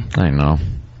never come. I know.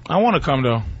 I want to come,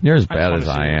 though. You're as bad as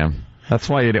I am. That's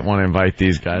why you didn't want to invite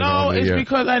these guys. No, it's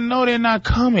because I know they're not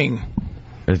coming.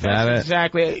 Is that it?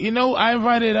 Exactly. You know, I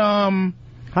invited,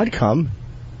 I'd come.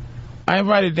 I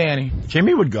invited Danny.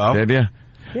 Jimmy would go. Did you?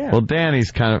 Yeah. Well, Danny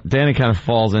kind of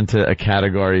falls into a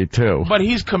category too. But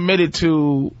he's committed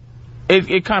to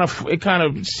it. Kind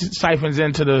of siphons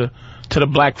into the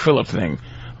Black Phillip thing.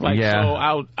 Like,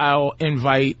 so I'll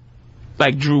invite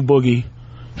like Drew Boogie.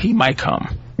 He might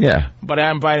come. Yeah. But I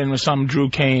invited him to something. Drew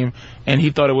came and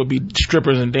he thought it would be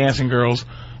strippers and dancing girls,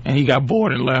 and he got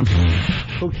bored and left.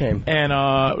 Who came?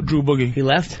 And Drew Boogie. He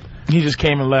left. He just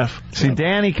came and left. See,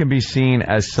 Danny can be seen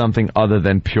as something other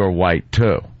than pure white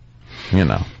too. you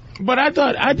know. But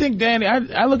I think Danny,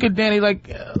 I look at Danny like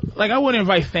I wouldn't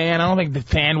invite Than. I don't think the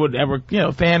Than would ever,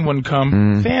 Than wouldn't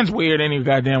come. Than's weird any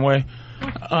goddamn way.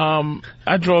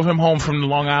 I drove him home from the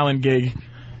Long Island gig.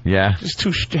 Yeah.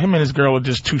 Him and his girl are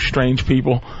just two strange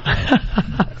people.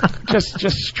 just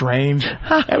strange.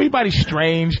 Everybody's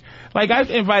strange. Like,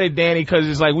 I've invited Danny because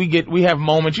it's like we have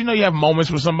moments. You have moments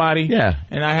with somebody. Yeah.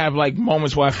 And I have like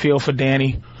moments where I feel for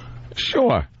Danny.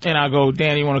 Sure. And I go,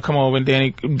 Danny, you want to come over?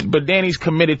 And but Danny's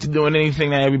committed to doing anything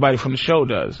that everybody from the show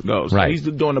goes. Right. So he's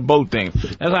doing the boat thing.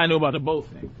 That's how I knew about the boat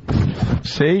thing.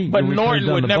 See? But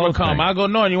Norton would never come. I go,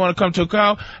 Norton, you want to come to a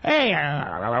call? Hey,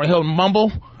 he'll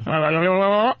mumble.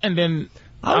 And then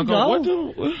I'll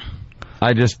go, what?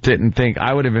 I just didn't think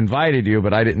I would have invited you,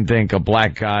 but I didn't think a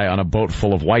black guy on a boat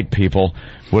full of white people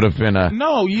would have been a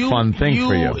fun thing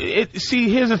for you. See,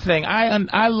 here's the thing.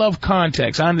 I love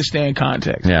context. I understand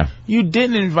context. Yeah. You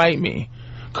didn't invite me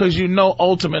because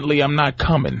ultimately I'm not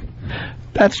coming.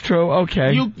 That's true.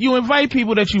 Okay. You invite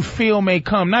people that you feel may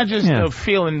come, not just to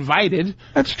feel invited.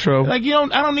 That's true. Like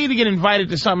I don't need to get invited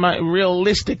to something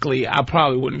realistically I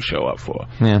probably wouldn't show up for.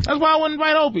 Yeah. That's why I wouldn't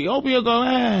invite Opie. Opie will go,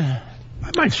 I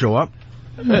might show up.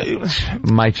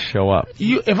 Might show up.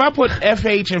 If I put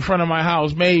FH in front of my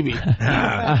house, maybe. Dude,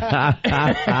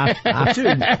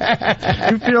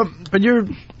 you feel, but you're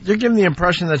giving the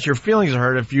impression that your feelings are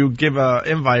hurt if you give an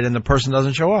invite and the person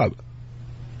doesn't show up.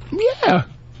 Yeah.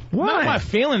 Why? Not my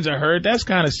feelings are hurt. That's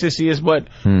kind of sissiest, but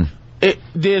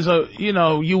there's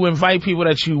you invite people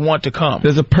that you want to come.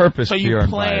 There's a purpose so to you your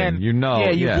plan.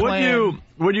 inviting. Yeah.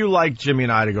 Would you like Jimmy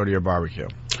and I to go to your barbecue?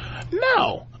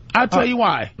 No. I'll tell you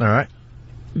why. All right.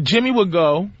 Jimmy would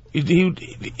go.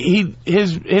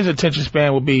 His attention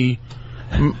span would be.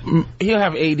 He'll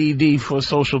have ADD for a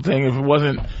social thing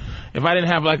if I didn't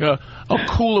have like a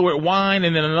cooler with wine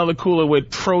and then another cooler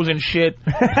with frozen shit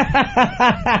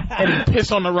and he'd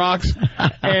piss on the rocks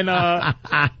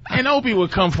and Opie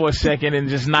would come for a second and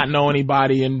just not know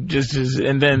anybody and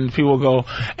then people would go,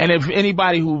 and if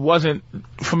anybody who wasn't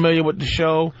familiar with the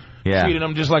show treated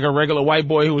him just like a regular white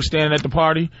boy who was standing at the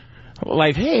party.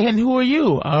 Like, hey, and who are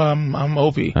you? I'm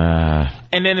Opie.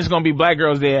 And then it's going to be black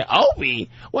girls there. Opie?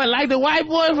 What, like the white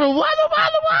boy from Walla?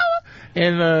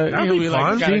 And that'll be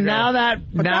fun. Like, see,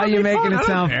 now you're making it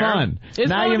sound fun.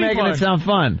 Now you're making it sound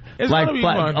fun. It's like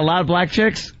fun. A lot of black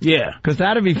chicks? Yeah. Because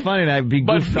that'd be funny. That'd be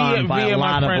goofed on by a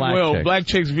lot of black chicks. Black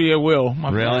chicks via Will.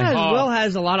 Really? Will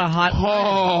has a lot of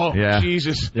hot yeah.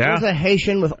 Jesus. Yeah. He's a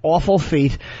Haitian with awful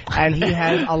feet, and he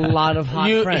has a lot of hot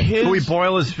friends. Can we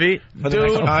boil his feet for the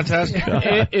next contest?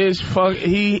 It is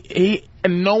he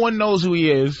and no one knows who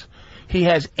he is. He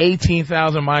has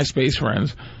 18,000 MySpace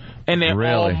friends, and they're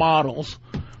all models.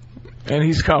 And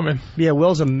he's coming. Yeah,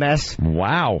 Will's a mess.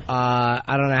 Wow.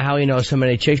 I don't know how he knows so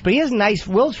many chicks, but he has nice.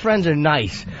 Will's friends are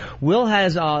nice. Will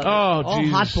has all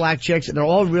hot black chicks. They're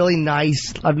all really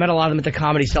nice. I've met a lot of them at the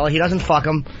Comedy Cellar. He doesn't fuck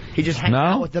them. He just hangs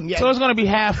out with them. Yeah. So it's going to be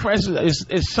half fresh.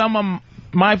 It's some of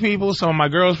my people, some of my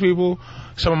girls' people,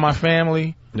 some of my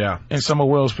family. Yeah. And some of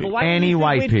Will's people. Any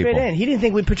white people. Fit in? He didn't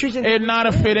think Patrice didn't think it's not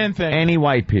a fit-in thing. Any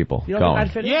white people. You don't think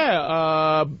I'd fit in?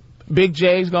 Yeah, Big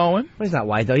J's going. Well, he's not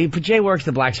white, though. Jay works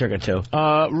the black circuit, too.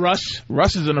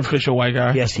 Russ is an official white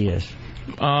guy. Yes, he is.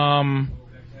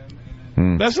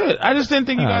 That's it. I just didn't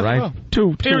think you guys would go.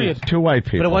 Two white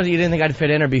people. But it wasn't. You didn't think I'd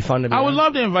fit in or be fun to be I would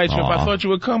love to invite you if I thought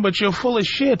you would come, but you're full of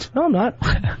shit. No, I'm not.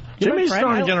 Jimmy's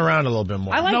starting to get around a little bit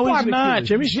more. I like he's not.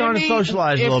 Jimmy's starting to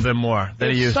socialize a little bit more than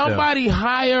he used to. If somebody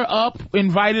higher up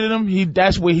invited him,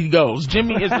 that's where he goes.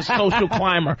 Jimmy is a social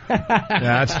climber. Yeah,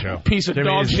 that's true. Piece of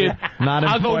dog shit.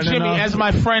 I'll go, Jimmy, as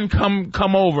my friend,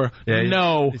 come over. Yeah,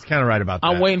 no. He's kind of right about that.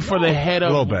 I'm waiting for the head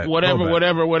of whatever.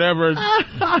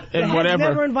 And whatever.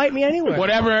 Never invite me anywhere.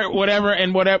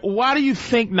 Whatever. Why do you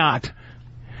think not?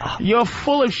 You're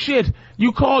full of shit.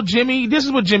 You call Jimmy. This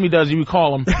is what Jimmy does. You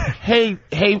call him. Hey.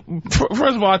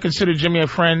 First of all, I consider Jimmy a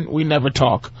friend. We never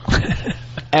talk.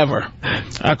 Ever.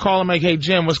 I call him like, hey,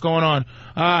 Jim, what's going on?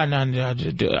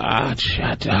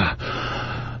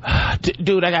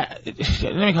 Dude,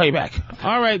 let me call you back.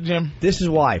 All right, Jim. This is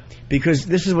why. Because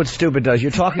this is what stupid does.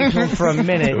 You're talking to him for a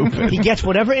minute. He gets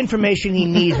whatever information he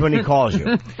needs when he calls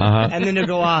you. And then they'll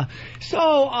go,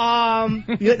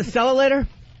 you at the cellar later?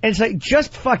 And it's like,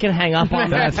 just fucking hang up on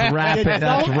that. That's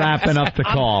wrapping up the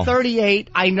call. I'm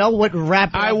 38. I know what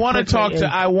wrapping up. I want to talk to.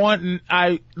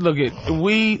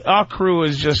 Our crew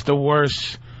is just the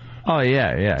worst. Oh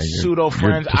yeah. Pseudo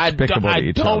friends. I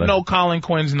don't know Colin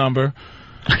Quinn's number.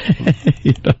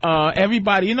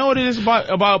 Everybody, you know what it is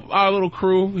about our little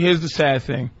crew? Here's the sad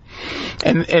thing.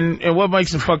 And what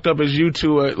makes it fucked up is you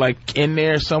two are like in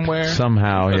there somewhere.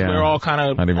 Somehow, yeah. We're all kind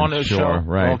of on the show.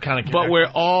 Right. But we're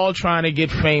all trying to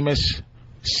get famous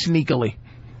sneakily.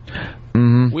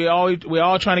 Mm-hmm. We're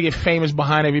all trying to get famous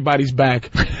behind everybody's back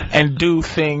and do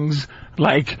things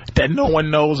like that no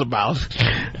one knows about.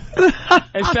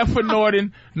 Except for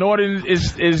Norton. Norton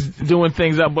is doing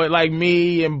things up, but like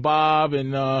me and Bob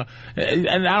and I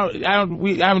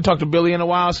haven't talked to Billy in a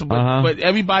while, so but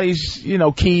everybody's, you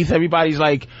know, Keith, everybody's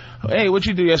like, hey, what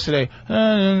you do yesterday?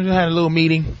 I had a little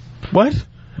meeting. What?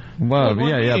 Well,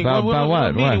 yeah, about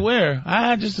what? Meeting where?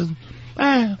 I just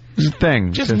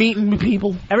thing. Just meeting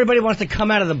people. Everybody wants to come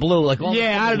out of the blue, like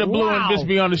out of the blue and just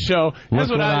be on the show. That's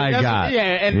what I got.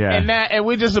 And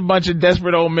we're just a bunch of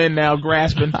desperate old men now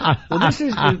grasping. Well, this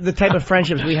is the type of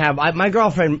friendships we have. My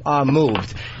girlfriend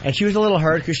moved, and she was a little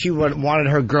hurt because she wanted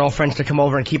her girlfriends to come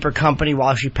over and keep her company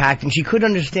while she packed, and she couldn't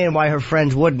understand why her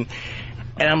friends wouldn't.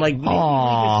 And I'm like, maybe we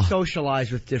can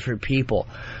socialize with different people.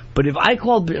 But if I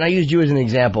called, and I used you as an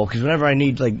example, because whenever I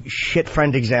need, like, shit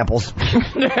friend examples.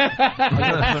 That's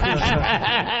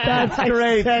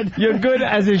great. You're good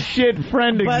as a shit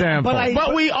friend example.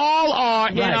 But we all are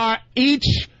in our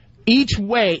each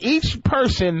way. Each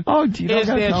person is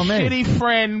their shitty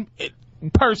friend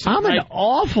person. I'm an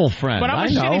awful friend. But I'm a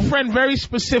shitty friend very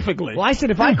specifically. Well, I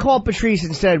said, if I called Patrice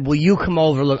and said, will you come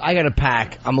over? Look, I got to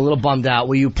pack. I'm a little bummed out.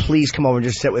 Will you please come over and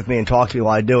just sit with me and talk to me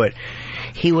while I do it?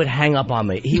 He would hang up on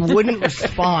me. He wouldn't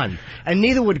respond. And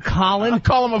neither would Colin. I'd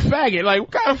call him a faggot. Like,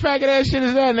 what kind of faggot ass shit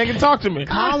is that? And they can talk to me.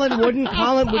 Colin wouldn't.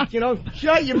 Colin would,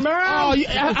 shut your mouth.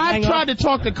 I've tried to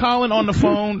talk to Colin on the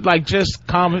phone, like, just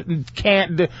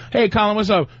can't. Hey, Colin, what's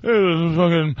up?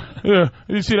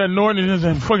 You see that Norton? He has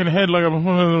that fucking head like a.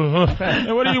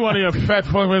 Hey, what do you want, you fat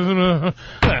fuck? All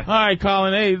right,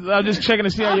 Colin. Hey, I'm just checking to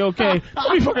see how you're okay.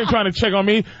 Don't be fucking trying to check on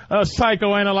me.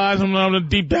 Psychoanalyze him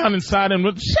deep down inside him.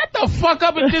 Shut the fuck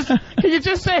up and can you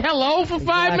just say hello for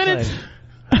 5 minutes?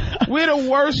 We're the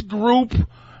worst group.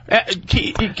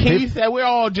 Keith, we're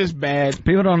all just bad.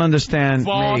 People don't understand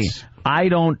me.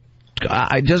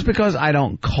 Just because I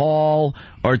don't call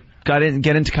or get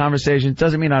into conversations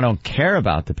doesn't mean I don't care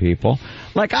about the people.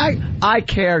 Like, I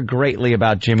care greatly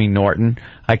about Jimmy Norton.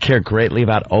 I care greatly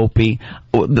about Opie.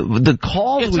 The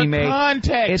calls we make,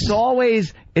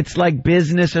 it's like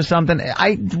business or something.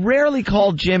 I rarely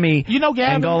call Jimmy Gavin,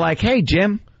 and go like, hey,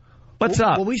 Jim. What's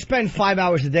up? Well, we spend 5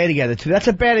 hours a day together, too. That's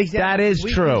a bad example. That is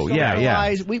true.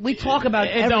 Yeah. We talk about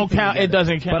it. Don't count. It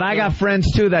doesn't count. But I got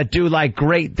friends, too, that do, like,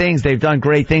 great things. They've done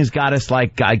great things, got us,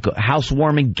 like,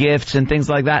 housewarming gifts and things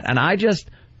like that. And I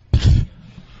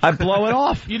blow it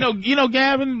off. You know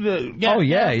Gavin?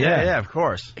 Yeah, of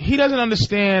course. He doesn't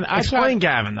understand. Explain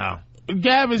Gavin, though.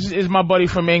 Gav is my buddy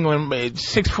from England,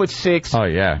 6'6". Oh,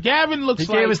 yeah. Gavin looks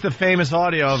like... He gave us the famous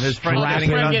audio of his friend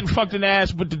getting fucked in the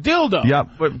ass with the dildo.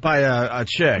 Yep. By a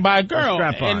chick. By a girl.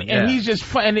 And he's just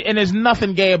fun, and there's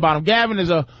nothing gay about him. Gavin is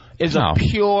a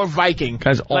pure Viking.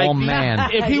 Guy's all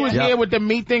man. If he was here with the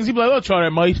meat things, he'd be like, oh, try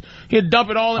that, mate. He'd dump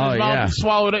it all in his mouth and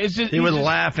swallow it. He would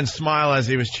laugh and smile as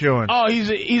he was chewing. Oh, he's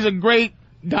a great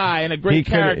guy and a great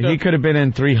character. He could have been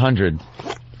in 300.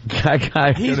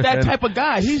 He's that type of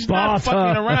guy. He's not fucking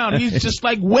around. He's just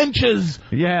like winches.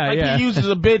 Yeah, he uses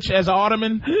a bitch as an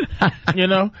ottoman,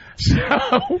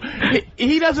 So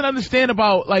he doesn't understand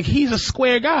about, like, he's a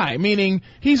square guy, meaning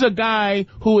he's a guy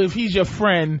who, if he's your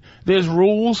friend, there's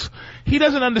rules. He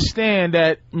doesn't understand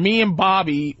that me and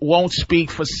Bobby won't speak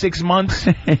for 6 months.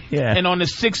 And on the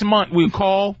 6th month, we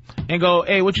call and go,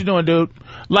 hey, what you doing, dude?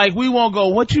 Like, we won't go,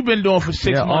 what you been doing for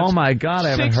 6 months? Oh, my God, I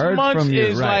haven't heard from you.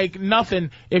 6 months is like nothing.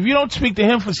 If you don't speak to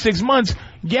him for 6 months,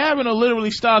 Gavin will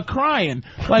literally start crying.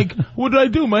 Like, what did I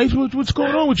do, mate? What's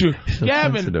going on with you? So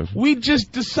Gavin, sensitive. we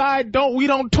just decide we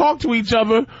don't talk to each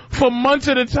other for months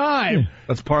at a time.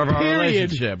 That's part of our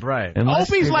relationship, right.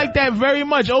 Opie's like that very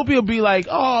much. Opie will be like,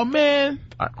 oh, man.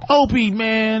 Opie,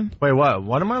 man. Wait, what?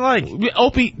 What am I like?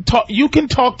 Opie, you can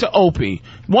talk to Opie.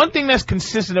 One thing that's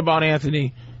consistent about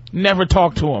Anthony, never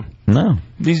talk to him. No.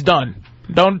 He's done.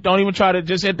 Don't even try to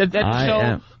just at the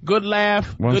show. Good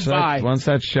laugh. Goodbye. Once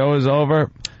that show is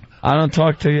over, I don't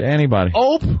talk to anybody.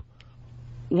 Ope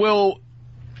will,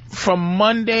 from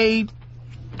Monday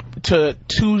to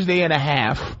Tuesday and a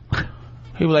half,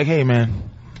 he'll be like, hey, man,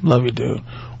 love you, dude.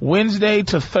 Wednesday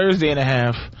to Thursday and a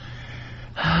half.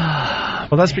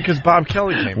 Well, that's because Bob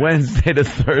Kelly came in. Wednesday to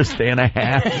Thursday and a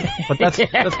half. But that's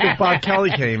because Bob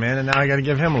Kelly came in, and now I got to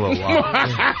give him a little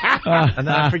while. And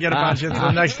then I forget about you until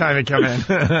the next time he come in.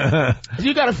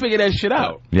 You got to figure that shit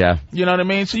out. Yeah. You know what I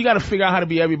mean? So you got to figure out how to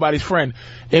be everybody's friend.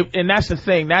 And that's the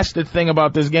thing. That's the thing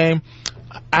about this game.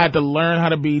 I had to learn how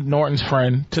to be Norton's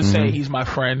friend to say he's my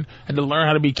friend. I had to learn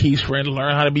how to be Keith's friend,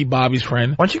 learn how to be Bobby's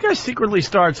friend. Why don't you guys secretly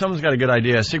start, someone's got a good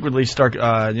idea, secretly start,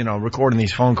 recording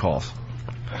these phone calls.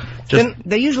 Then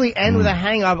they usually end with a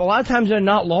hang-up. A lot of times they're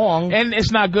not long. And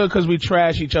it's not good because we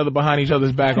trash each other behind each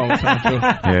other's back all the time, too.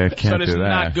 Yeah, can't so it's do that.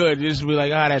 not good. You just be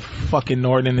like, that fucking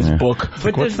Norton in his book.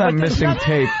 But what's that missing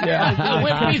tape?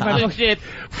 Yeah. Shit.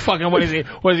 Fucking, what is he?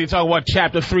 What is he talking about?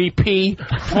 Chapter 3P?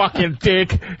 Fucking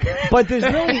dick. But there's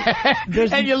really...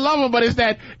 and you love him, but it's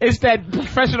that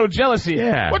professional jealousy.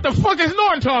 Yeah. What the fuck is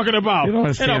Norton talking about? You don't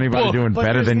want to see anybody doing But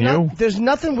better than you? There's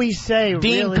nothing we say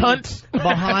Dean really Kuntz.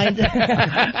 behind...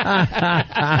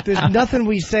 There's nothing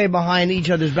we say behind each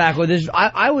other's back. Or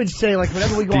I would say, like,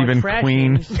 whenever we go on Stephen trash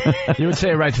Queen. games- You would say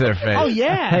it right to their face. Oh,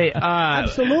 yeah. Hey,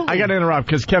 absolutely. I got to interrupt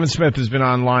because Kevin Smith has been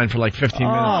online for like 15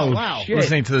 minutes. Oh, wow.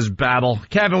 Listening to this babble.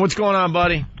 Kevin, what's going on,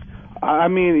 buddy? I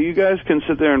mean, you guys can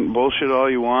sit there and bullshit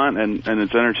all you want, and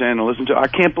it's entertaining to listen to. I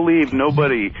can't believe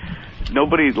nobody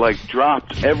like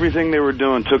dropped everything they were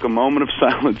doing, took a moment of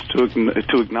silence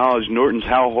to acknowledge Norton's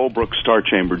Hal Holbrook Star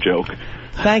Chamber joke.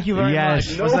 Thank you very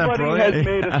much. Nobody has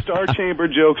made a Star Chamber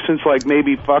joke since like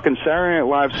maybe fucking Saturday Night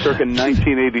Live circa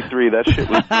 1983. That shit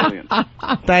was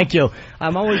brilliant. Thank you.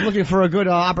 I'm always looking for a good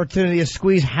opportunity to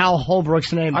squeeze Hal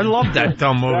Holbrook's name. I love that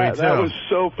dumb movie, That was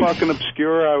so fucking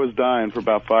obscure, I was dying for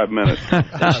about 5 minutes.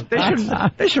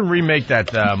 They should remake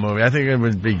that movie. I think it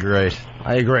would be great.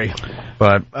 I agree.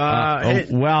 But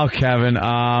well, Kevin,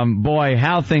 boy,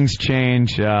 how things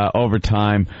change over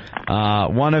time.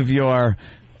 One of your,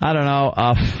 I don't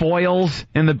know, foils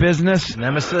in the business, your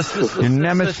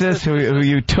nemesis, who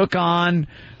you took on.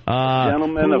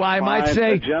 Gentleman, who I might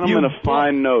say, a gentleman of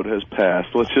fine note has passed.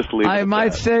 Let's just leave it I at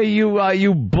might that. say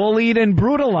you bullied and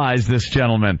brutalized this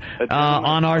gentleman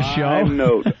on our show. Fine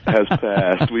note has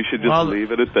passed. We should just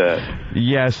leave it at that.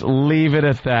 Yes, leave it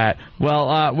at that. Well,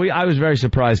 I was very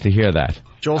surprised to hear that.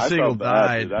 Joel I Siegel felt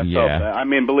bad, died. dude. I felt bad. I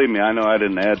mean, believe me, I know I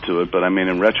didn't add to it, but I mean,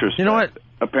 in retrospect, you know what?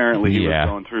 Apparently he was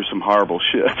going through some horrible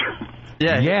shit.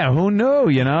 Yeah, who knew?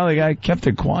 You know, the guy kept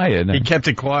it quiet. He kept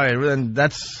it quiet, and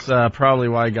that's probably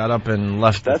why he got up and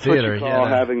left the theater. That's what you call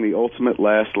having the ultimate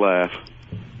last laugh.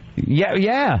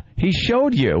 Yeah, he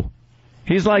showed you.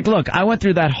 He's like, look, I went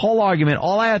through that whole argument.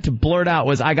 All I had to blurt out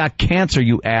was, "I got cancer,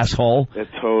 you asshole."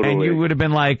 Totally. And you would have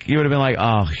been like,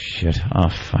 oh shit, oh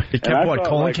fuck. He kept what,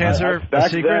 colon cancer?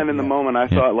 Back then, in the moment, I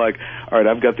thought like, all right,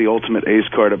 I've got the ultimate ace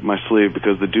card up my sleeve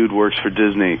because the dude works for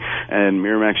Disney, and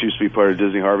Miramax used to be part of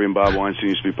Disney. Harvey and Bob Weinstein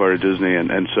used to be part of Disney,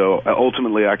 and so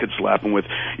ultimately I could slap him with,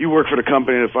 "You work for the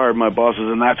company that fired my bosses,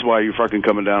 and that's why you're fucking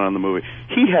coming down on the movie."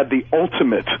 He had the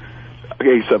ultimate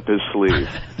ace up his sleeve.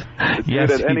 Yes,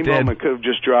 at any he did. moment could have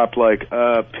just dropped like,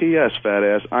 "P.S. fat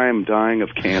ass, I am dying of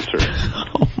cancer."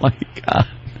 Oh my god.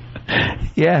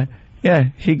 Yeah,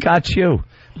 he got you.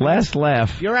 Last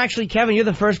laugh. You're actually, Kevin, you're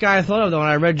the first guy I thought of, though, when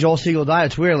I read Joel Siegel died.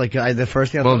 It's weird, like, the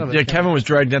first thing I thought of. Yeah, Kevin was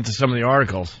dragged into some of the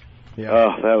articles. Yeah.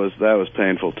 Oh, that was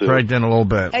painful, too. Dragged in a little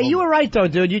bit. Hey, you were right, though,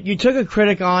 dude. You took a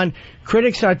critic on.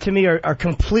 Critics, to me, are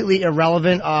completely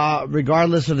irrelevant,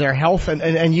 regardless of their health,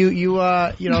 and you know,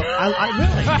 I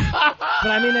really. But,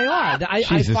 I mean, they are.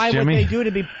 I find Jimmy. what they do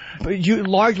to be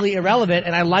largely irrelevant,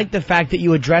 and I like the fact that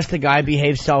you address the guy,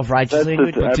 behave self-righteously.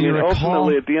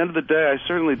 Ultimately, at the end of the day, I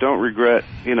certainly don't regret,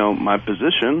 my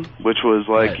position, which was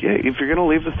like, hey, if you're going to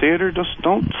leave the theater, just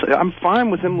don't say, I'm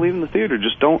fine with him leaving the theater,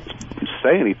 just don't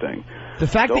say anything. The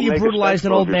fact that you brutalized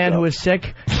an old man who was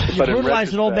sick, you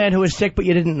brutalized an old man who was sick, but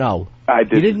you didn't know. I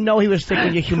didn't. You didn't know he was sick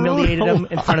when you humiliated him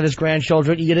in front of his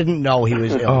grandchildren. You didn't know he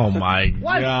was ill. Oh, my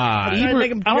What? God.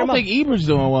 I don't think Ebert's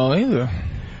doing well either.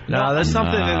 No, there's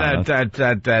something in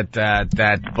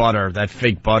that butter, that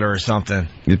fake butter or something.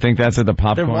 You think that's at the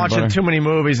popcorn They're watching butter? too many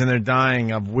movies and they're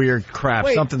dying of weird crap.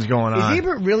 Wait, Something's going on. Is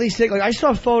Ebert really sick? Like, I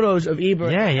saw photos of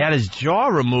Ebert. Yeah, he had his jaw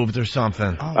removed or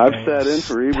something. I've sat in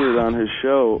for Ebert on his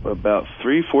show about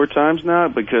 3-4 times now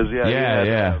because he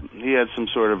had some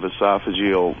sort of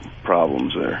esophageal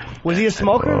problems there. Was he a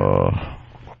smoker?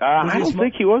 I don't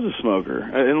think he was a smoker,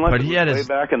 unless But it he was had way his-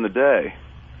 back in the day.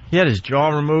 He had his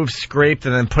jaw removed, scraped,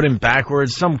 and then put him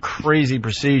backwards. Some crazy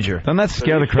procedure. Doesn't that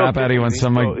scare the crap out of you when He's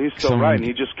still right, and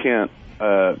he just can't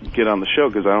get on the show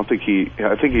because I think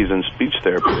he's in speech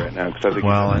therapy right now. Cause I think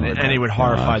and he would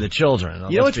horrify the children.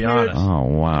 You know Let's what's be weird? honest. Oh,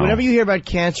 wow. Whenever you hear about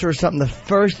cancer or something, the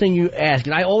first thing you ask,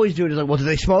 and I always do it, is like, well, do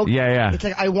they smoke? Yeah. It's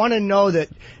like, I want to know that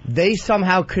they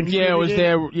somehow contributed. Yeah, it was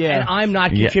their, and I'm not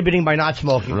contributing by not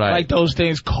smoking. Right. Like those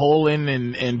things, colon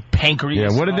and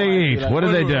pancreas. Yeah, what did they eat? What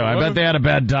did they do? I bet they had a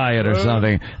bad diet or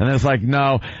something. And then it's like,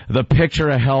 no, the picture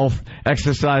of health,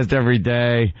 exercised every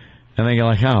day. And then you're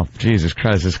like, oh, Jesus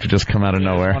Christ, this could just come out of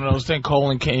nowhere. One of those things,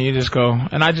 colon, can you just go?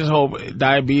 And I just hope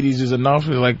diabetes is enough.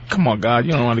 It's like, come on, God,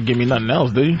 you don't want to give me nothing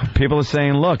else, do you? People are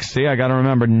saying, look, see, I got to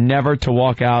remember never to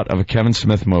walk out of a Kevin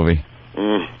Smith movie.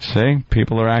 See,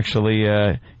 people are actually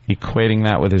equating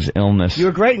that with his illness. You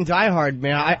were great in Die Hard,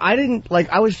 man. I didn't, like,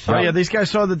 I was so... Oh, yeah, these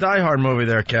guys saw the Die Hard movie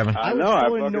there, Kevin. I know.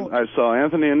 I saw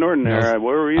Anthony and Norton there.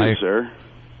 Where were you, sir?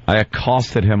 I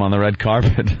accosted him on the red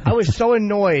carpet. I was so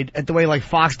annoyed at the way, like,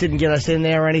 Fox didn't get us in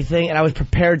there or anything, and I was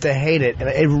prepared to hate it. And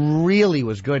it really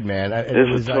was good, man.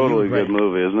 It's a totally good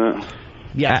movie, isn't it?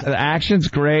 Yeah. The action's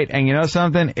great, and you know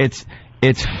something?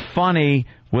 It's funny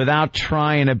without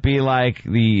trying to be like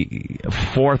the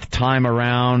fourth time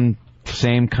around,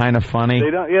 same kind of funny.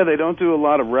 They don't do a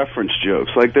lot of reference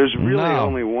jokes. Like, there's really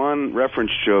only one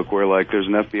reference joke where, like, there's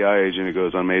an FBI agent who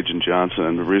goes, I'm Agent Johnson,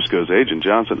 and Bruce goes, Agent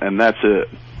Johnson, and that's it.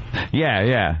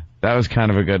 Yeah. That was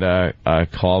kind of a good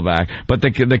callback. But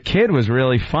the kid was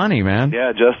really funny, man.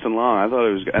 Yeah, Justin Long. I thought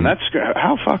it was good. And that's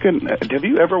how fucking... Have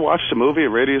you ever watched a movie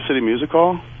at Radio City Music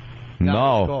Hall?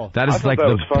 No, that is like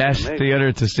the best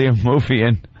theater to see a movie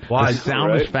in. Why? The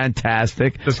sound was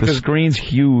fantastic. The screen's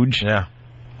huge.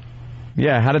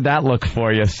 Yeah, how did that look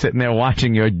for you, sitting there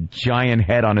watching your giant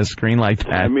head on a screen like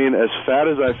that? I mean, as fat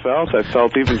as I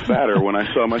felt even fatter when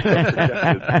I saw myself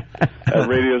projected at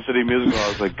Radio City Music Hall. I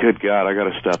was like, good God, I got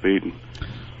to stop eating.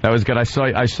 That was good. I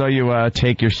saw you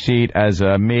take your seat as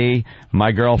me,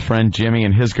 my girlfriend Jimmy,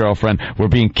 and his girlfriend were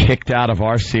being kicked out of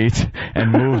our seats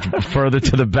and moved further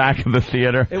to the back of the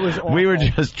theater. It was awful. We were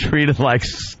just treated like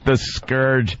the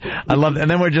scourge. I love it. And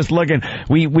then we're just looking.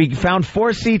 We found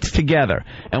 4 seats together,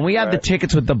 and we had the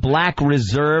tickets with the black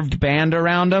reserved band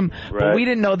around them. But we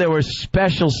didn't know there were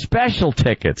special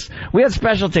tickets. We had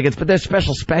special tickets, but there's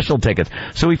special tickets.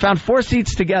 So we found 4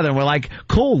 seats together, and we're like,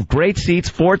 cool, great seats,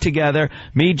 4 together.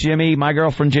 Me, Jimmy, my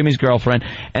girlfriend, Jimmy's girlfriend,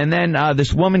 and then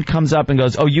this woman comes up and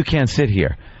goes, oh, you can't sit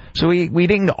here. So we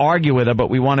didn't argue with her, but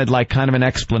we wanted like kind of an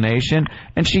explanation,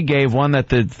 and she gave one that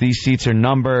these seats are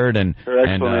numbered, and her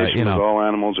explanation was all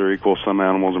animals are equal, some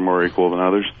animals are more equal than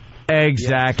others.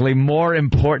 Exactly. More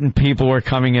important people were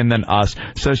coming in than us.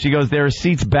 So she goes, there are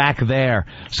seats back there.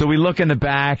 So we look in the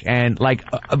back, and like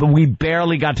we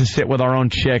barely got to sit with our own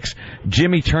chicks.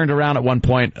 Jimmy turned around at one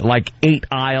point, like 8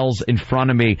 aisles in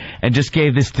front of me, and just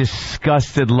gave this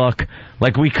disgusted look.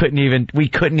 Like we couldn't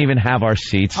even have our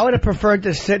seats. I would have preferred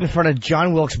to sit in front of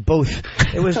John Wilkes Booth.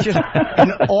 It was just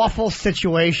an awful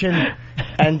situation,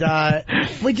 and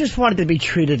we just wanted to be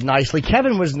treated nicely.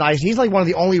 Kevin was nice. He's like one of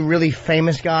the only really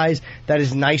famous guys that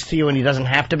is nice to you, and he doesn't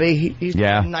have to be. He's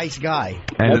a nice guy.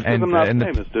 And I'm not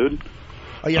famous, dude.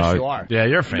 Oh, yes, you are. Yeah,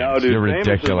 you're famous. No, dude, you're famous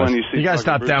ridiculous. is when you see gotta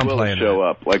stop Bruce downplaying Willis show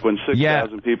up. Like when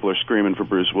 6,000 people are screaming for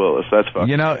Bruce Willis. That's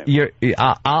fucking famous.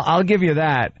 I'll give you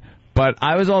that. But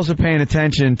I was also paying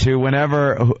attention to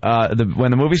whenever when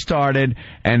the movie started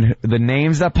and the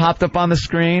names that popped up on the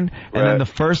screen, and then the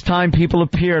first time people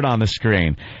appeared on the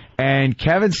screen. And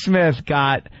Kevin Smith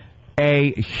got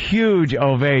a huge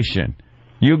ovation.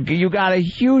 You got a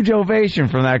huge ovation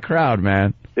from that crowd,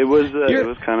 man. It was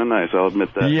kind of nice, I'll admit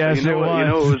that. Yes, it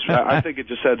was. I think it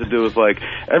just had to do with, like,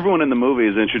 everyone in the movie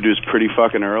is introduced pretty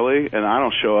fucking early, and I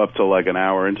don't show up till like an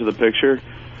hour into the picture.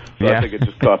 So I think it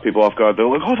just caught people off guard. They're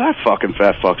like, oh, that fucking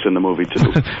fat fuck's in the movie,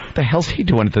 too. What the hell's he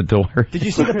doing at the door? Did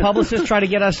you see the publicist try to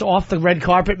get us off the red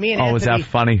carpet? Me and Anthony, was that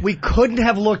funny? We couldn't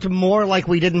have looked more like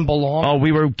we didn't belong. Oh,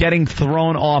 we were getting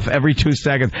thrown off every 2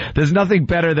 seconds. There's nothing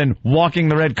better than walking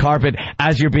the red carpet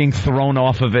as you're being thrown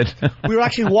off of it. We were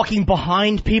actually walking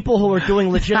behind people who were doing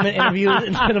legitimate interviews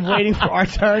instead of waiting for our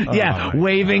turn.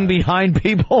 Waving behind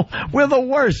people. We're the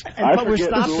worst. But we're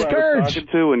stopped the scourge. I was talking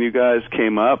to when you guys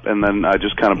came up, and then I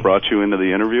just kind of brought you into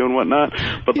the interview and whatnot.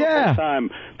 But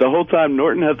the whole time,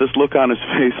 Norton had this look on his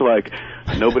face like,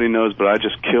 nobody knows, but I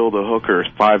just killed a hooker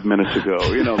 5 minutes ago.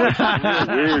 You know, like this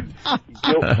weird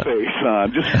guilt face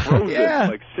on, just frozen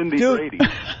like Cindy Brady.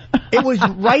 It was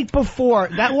right before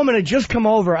that woman had just come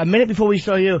over a minute before we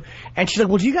saw you, and she's like,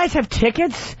 well, do you guys have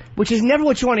tickets? Which is never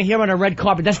what you want to hear on a red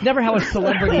carpet. That's never how a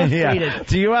celebrity is treated.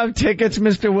 Do you have tickets,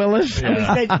 Mr. Willis?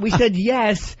 And we said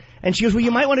yes. And she goes, well, you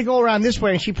might want to go around this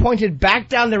way. And she pointed back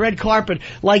down the red carpet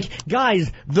like,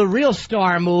 guys, the real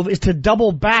star move is to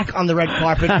double back on the red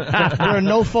carpet. There are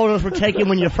no photos were taken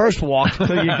when you first walked.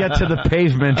 So you get to the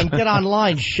pavement. And get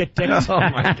online, shit dicks. Oh,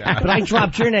 my God. But I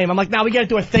dropped your name. I'm like, now we got to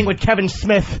do a thing with Kevin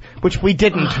Smith, which we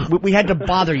didn't. We had to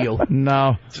bother you.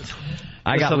 No.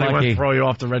 I got lucky. To throw you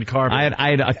off the red carpet. I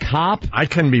had a cop. I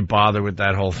couldn't be bothered with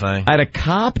that whole thing. I had a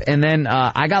cop, and then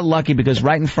I got lucky because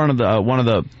right in front of the one of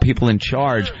the people in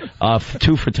charge,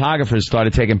 2 photographers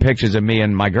started taking pictures of me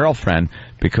and my girlfriend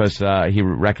because he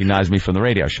recognized me from the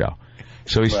radio show.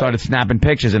 So he started snapping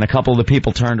pictures, and a couple of the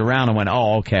people turned around and went,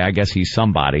 "Oh, okay, I guess he's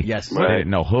somebody." Yes. But they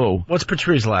didn't know who. What's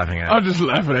Patrice laughing at? I'm just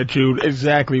laughing at you.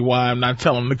 Exactly why I'm not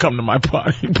telling him to come to my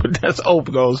party. But that's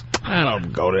Ope goes, I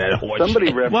don't go to that horse Somebody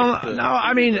shit. Well, no,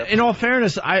 I mean, in all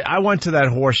fairness, I went to that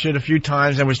horse shit a few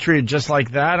times and was treated just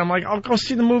like that. I'm like, I'll go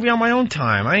see the movie on my own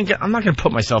time. I'm not going to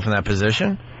put myself in that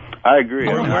position. I agree.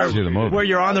 Where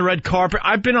you're on the red carpet.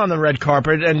 I've been on the red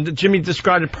carpet, and Jimmy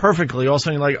described it perfectly. All of a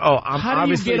sudden, you're like, oh,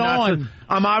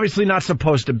 I'm obviously not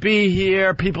supposed to be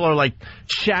here. People are like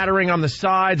shattering on the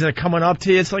sides and they're coming up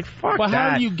to you. It's like, fuck But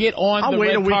that. how do you get on I'll the wait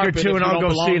red a week or carpet two if and you I'll don't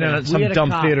go see it belong in there? some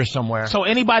dumb theater somewhere. So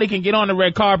anybody can get on the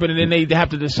red carpet and then they have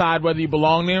to decide whether you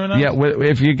belong there or not? Yeah,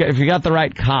 if you got the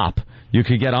right cop, you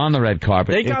could get on the red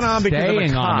carpet. They got on because of a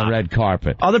staying cop. on the red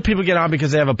carpet. Other people get on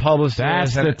because they have a publicist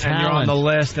That's and the talent. you're on the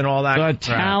list and all that. The crap.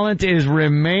 talent is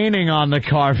remaining on the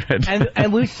carpet.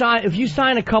 And we sign. If you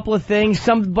sign a couple of things,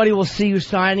 somebody will see you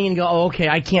signing and go, "Oh, okay,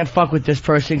 I can't fuck with this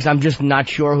person because I'm just not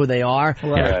sure who they are."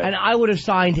 Right. And I would have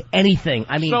signed anything.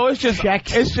 I mean, So it's just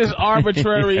checks. it's just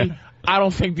arbitrary. I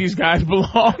don't think these guys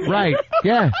belong. Right.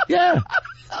 Yeah.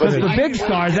 Because the big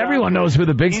stars, everyone knows who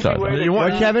the big stars are. You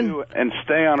want Kevin? And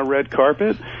stay on a red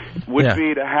carpet would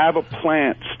be to have a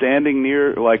plant standing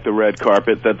near like the red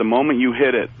carpet that the moment you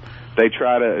hit it, they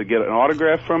try to get an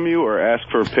autograph from you or ask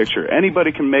for a picture.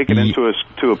 Anybody can make it into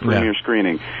a premiere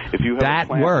screening. If you have a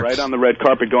plant right on the red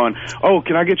carpet going, oh,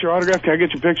 can I get your autograph? Can I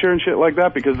get your picture and shit like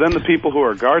that? Because then the people who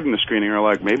are guarding the screening are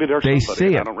like, maybe they're somebody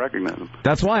see I it. don't recognize them.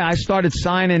 That's why I started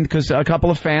signing, because a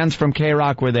couple of fans from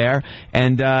K-Rock were there,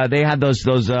 and they had those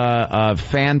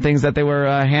fan things that they were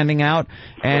handing out,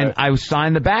 and I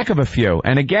signed the back of a few.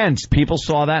 And again, people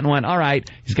saw that and went, all right,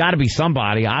 he's got to be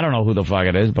somebody. I don't know who the fuck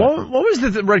it is. But What was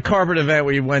the red carpet event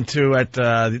we went to at,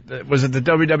 was it the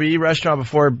WWE restaurant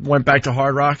before it went back to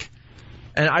Hard Rock?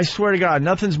 And I swear to God,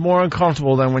 nothing's more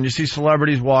uncomfortable than when you see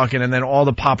celebrities walking and then all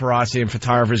the paparazzi and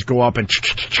photographers go up and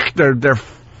they're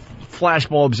flash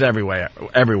bulbs everywhere,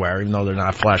 even though they're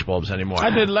not flash bulbs anymore. I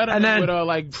did Letterman with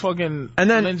like fucking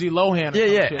Lindsay Lohan.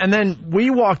 Yeah. And then we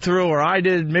walked through, or I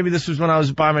did, maybe this was when I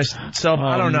was by myself,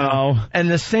 I don't know. And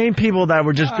the same people that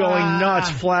were just going nuts,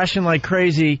 flashing like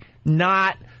crazy,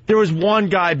 there was one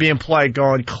guy being polite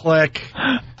going, click.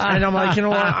 And I'm like, you know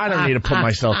what? I don't need to put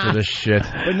myself through this shit.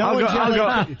 But no one's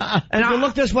yelling, and I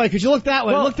look this way. Could you look that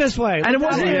way? Look this way. And it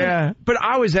wasn't. But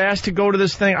I was asked to go to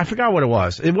this thing. I forgot what it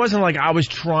was. It wasn't like I was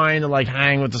trying to like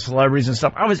hang with the celebrities and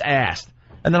stuff. I was asked.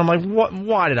 And then I'm like, what?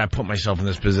 Why did I put myself in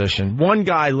this position? One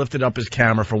guy lifted up his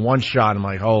camera for one shot. I'm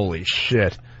like, holy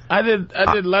shit. I did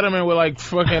Letterman with like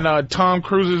fucking Tom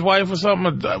Cruise's wife or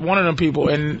something. One of them people,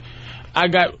 and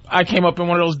I came up in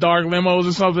one of those dark limos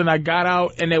or something. I got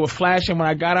out and they were flashing. When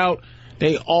I got out,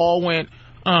 they all went,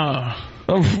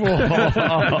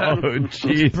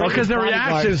 jeez. Because their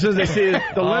reaction as soon as they see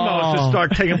the limo just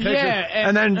start taking pictures. Yeah,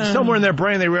 and then somewhere in their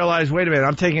brain they realize, wait a minute,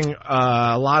 I'm taking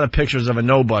a lot of pictures of a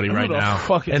nobody right now.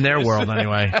 In their world,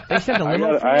 anyway. I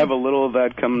have a little of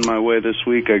that coming my way this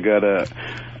week. I got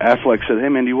Affleck said, hey,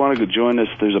 man, do you want to go join us?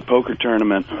 There's a poker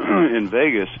tournament in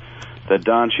Vegas that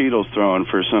Don Cheadle's throwing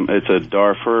for it's a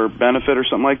Darfur benefit or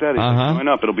something like that. He's like, join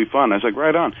up, it'll be fun. I was like,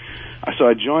 right on. So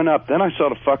I join up, then I saw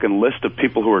the fucking list of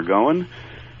people who are going,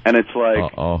 and it's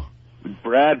like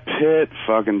Brad Pitt,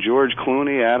 fucking George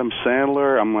Clooney, Adam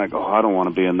Sandler. I'm like, I don't want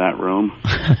to be in that room.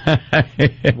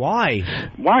 Why?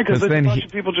 Why? Because there's a bunch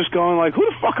of people just going like, who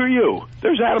the fuck are you?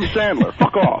 There's Adam Sandler.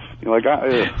 Fuck off. You're like,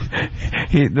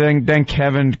 then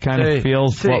Kevin kind of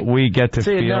feels what we get to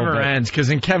feel. It never ends, because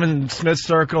in Kevin Smith's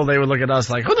circle, they would look at us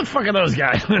like, who the fuck are those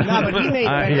guys? No, but he made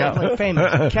Ben Affleck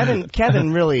famous.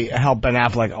 Kevin really helped Ben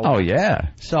Affleck a lot. Oh, yeah.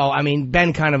 So, I mean,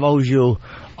 Ben kind of owes you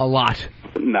a lot.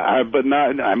 Nah, but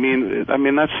not. I mean,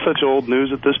 that's such old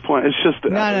news at this point. It's just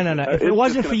no. If it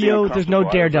wasn't for you, there's no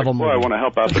Daredevil movie. I want to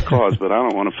help out the cause, but I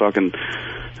don't want to fucking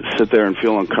sit there and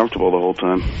feel uncomfortable the whole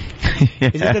time.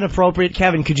 Is it inappropriate,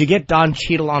 Kevin? Could you get Don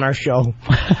Cheadle on our show?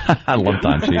 I love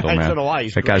Don Cheadle, man. So do I.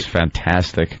 That guy's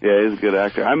fantastic. Yeah, he's a good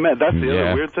actor. That's the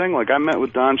other weird thing. Like, I met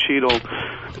with Don Cheadle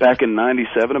back in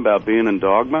 '97 about being in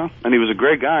Dogma, and he was a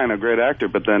great guy and a great actor.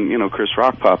 But then, Chris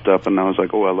Rock popped up, and I was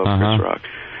like, I love Chris Rock.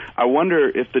 I wonder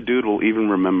if the dude will even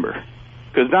remember.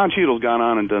 Because Don Cheadle's gone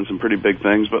on and done some pretty big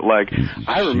things, but, like,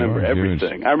 I remember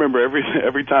everything. I remember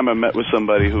every time I met with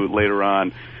somebody who later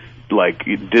on, like,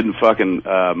 didn't fucking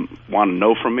want to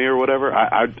know from me or whatever.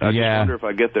 I just wonder if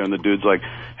I get there and the dude's like,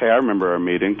 hey, I remember our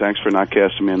meeting. Thanks for not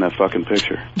casting me in that fucking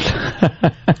picture.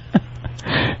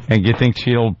 And you think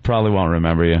Cheadle probably won't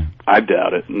remember you? I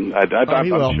doubt it. And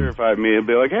I'm sure if I meet, he'll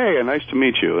be like, hey, nice to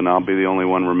meet you, and I'll be the only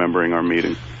one remembering our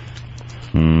meeting.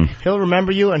 He'll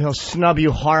remember you and he'll snub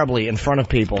you horribly in front of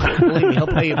people. Believe me, he'll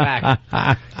pay you back.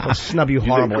 He'll snub you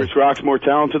horribly. Think Chris Rock's more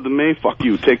talented than me? Fuck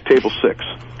you. Take table 6.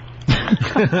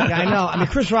 Yeah, I know. I mean,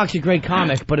 Chris Rock's a great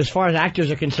comic, but as far as actors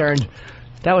are concerned,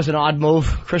 that was an odd move.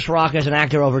 Chris Rock as an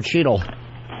actor over Cheadle.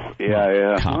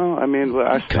 Yeah. Well, I mean,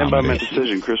 I stand by my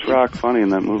decision. Chris Rock, funny in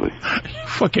that movie.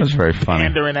 Fucking That's very funny.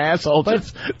 pandering asshole.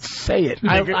 Just say it.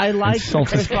 I like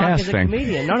Chris Rock as a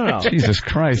comedian. No. Jesus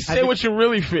Christ. Say what you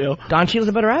really feel. Don Cheadle's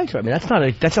a better actor. I mean, that's not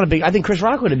a big. I think Chris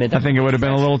Rock would admit that. I think it would have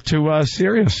been a little too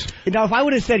serious. Now, if I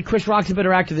would have said Chris Rock's a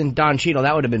better actor than Don Cheadle,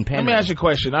 that would have been pandering. Let me ask you a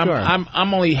question. I'm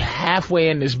only halfway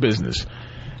in this business.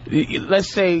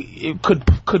 Let's say, could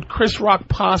Chris Rock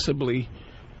possibly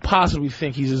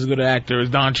think he's as good an actor as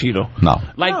Don Cheadle? No.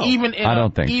 Like even in I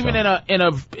don't think even so.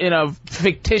 in a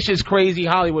fictitious crazy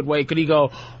Hollywood way, could he go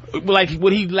like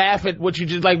would he laugh at what you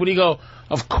just like would he go,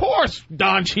 of course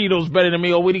Don Cheadle's better than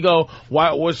me, or would he go,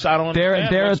 why what's I don't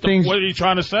understand. There are things what are you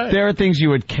trying to say? There are things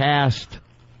you would cast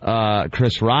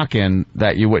Chris Rock in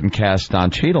that you wouldn't cast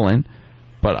Don Cheadle in.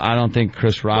 But I don't think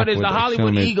Chris Rock would. But as the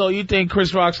Hollywood ego, you think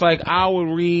Chris Rock's like, I would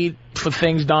read for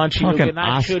things Don Cheadle did, and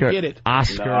I should get it.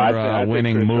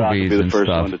 Oscar-winning movies and stuff. I think Chris Rock would be the first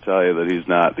one to tell you that he's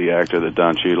not the actor that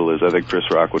Don Cheadle is. I think Chris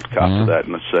Rock would cop to that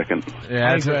in a second.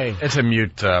 Yeah, it's a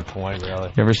mute point,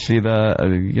 really. You ever see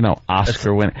the,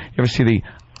 Oscar-winning? You ever see the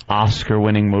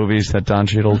Oscar-winning movies that Don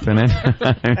Cheadle's been in?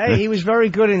 Hey, he was very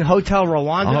good in Hotel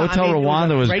Rwanda.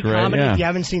 Rwanda was great. Comedy. Yeah. If you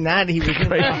haven't seen that, he was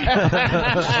great.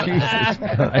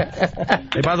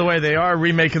 Hey, by the way, they are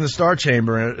remaking the Star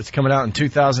Chamber. It's coming out in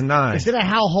 2009. Instead of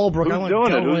Hal Holbrook, Who's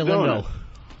doing it?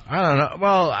 I don't know.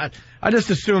 Well, I just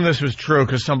assumed this was true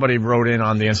because somebody wrote in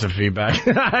on the instant feedback.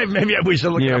 Maybe we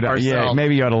should look it up ourselves. Yeah,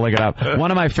 maybe you ought to look it up.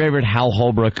 One of my favorite Hal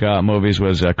Holbrook movies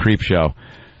was Creep Show.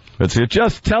 It's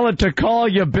just tell it to call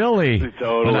you Billy.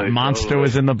 Totally. When that monster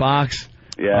was in the box.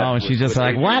 Yeah. Oh, and she's just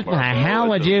like, what the hell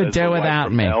would you do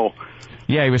without me?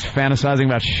 Yeah, he was fantasizing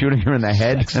about shooting her in the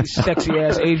head. Sexy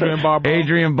ass Adrienne Barbeau.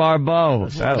 Adrienne Barbeau.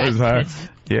 That was her.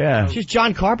 Yeah. She's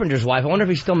John Carpenter's wife. I wonder if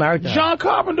he's still married to her. John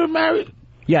Carpenter married?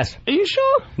 Yes. Are you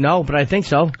sure? No, but I think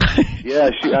so.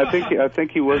 Yeah, I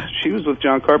think he was. She was with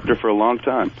John Carpenter for a long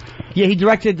time. Yeah, he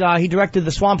directed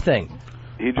the Swamp Thing.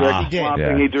 He directed Swamp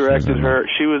Thing. He directed her.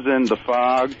 She was in The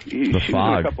Fog. She was in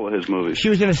a couple of his movies. She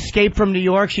was in Escape from New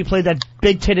York. She played that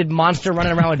big-titted monster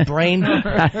running around with brain.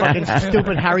 Fucking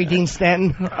stupid Harry Dean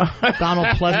Stanton.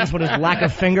 Donald Pleasance with his lack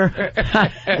of finger.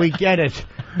 We get it.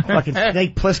 Fucking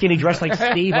Snake Plissken. He dressed like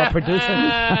Steve, our producer.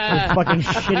 His fucking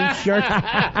shitty shirt.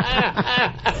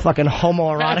 Fucking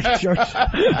homoerotic shirt.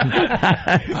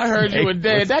 I heard you were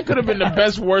dead. That could have been the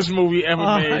best, worst movie ever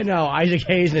made. I know. Isaac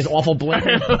Hayes and his awful bling.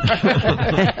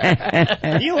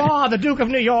 You are the Duke of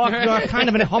New York. You're kind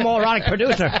of an homoerotic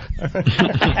producer.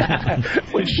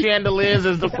 With chandeliers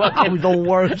as the fucking the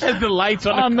worst. As the lights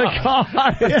on the car.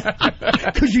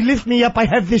 Could you lift me up? I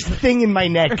have this thing in my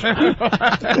neck.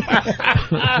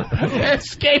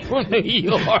 Escape from New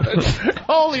York.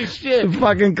 Holy shit.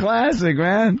 Fucking classic,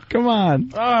 man. Come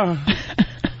on. Oh,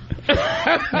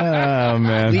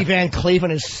 man. Lee Van Cleef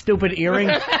and his stupid earring.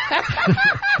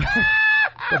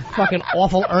 The fucking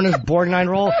awful Ernest Borgnine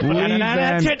role. Lee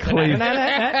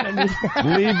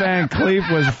Van Cleef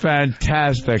was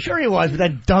fantastic. Sure he was, with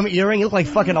that dumb earring. He looked like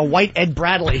fucking a white Ed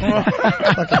Bradley.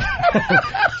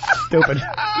 Stupid.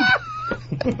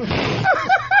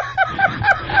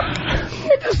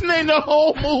 Just name the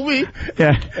whole movie.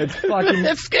 Yeah. It's fucking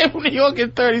Escape from New York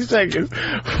in 30 seconds.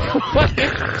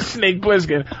 Fucking Snake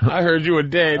Plissken. I heard you were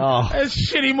dead. Oh. That's a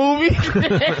shitty movie.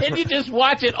 And you just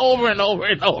watch it over and over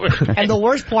and over. And the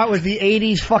worst part was the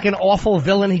 80s fucking awful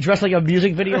villain. He dressed like a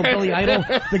music video Billy Idol.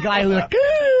 The guy who was like,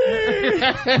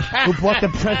 who broke the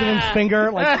president's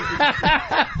finger. Like,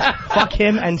 fuck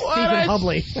him and Stephen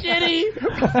Hubley.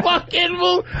 Shitty fucking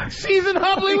movie. Susan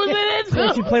Hubley was in it.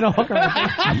 So she played a hooker.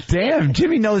 Damn,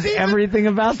 Jimmy knows everything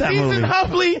about that movie. Susan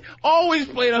Hubley always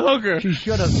played a hooker. She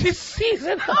should have.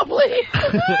 Susan Hubley.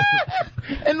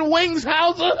 And Wings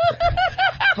Hauser.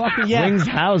 Fucking yeah. Wings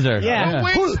Hauser. Yeah.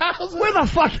 Wings Hauser. Where the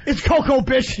fuck is Coco,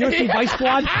 bitch? You ever see Vice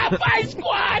Squad? Vice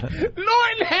Squad.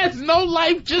 Norton has no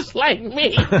life just like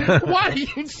me. Why are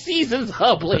you Susan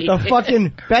Hubley? The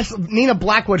fucking best. Nina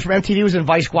Blackwood from MTV was in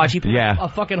Vice Squad. She played a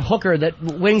fucking hooker that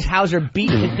Wings Hauser beat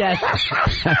to death.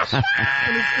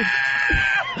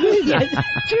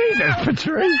 Jesus,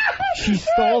 Patrice. She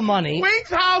stole money. Wings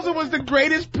Hauser was the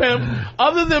greatest pimp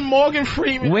other than Morgan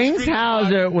Freeman. Wings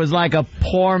Hauser was like a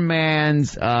poor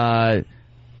man's Rutger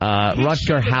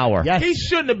Hauer. Yes. He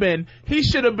shouldn't have been. He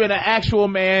should have been an actual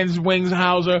man's Wings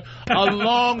Hauser,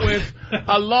 along with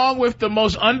the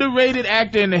most underrated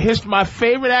actor in the history, my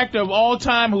favorite actor of all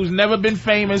time, who's never been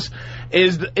famous,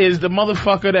 is the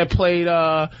motherfucker that played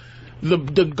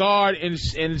the guard in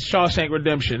Shawshank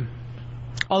Redemption.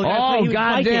 Oh,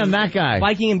 goddamn, that guy.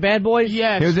 Viking and Bad Boys?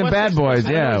 Yes. He was in Bad Boys,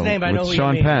 I know his name, I know with who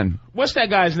Sean you mean. Penn. What's that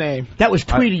guy's name? That was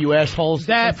Tweety, you assholes.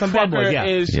 That from Bad Boys,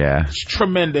 fucker is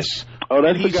tremendous. Oh,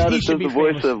 that's And the guy that he does should be the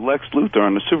voice of Lex Luthor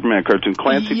on the Superman cartoon.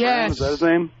 Clancy Brown, is that his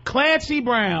name? Clancy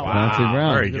Brown. Clancy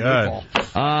Brown. Very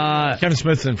good. Kevin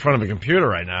Smith's in front of a computer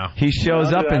right now. He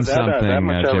shows up in something, that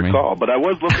much I Jimmy. recall. But I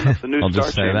was looking at the new I'll Star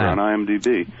just say Chamber that. on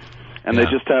IMDb, and they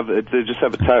just have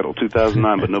a title,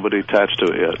 2009, but nobody attached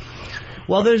to it yet.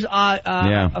 Well, there's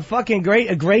a fucking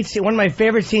great scene. One of my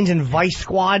favorite scenes in Vice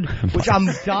Squad, which I'm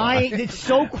dying. It's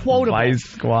so quotable. Vice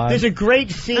Squad. There's a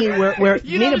great scene where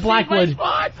Nina Blackwood.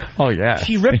 Oh yeah.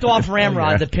 She ripped off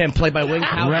Ramrod, the pimp, played by Wing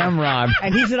Hauser. Ramrod.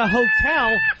 And he's in a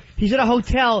hotel. He's in a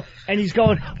hotel, and he's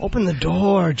going, open the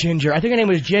door, Ginger. I think her name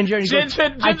was Ginger. And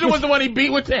Ginger was the one he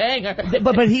beat with the hanger.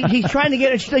 But he's trying to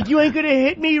get her. She's like, you ain't going to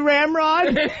hit me,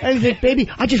 Ramrod? And he's like, baby,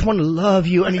 I just want to love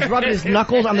you. And he's rubbing his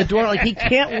knuckles on the door like he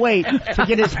can't wait to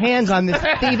get his hands on this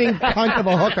thieving cunt of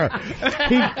a hooker.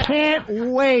 He can't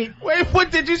wait. Wait,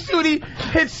 what did you see when he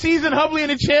hit Season Hubley in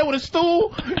the chair with a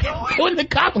stool? When the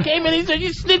cop came in, he said,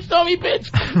 you snitched on me, bitch.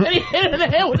 And he hit her in the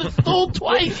head with a stool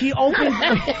twice. She opened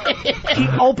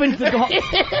the door.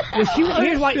 Well,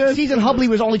 here's why Season Hubley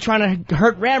was only trying to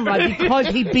hurt Ramrod, because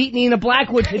he beat Nina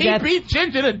Blackwood to death. He beat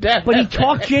Ginger to death. But he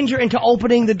talked Ginger into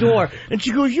opening the door. And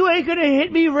she goes, you ain't gonna hit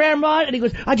me, Ramrod. And he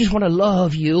goes, I just want to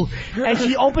love you. And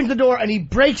she opens the door, and he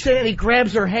breaks in, and he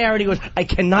grabs her hair, and he goes, I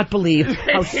cannot believe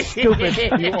how stupid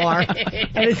you are.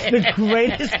 And it's the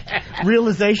greatest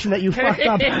realization that you fucked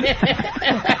up.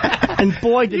 And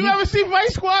boy, did you ever see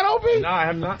Vice Squad, Opie? No, I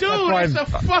have not. Dude, it's a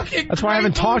fucking That's why I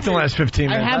haven't talked in the last 15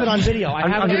 minutes. I have it on video.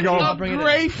 It's a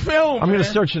great film. I'm going to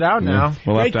search it out now.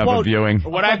 We'll have to have a viewing.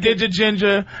 What I did to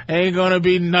Ginger ain't gonna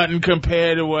be nothing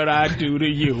compared to what I do to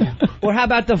you. Or how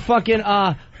about the fucking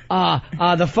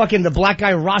the black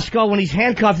guy Roscoe, when he's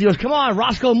handcuffed, he goes, come on,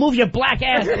 Roscoe, move your black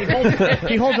ass. And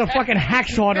he holds a fucking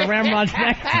hacksaw to Ramrod's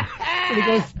neck. And he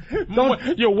goes,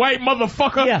 don't, you white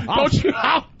motherfucker. Yeah, don't you,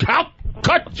 I'll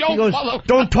cut your motherfucker.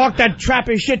 Don't talk that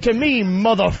trappy shit to me,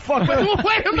 motherfucker.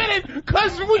 Wait a minute,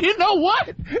 because you know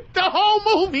what? The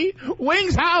whole movie,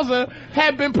 Wings Hauser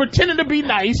had been pretending to be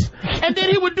nice, and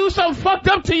then he would do something fucked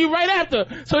up to you right after.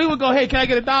 So he would go, hey, can I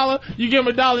get $1? You give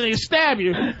him $1 and he stab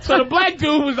you. So the black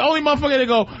dude was the only motherfucker to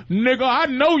go, nigga, I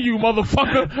know you,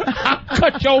 motherfucker. I'll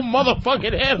cut your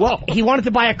motherfucking head off. He wanted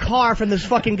to buy a car from this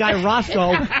fucking guy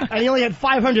Roscoe, and he only had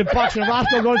 $500, and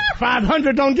Roscoe goes,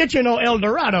 500 don't get you no El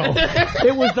Dorado.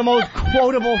 It was the most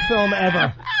quotable film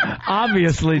ever.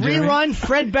 Obviously, Jimmy. Rerun,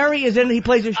 Fred Berry is in it. He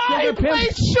plays a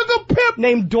sugar pimp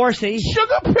named Dorsey.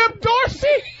 Sugar Pimp Dorsey?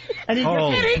 And he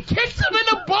kicks him in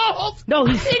the balls. No,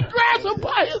 he grabs him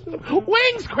by his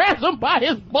Wings, grabs him by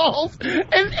his balls, and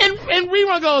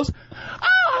Rerun goes,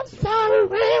 oh, I'm sorry,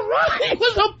 Ramrod. He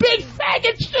was a big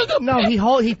faggot sugar pimp. No,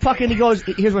 he goes,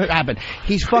 here's what happened.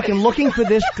 He's fucking looking for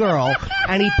this girl,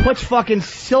 and he puts fucking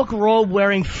silk robe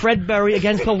wearing Fred Berry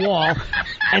against the wall,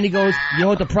 and he goes, you know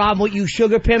what the problem with you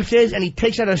sugar pimps is? And he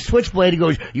takes out a switchblade, he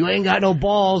goes, you ain't got no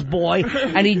balls, boy.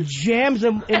 And he jams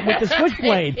him with the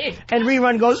switchblade. And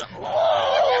Rerun goes,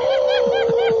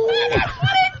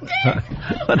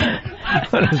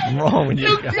 What is wrong with you?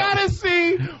 You gotta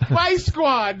see Vice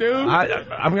Squad, dude.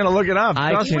 I'm gonna look it up.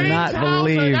 I cannot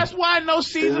believe. That's why I know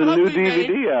Season There's a new Hubley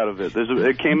DVD out of it.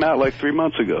 It came out like 3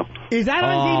 months ago. Is that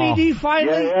on DVD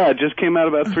finally? Yeah, it just came out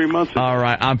about 3 months ago. All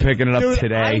right, I'm picking it up Dude,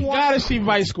 today. You gotta see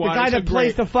Vice Squad. The guy that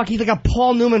plays he's like a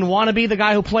Paul Newman wannabe, the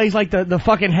guy who plays like the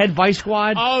fucking head Vice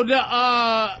Squad.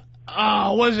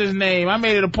 Oh, what's his name? I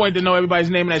made it a point to know everybody's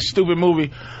name in that stupid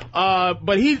movie.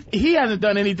 But he hasn't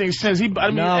done anything since.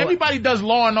 Everybody does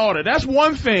Law and Order. That's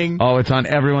one thing. Oh, it's on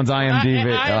everyone's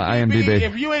IMDb.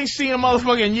 If you ain't seen a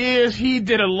motherfucker in years, he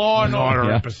did a Law and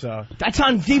Order episode. That's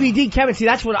on DVD, Kevin. See,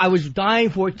 that's what I was dying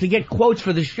for, to get quotes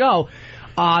for the show.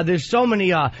 There's so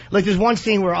many, like there's one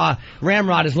scene where,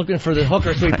 Ramrod is looking for the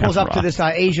hooker, so he pulls up to this,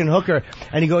 Asian hooker,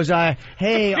 and he goes,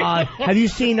 hey, have you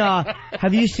seen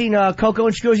Coco?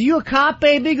 And she goes, you a cop,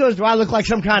 baby? He goes, do I look like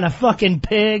some kind of fucking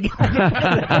pig?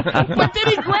 But then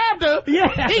he grabbed her.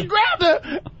 Yeah. He grabbed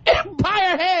her by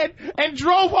her head and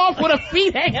drove off with her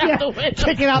feet hanging out the window.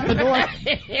 Kicking out the door.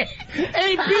 and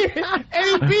he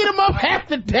beat him up half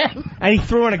to death. And he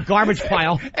threw her in a garbage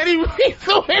pile. And he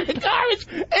threw her in the garbage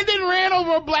and then ran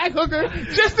over a black hooker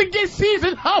just to get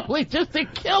Season Hubley, just to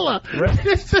kill her.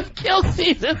 Just to kill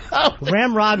Season Hubley.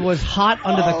 Ramrod was hot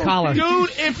under the collar.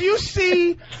 Dude, if you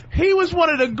see, he was one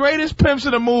of the greatest pimps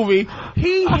in the movie.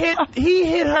 He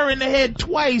hit her in the head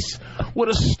twice with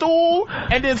a stool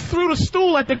and then threw the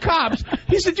stool at the cops.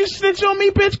 He said, "You snitch on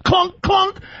me, bitch!" Clunk,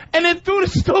 clunk, and then threw the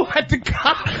stool at the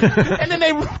cops. And then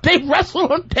they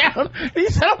wrestled him down. And he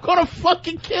said, "I'm gonna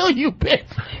fucking kill you, bitch."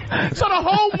 So the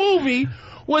whole movie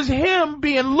was him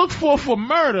being looked for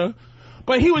murder.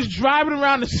 But he was driving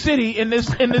around the city in this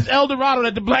El Dorado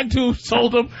that the black dude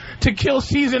sold him to kill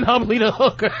Season Hubley the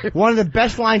hooker. One of the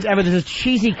best lines ever. There's a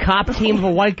cheesy cop team of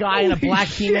a white guy and a black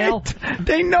female.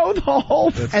 They know the whole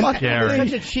Such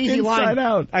a cheesy Inside line.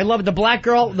 Out. I love it. The black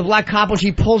girl, the black cop, when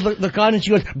she pulls the gun and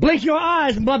she goes, "Blink your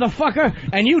eyes, motherfucker,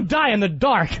 and you die in the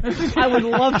dark." I would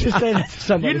love to say that to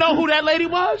somebody. You know who that lady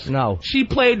was? No. She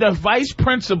played the vice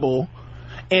principal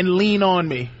in Lean On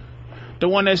Me. The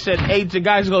one that said, the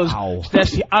guy goes,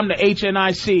 "I'm the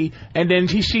HNIC," and then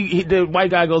the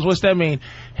white guy goes, "What's that mean?"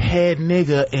 "Head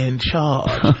nigga in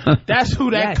charge." That's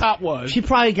who that cop was. She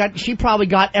probably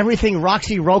got everything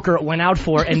Roxy Roker went out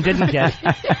for and didn't get.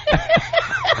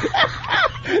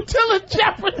 Tilla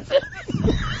Jefferson.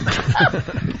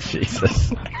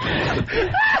 Jesus. Oh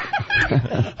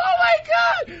my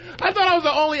God! I thought I was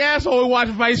the only asshole who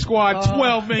watched Vice Squad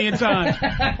 12 million times.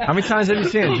 How many times have you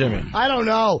seen it, Jimmy? I don't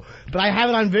know, but I have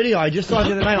it on video. I just saw it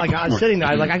the other night. Like I was sitting there,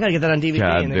 I gotta get that on DVD.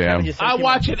 God and damn. I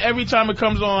watch it every time it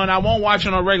comes on. I won't watch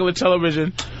it on regular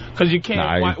television because you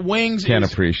can't. Wings can't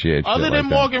is, appreciate. Other shit than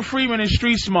like Morgan Freeman and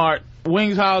Street Smart,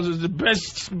 Wings House is the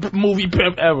best movie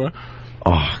pimp ever. That.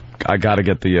 Oh, I gotta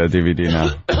get the DVD now,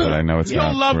 but I know it's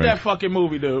not. You'll love great. that fucking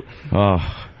movie, dude. Oh.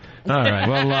 All right.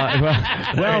 Well,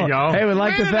 there you go. Hey, we'd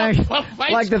like to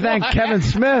thank Kevin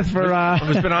Smith for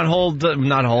who's been on hold,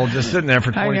 not hold, just sitting there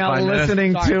for 25 minutes.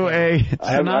 Listening to a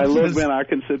I look, man, I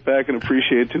can sit back and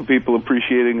appreciate two people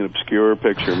appreciating an obscure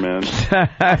picture, man.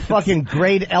 Fucking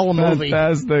grade L movie.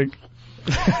 Fantastic.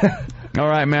 All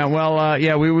right, man. Well,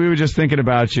 yeah, we were just thinking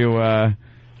about you.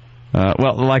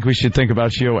 Well, like we should think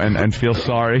about you and feel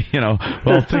sorry, Well,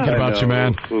 thinking about you,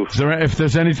 man. If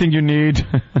there's anything you need.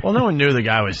 Well, no one knew the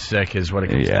guy was sick, is what it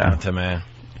comes down to, man.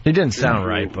 He didn't sound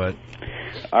right, but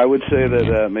I would say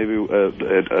that maybe a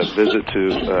visit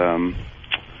to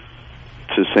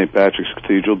St. Patrick's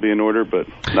Cathedral be in order, but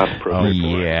not appropriate.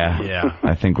 Oh, yeah.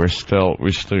 I think we still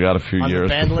got a few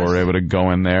years before we're able to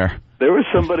go in there. There was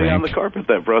somebody on the carpet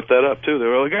that brought that up, too. They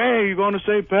were like, "Hey, you going to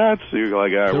St. Pat's?" So you're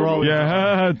like,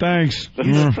 thanks.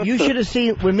 You should have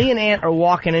seen, when me and Aunt are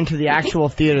walking into the actual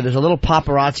theater, there's a little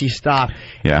paparazzi stop.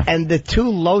 Yeah. And the two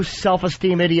low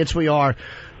self-esteem idiots we are,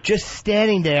 just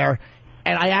standing there.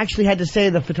 And I actually had to say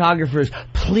to the photographers,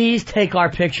 "Please take our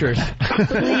pictures,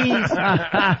 please."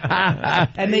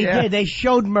 And they did. They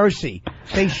showed mercy.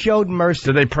 Did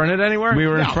they print it anywhere? We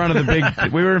were in front of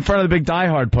the big Die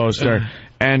Hard poster,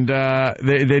 and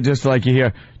they just like you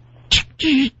hear.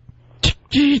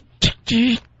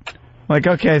 Like,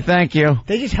 okay, thank you.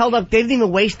 They just held up. They didn't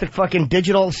even waste the fucking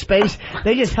digital space.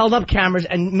 They just held up cameras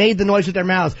and made the noise with their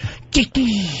mouths.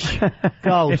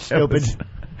 Go, stupid.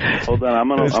 Hold on, I'm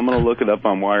gonna look it up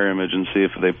on Wire Image and see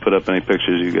if they put up any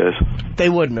pictures, you guys. They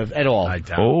wouldn't have at all. I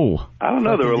don't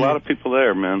know. There were a lot of people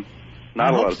there, man.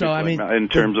 Not a lot of people. I mean, in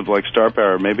terms of like star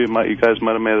power, maybe you guys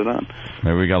might have made it on.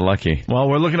 Maybe we got lucky. Well,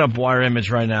 we're looking up Wire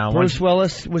Image right now. Bruce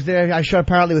Willis was there. I shot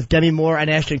apparently with Demi Moore and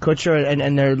Ashton Kutcher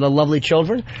and their lovely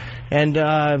children, and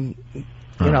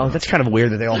that's kind of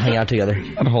weird that they all hang out together.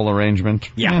 That whole arrangement.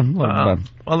 Yeah.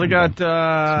 Well, they got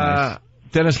nice.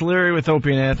 Dennis Leary with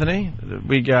Opie and Anthony.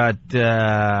 We got you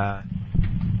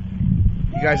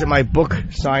guys at my book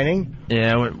signing.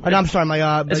 Yeah. I'm sorry,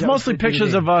 my it's mostly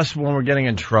pictures of us when we're getting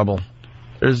in trouble.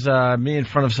 There's me in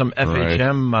front of some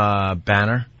FHM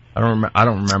banner. I don't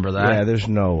remember that. Yeah, there's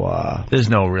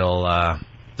no real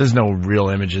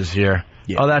images here.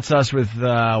 Yeah. Oh, that's us with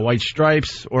white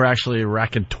stripes, or actually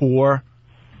Raconteur.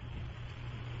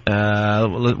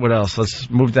 What else? Let's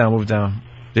move down.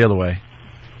 The other way.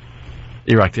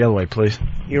 E-Rock, the other way, please.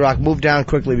 E-Rock, move down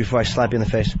quickly before I slap you in the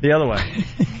face. The other way.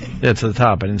 Yeah, to the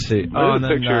top. I didn't see. There's a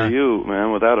picture of you,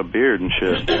 man, without a beard and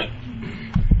shit.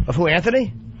 Of who,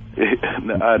 Anthony?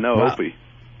 No, Opie.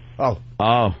 Oh.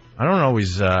 I don't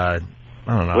always, I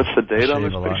don't know. What's the date on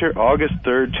this picture? August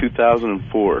 3rd,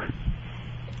 2004.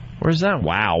 Where's that?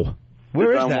 Wow.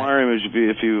 Where it's is on that? Wire Image.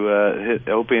 If you hit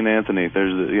Opie and Anthony,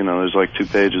 there's like 2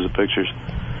 pages of pictures.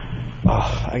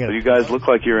 Oh, you guys look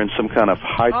like you're in some kind of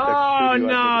high-tech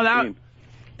studio.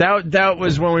 No, that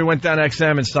was when we went down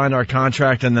XM and signed our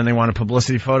contract, and then they wanted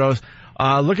publicity photos.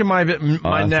 Look at my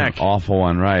neck. An awful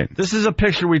one, right? This is a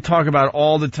picture we talk about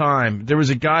all the time. There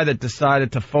was a guy that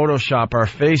decided to Photoshop our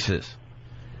faces.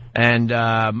 And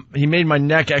he made my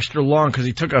neck extra long because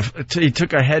he took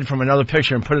a head from another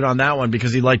picture and put it on that one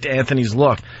because he liked Anthony's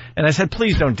look. And I said,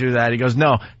 please don't do that. He goes,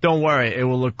 no, don't worry, it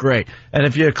will look great. And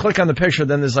if you click on the picture,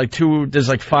 then there's like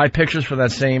 5 pictures for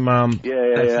that same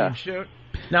same shoot.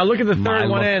 Now look at the third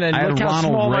one in, and look how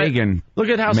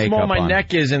small my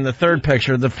neck is in the third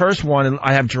picture. The first one,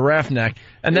 I have giraffe neck,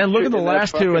 and then look at the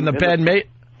last two in the bed mate.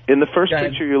 In the first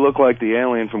picture, you look like the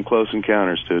alien from Close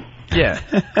Encounters, dude. Yeah,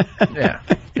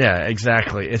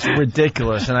 exactly. It's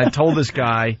ridiculous. And I told this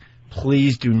guy,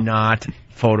 please do not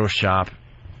Photoshop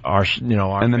our.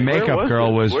 And the makeup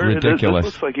girl was ridiculous.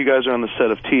 This looks like you guys are on the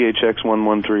set of THX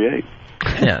 1138.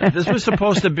 Yeah, this was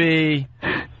supposed to be,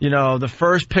 the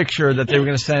first picture that they were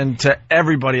going to send to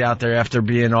everybody out there after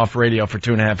being off radio for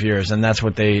 2.5 years, and that's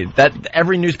what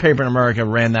every newspaper in America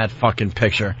ran that fucking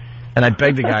picture. And I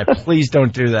begged the guy, please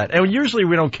don't do that. And usually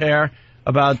we don't care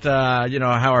about,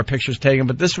 how our picture's taken,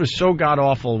 but this was so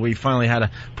god-awful, we finally had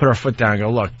to put our foot down and go,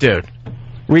 look, dude,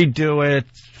 redo it,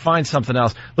 find something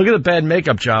else. Look at the bad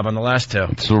makeup job on the last two.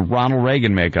 It's a Ronald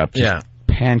Reagan makeup. Just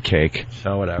pancake.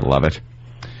 So whatever. Love it.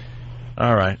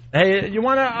 All right. Hey, you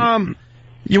want to,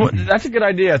 that's a good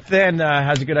idea. Thin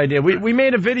has a good idea. We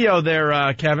made a video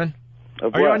there, Kevin.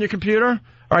 Are you on your computer?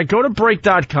 All right, go to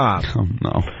break.com. Oh,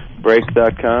 no.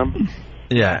 Break.com?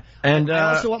 Yeah. And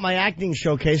I also want my acting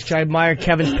showcase, which I admire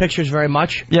Kevin's pictures very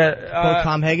much. Yeah. Both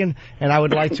Tom Hagen, and I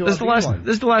would like to. This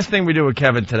is the last thing we do with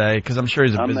Kevin today, because I'm sure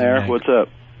he's a busy man. What's up?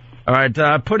 All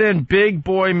right, put in Big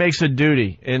Boy Makes a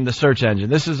Duty in the search engine.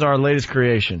 This is our latest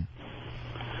creation.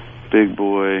 Big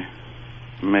Boy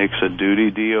Makes a Duty,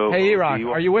 D-O... Hey, E-Rock,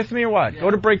 are you with me or what? Go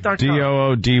to break.com.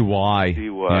 D-O-O-D-Y.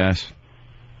 D-Y. Yes.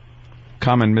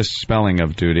 Common misspelling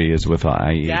of duty is with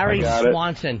I-E. Gary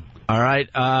Swanson. All right,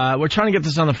 we're trying to get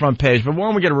this on the front page, but why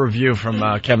don't we get a review from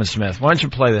Kevin Smith? Why don't you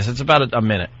play this? It's about a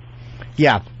minute.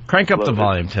 Yeah. Crank up the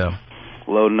volume, too.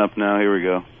 Loading up now. Here we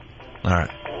go. All right.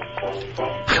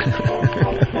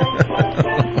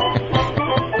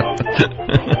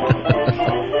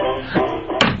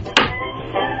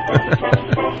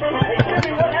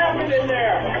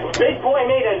 Big boy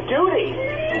made a duty.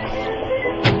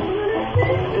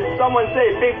 Did someone say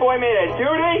Big Boy made a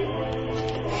duty?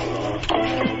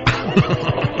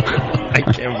 I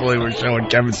can't believe we're showing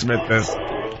Kevin Smith this.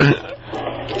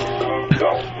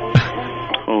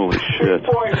 Holy shit.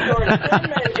 Boy, sure did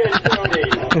make a duty.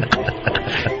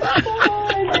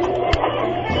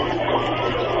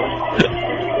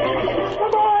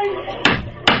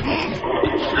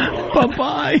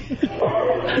 Bye-bye.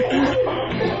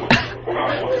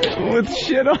 With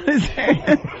shit on his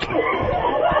hand.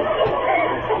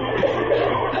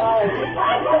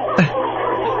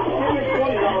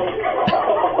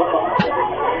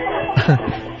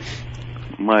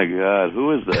 My God,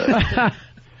 who is that?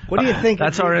 What do you think?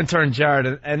 That's our intern,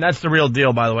 Jared, and that's the real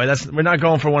deal, by the way. We're not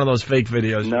going for one of those fake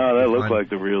videos. No, that looked like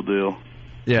the real deal.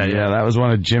 Yeah, that was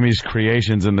one of Jimmy's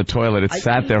creations in the toilet. It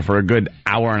sat there for a good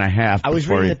hour and a half. I was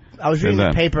reading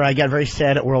the paper. I got very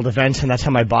sad at world events, and that's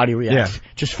how my body reacts. Yeah.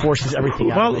 Just forces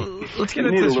everything out of me. Let's get you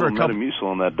into need this a for little a couple. Metamucil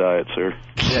on that diet, sir.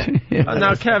 Yeah.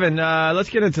 Now, Kevin, let's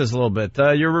get into this a little bit.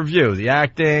 Your review, the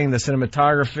acting, the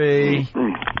cinematography,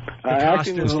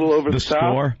 acting is a little over the top.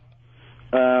 Score.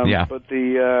 Yeah. But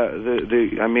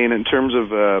I mean, in terms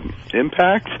of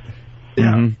impact,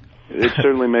 it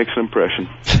certainly makes an impression.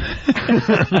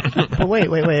 But wait.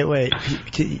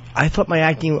 I thought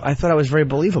I was very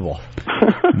believable.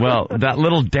 Well, that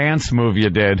little dance move you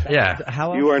did. Yeah.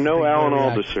 You are no Alan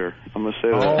Alda, sir. I'm going to say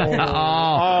that.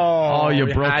 Oh, you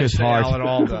broke his heart.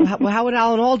 Well, how would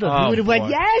Alan Alda? He would have went,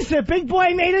 yes, a big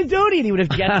boy made a duty. And he would have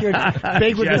gestured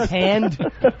big with his hand.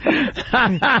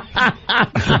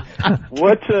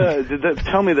 What,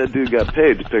 tell me that dude got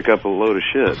paid to pick up a load of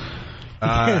shit.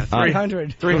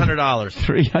 $300.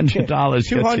 $300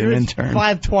 gets you an intern.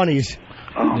 520s.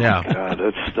 Oh yeah. My God,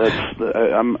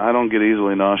 I don't get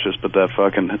easily nauseous, but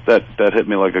that hit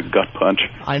me like a gut punch.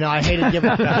 I know, I hated giving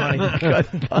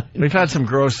that money. We've had some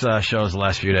gross shows the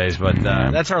last few days, but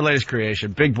that's our latest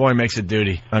creation. Big Boy Makes a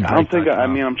Duty. I'm trying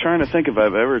to think if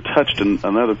I've ever touched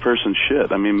another person's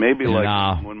shit. I mean, maybe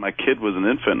when my kid was an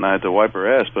infant and I had to wipe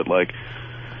her ass, but like.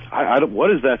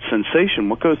 What is that sensation?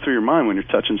 What goes through your mind when you're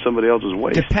touching somebody else's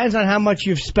waist? Depends on how much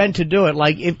you've spent to do it.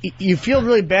 Like, if you feel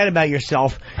really bad about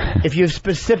yourself, if you've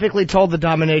specifically told the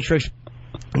dominatrix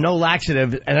no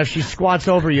laxative, and if she squats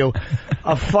over you,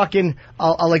 like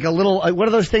a little, one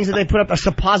of those things that they put up, a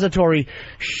suppository,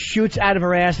 shoots out of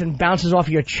her ass and bounces off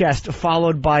your chest,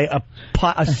 followed by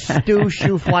a stew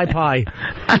shoe fly pie.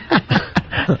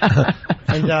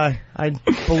 And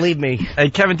believe me. Hey,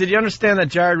 Kevin, did you understand that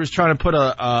Jared was trying to put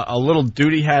a little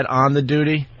duty hat on the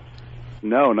duty?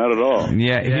 No, not at all.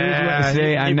 Yeah,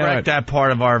 he wrecked that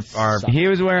part of our He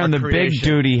was wearing the big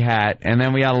duty hat, and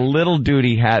then we had a little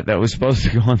duty hat that was supposed to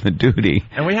go on the duty.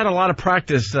 And we had a lot of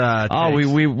practice. We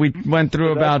went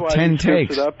through about 10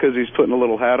 takes. It up because he's putting a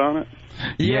little hat on it.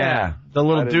 Yeah, the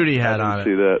little duty hat on it.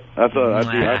 See that? I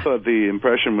thought the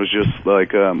impression was just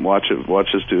like watch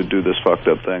this dude do this fucked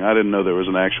up thing. I didn't know there was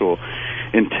an actual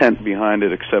intent behind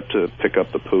it except to pick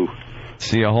up the poo.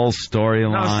 See a whole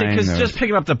storyline. No, because just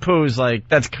picking up the poos, like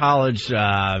that's college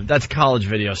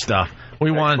video stuff. We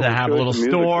wanted to have a little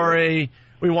story.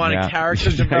 We wanted character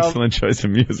development. Excellent choice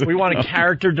of music. We wanted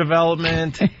character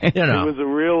development. You know, it was a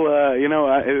real.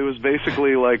 It was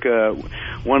basically like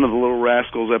one of the Little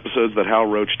Rascals episodes that Hal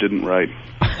Roach didn't write.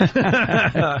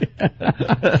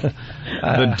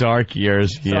 The dark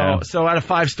years. Yeah. So out of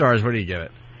 5 stars, what do you give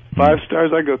it? 5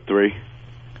 stars. I go 3.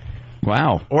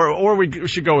 Wow. Or we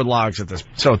should go with logs at this.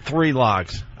 So 3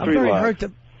 logs. I'm very hurt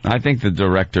that. I think the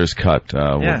director's cut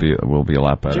will be a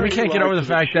lot better. Jimmy can't get over the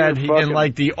fact that he didn't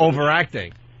like the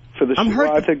overacting. For the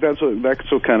I think that's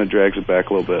what kind of drags it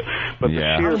back a little bit. But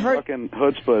the sheer fucking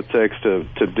chutzpah it takes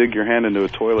to dig your hand into a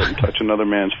toilet and touch another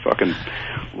man's fucking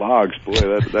logs, boy,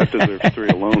 that deserves 3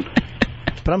 alone.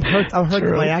 But I'm hurt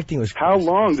that my acting was. How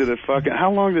long did it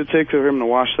take for him to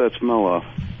wash that smell off?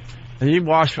 He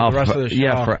washed for the rest of the show.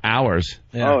 Yeah, for hours.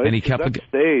 Yeah. And he kept that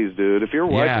stays, dude. If you're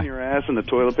wiping your ass and the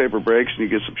toilet paper breaks and you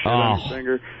get some shit on your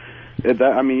finger,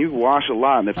 you wash a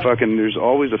lot and there's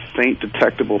always a faint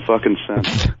detectable fucking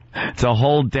scent. It's a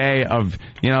whole day of,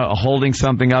 holding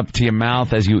something up to your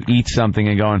mouth as you eat something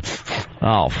and going,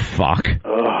 oh, fuck.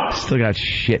 Ugh. Still got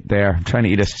shit there. I'm trying to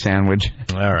eat a sandwich.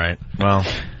 All right.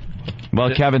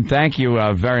 Well, Kevin, thank you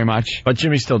very much. But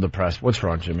Jimmy's still depressed. What's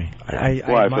wrong, Jimmy? I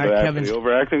admire Kevin's the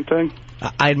overacting thing.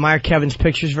 I admire Kevin's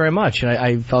pictures very much, and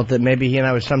I felt that maybe he and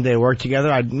I would someday work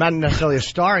together. Not necessarily a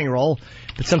starring role,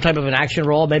 but some type of an action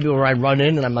role, maybe where I run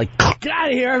in and I'm like, get out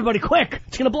of here, everybody, quick!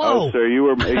 It's gonna blow. Oh, sir, you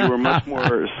were much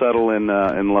more subtle in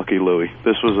Lucky Louie.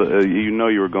 This was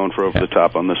you were going for over the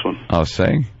top on this one. Oh,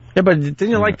 say. Yeah, but didn't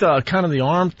you like the kind of the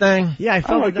arm thing? Yeah, I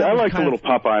felt I liked the little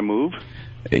Popeye move.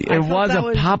 It was a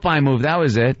Popeye move. That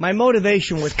was it. My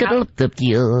motivation was how would a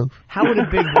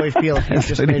big boy feel if he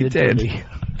just made it to me?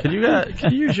 Can you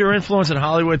use your influence in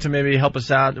Hollywood to maybe help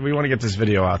us out? We want to get this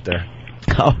video out there.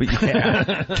 Oh,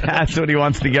 yeah. That's what he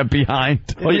wants to get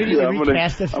behind. Well, I'm going to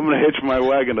hitch my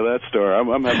wagon to that store.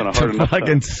 I'm having a hard enough time.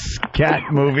 Fucking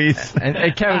scat movies. And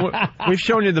hey, Kevin, we've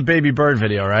shown you the Baby Bird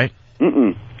video, right?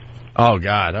 Mm-mm. Oh,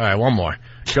 God. All right, one more.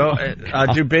 Go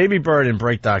do Baby Bird and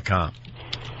break.com.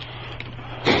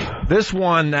 This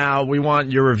one now, we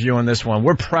want your review on this one.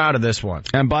 We're proud of this one.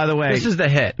 And by the way, this is the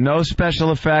hit. No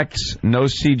special effects, no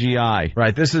CGI.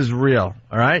 Right, this is real.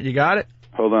 All right, you got it?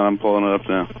 Hold on, I'm pulling it up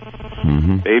now.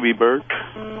 Mm-hmm. Baby Bird.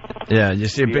 Yeah, you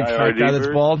see a big fat guy that's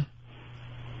bald?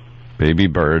 Baby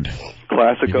Bird.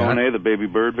 Classic O&A, the Baby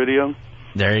Bird video.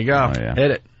 There you go. Oh, yeah.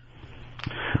 Hit it.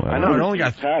 Well, I know. It only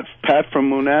got Pat from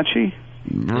Moonachie.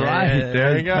 Right, yeah,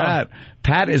 there you go.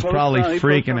 Pat is probably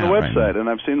freaking out on the website, right now. and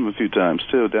I've seen him a few times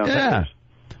too downstairs.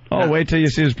 Oh, wait till you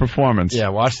see his performance. Yeah,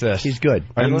 watch this. He's good.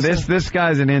 And this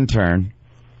guy's an intern.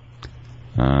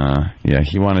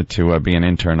 He wanted to be an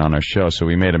intern on our show, so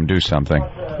we made him do something. We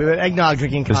have an eggnog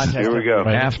drinking contest. Here we go.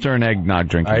 After an eggnog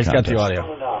drinking contest. He's got the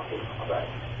audio.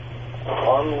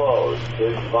 Unload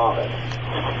his vomit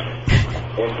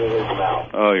into his mouth.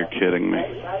 Oh, you're kidding me.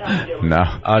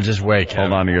 No. Just wait, Kevin.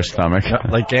 Hold on to your stomach.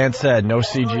 Like Dan said, no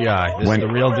CGI. This is the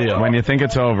real deal. When you think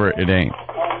it's over, it ain't.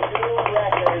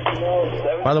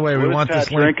 By the way, we want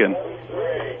this link. Drinking?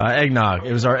 Eggnog.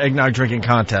 It was our eggnog drinking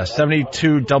contest.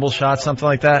 72 double shots, something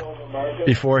like that,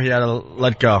 before he had to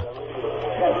let go. 75.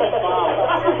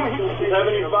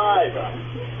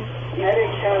 Any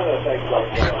Canada things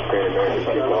like that. Here it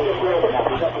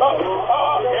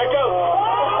goes.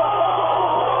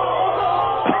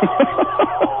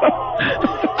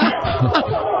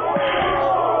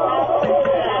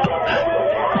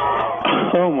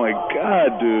 Oh my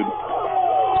God, dude.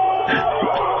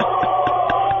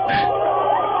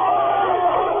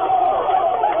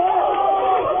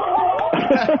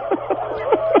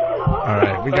 All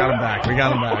right, we got him back. We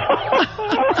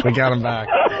got him back.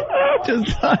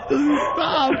 Just doesn't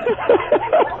stop.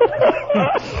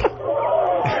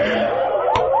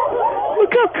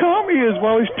 Look how calm he is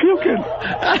while he's puking.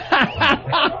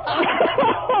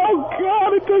 Oh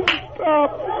God, it doesn't stop.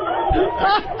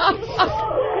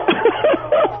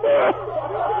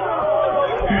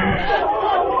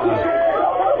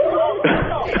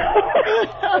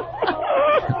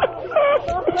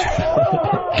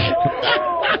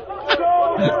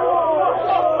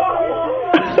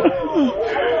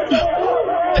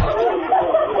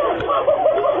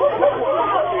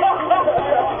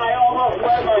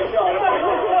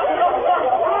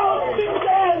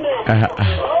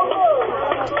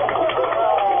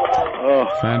 Oh,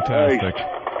 fantastic!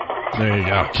 There you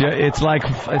go. It's like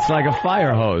a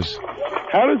fire hose.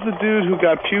 How does the dude who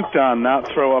got puked on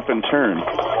not throw up and turn?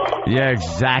 Yeah,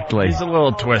 exactly. He's a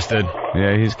little twisted.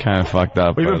 Yeah, he's kind of fucked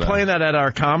up. We've been playing that at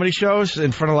our comedy shows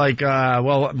in front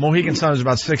of Mohegan Sun is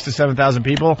about 6,000 to 7,000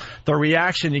 people. The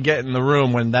reaction you get in the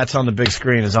room when that's on the big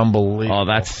screen is unbelievable. Oh,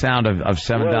 that sound of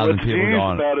 7,000 people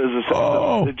going.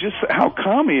 About just how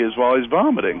calm he is while he's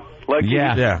vomiting. Like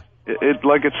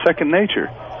like it's second nature.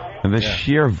 And the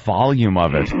sheer volume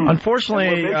of it. Unfortunately,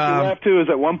 what makes me laugh too is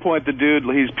at one point the dude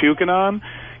he's puking on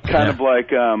kind of like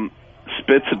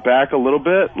spits it back a little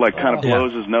bit, like kind of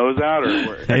blows his nose out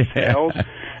or exhales,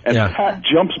 and Pat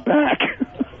jumps back.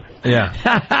 Yeah.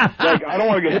 Like, I don't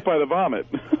want to get hit by the vomit.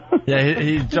 Yeah,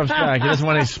 he jumps back. He doesn't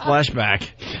want any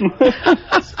splashback.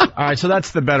 All right, so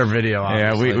that's the better video,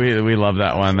 obviously. Yeah, we love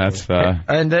that one. That's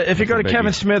and if you go to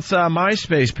Kevin Smith's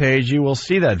MySpace page, you will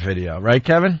see that video. Right,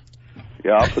 Kevin?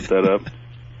 Yeah, I'll put that up.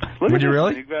 Would you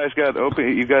really? You guys got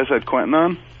open. You guys had Quentin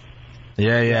on?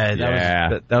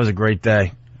 Yeah. That was a great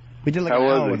day. We did like an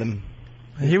hour with him.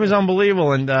 He was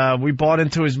unbelievable, and we bought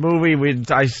into his movie.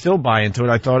 I still buy into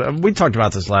it. I thought we talked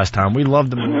about this last time. We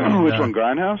loved the movie. Which one,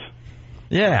 Grindhouse?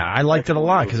 Yeah, I liked it a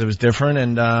lot because it was different,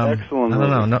 and excellent. I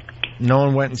don't know. No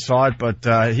one went and saw it,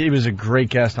 but he was a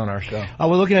great guest on our show.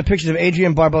 We're looking at pictures of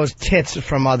Adrienne Barbeau's tits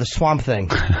from the Swamp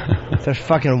Thing. They're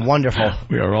fucking wonderful.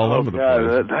 We are all over the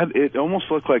place. It almost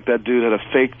looked like that dude had a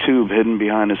fake tube hidden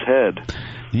behind his head.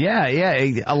 Yeah.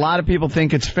 A lot of people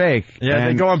think it's fake. Yeah,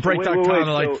 they go on break.com.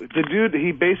 So the dude,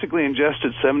 he basically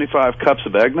ingested 75 cups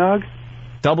of eggnog?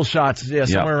 Double shots,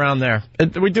 somewhere around there.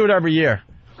 We do it every year.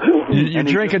 You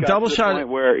drink a double shot. Point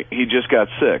where he just got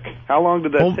sick. How long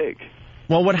did that take?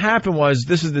 Well, what happened was,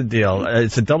 this is the deal.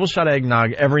 It's a double shot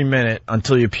eggnog every minute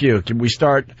until you puke.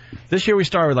 This year we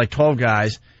started with like 12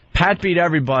 guys. Pat beat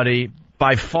everybody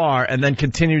by far and then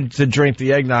continued to drink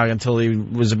the eggnog until he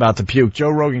was about to puke. Joe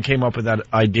Rogan came up with that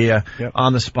idea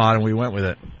on the spot, and we went with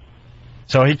it.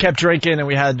 So he kept drinking, and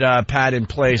we had Pat in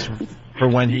place for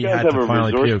when he had to finally puke. You guys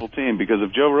have a resourceful team, because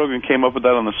if Joe Rogan came up with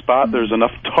that on the spot, there's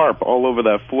enough tarp all over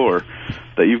that floor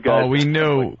that you've got. Oh, we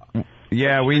knew.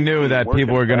 Yeah, we knew that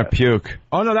people were going to puke.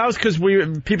 Oh, no, that was because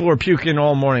people were puking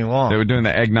all morning long. They were doing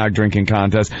the eggnog drinking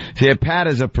contest. See, Pat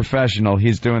is a professional.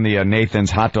 He's doing the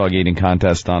Nathan's hot dog eating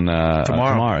contest on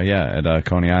tomorrow. Yeah, at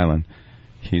Coney Island.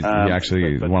 He's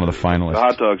actually one of the finalists. The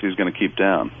hot dogs he's going to keep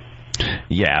down.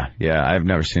 Yeah. I've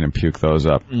never seen him puke those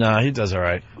up. No, he does all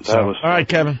right. All right,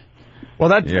 Kevin. Well,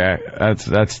 that's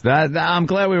that. I'm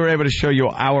glad we were able to show you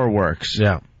our works.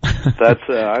 Yeah.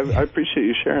 I appreciate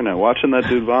you sharing that. Watching that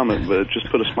dude vomit, but it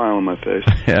just put a smile on my face.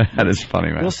 Yeah, that is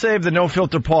funny, man. We'll save the No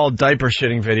Filter Paul diaper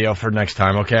shitting video for next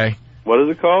time, okay? What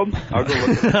is it called? I'll go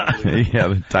look at it. Yeah,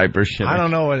 the diaper shitting. I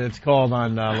don't know what it's called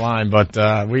online, but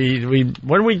what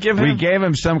did we give him? We gave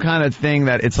him some kind of thing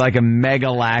that it's like a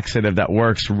mega laxative that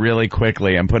works really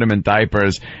quickly, and put him in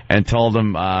diapers and told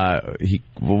him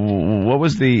what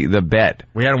was the bet?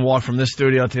 We had him walk from this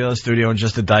studio to the other studio in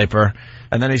just a diaper.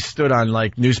 And then he stood on,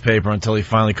 like, newspaper until he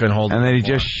finally couldn't hold it. And then he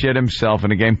just shit himself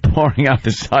in a game, pouring out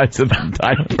the sides of the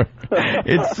diaper.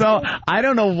 It's so... I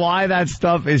don't know why that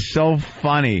stuff is so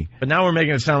funny. But now we're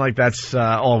making it sound like that's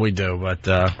all we do. But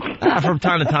from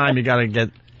time to time, you got to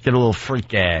get a little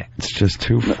freaky. It's just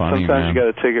too funny, Sometimes you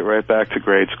got to take it right back to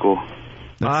grade school.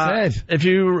 That's it. If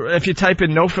you type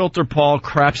in No Filter Paul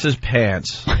craps his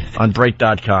pants on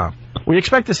break.com. We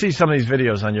expect to see some of these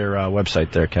videos on your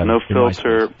website there, Kevin. No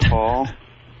Filter Paul.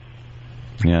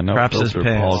 Yeah, No Filter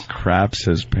Paul craps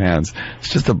his pants.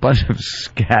 It's just a bunch of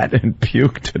scat and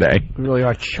puke today. We really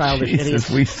are childish idiots.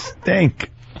 We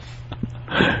stink.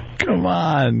 Come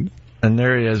on. And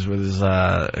there he is with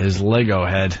his Lego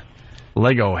head.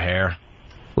 Lego hair.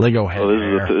 Lego head.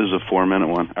 This is a 4-minute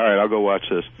one. All right, I'll go watch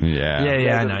this. Yeah.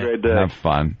 I know. Great day. Have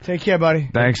fun. Take care, buddy.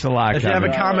 Thanks a lot, If Kevin. you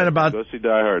have a comment about... Go see Die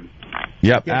Hard.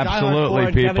 Yep,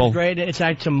 absolutely, people. Kevin's great. It's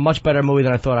actually a much better movie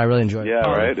than I thought. I really enjoyed it. Yeah,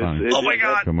 right? Oh, my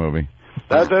God. It's a movie.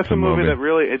 That's a movie that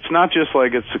really, it's not just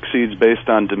like it succeeds based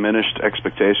on diminished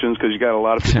expectations, because you got a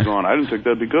lot of people going, I didn't think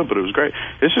that'd be good, but it was great.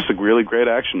 It's just a really great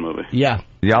action movie. Yeah.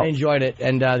 Yep. I enjoyed it.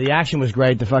 And the action was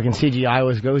great. The fucking CGI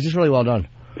was good. It was just really well done.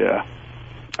 Yeah.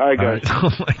 All right, guys. All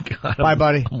right. Oh, my God. Bye,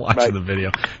 buddy. I'm watching the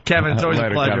video. Kevin. It's always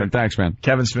Later, a pleasure. Kevin. Thanks, man.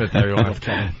 Kevin Smith, everyone.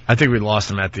 I think we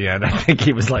lost him at the end. I think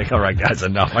he was like, all right, guys,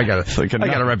 enough. I got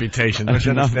a reputation. Don't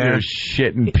you Enough of your understand?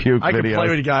 shit and puke I can videos. play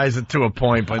with guys to a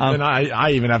point, but then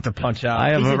I even have to punch out.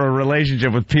 I have a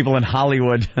relationship with people in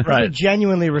Hollywood. He's a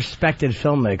genuinely respected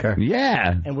filmmaker.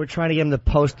 Yeah. And we're trying to get him to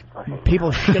post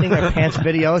people shitting their pants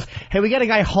videos. Hey, we got a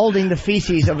guy holding the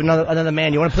feces of another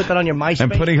man. You want to put that on your MySpace?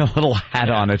 And putting a little hat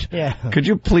on it. Yeah. Could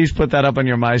you please put that up on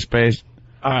your MySpace?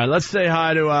 All right, let's say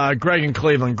hi to Greg in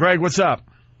Cleveland. Greg, what's up?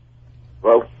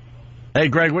 Hello? Hey,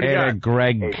 Greg, what do you got?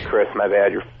 Greg. Hey, Chris, my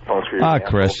bad. Your phone screwed.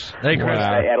 Chris. Hey, Chris.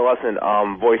 Adolescent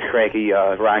voice cranky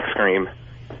rock scream.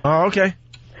 Oh, okay.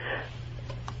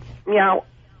 Meow.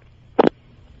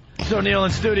 So Neil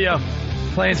in studio,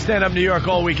 playing stand-up New York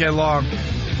all weekend long.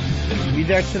 You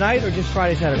there tonight or just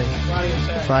Friday, Saturday?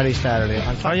 Friday, Saturday.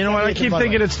 Oh, you know what? I keep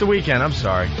thinking it's the weekend. I'm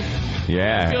sorry.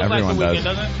 Yeah, Feels everyone like the does.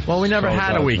 weekend, doesn't it? Well, we never So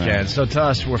had a does, weekend, man. so to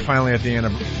us, we're finally at the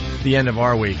end of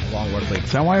our week. Long work week.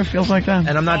 Is that why it feels like that?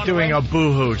 And I'm not doing a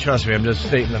boo-hoo. Trust me, I'm just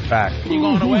stating the fact. You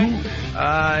going away?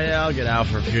 Yeah, I'll get out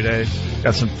for a few days.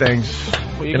 Got some things.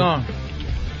 Where you going?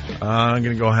 I'm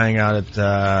gonna go hang out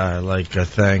at like a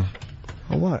thing.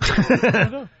 Oh, what?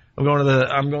 I'm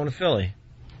going to Philly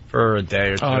for a day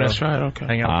or two. Oh, that's right. Okay.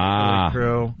 Hang out with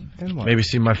the Philly crew. Maybe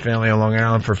see my family on Long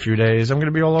Island for a few days. I'm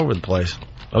gonna be all over the place.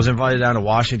 I was invited down to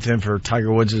Washington for Tiger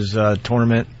Woods'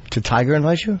 tournament. Did Tiger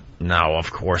invite you? No,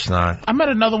 of course not. I met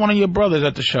another one of your brothers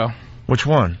at the show. Which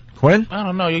one? Quinn? I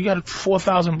don't know. You got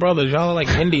 4,000 brothers. Y'all are like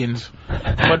Indians.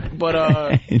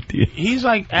 But he's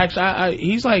like, actually,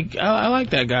 I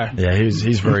like that guy. Yeah,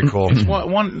 he's very cool.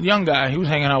 One young guy. He was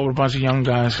hanging out with a bunch of young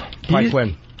guys. Mike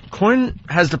Quinn. Quinn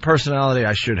has the personality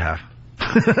I should have.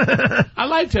 I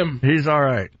liked him. He's all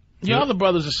right. Your other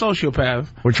brother's a sociopath.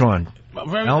 Which one?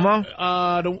 Elmo?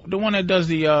 The one that does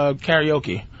the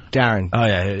karaoke. Darren. Oh,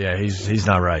 yeah, he's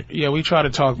not right. Yeah, we try to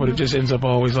talk, but it just ends up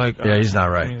always like... yeah, he's not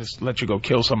right. I mean, just let you go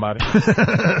kill somebody.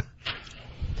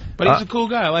 But he's a cool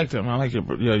guy. I liked him. I like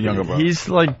your younger brother. He's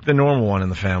like the normal one in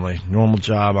the family. Normal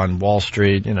job on Wall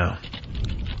Street, you know.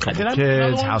 Couple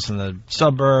kids, house in the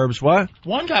suburbs. What?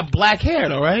 One got black hair,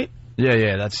 though, right?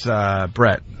 Yeah, that's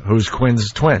Brett, who's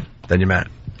Quinn's twin that you met.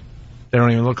 They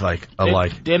don't even look alike.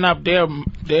 They're not. They're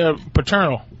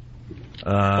paternal.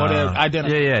 Or they're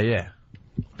identical. Yeah.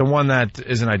 The one that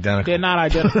isn't identical. They're not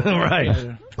identical. Right.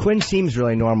 Yeah. Quinn seems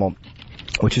really normal,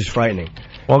 which is frightening.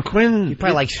 Well, Quinn... He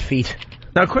probably likes feet.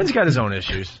 Now, Quinn's got his own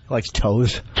issues. He likes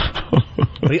toes.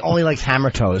 But he only likes hammer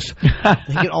toes.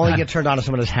 He can only get turned on to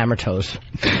some of those hammer toes.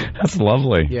 That's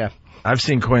lovely. Yeah. I've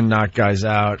seen Quinn knock guys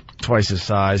out twice his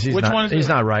size. He's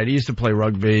not right. He used to play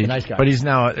rugby. Nice guy. But he's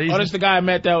now... That's the guy I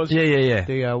met that was...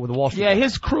 Yeah. With the Wall Street. Yeah,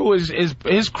 his crew is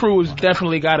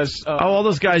definitely got us... all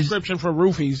those guys... Subscription for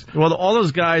roofies. Well, all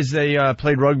those guys, they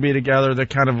played rugby together. They're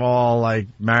kind of all, like,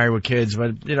 married with kids.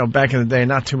 But, you know, back in the day,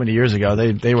 not too many years ago,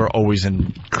 they were always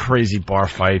in crazy bar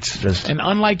fights. And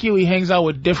unlike you, he hangs out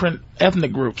with different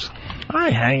ethnic groups. I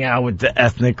hang out with the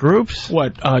ethnic groups.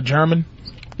 What, German?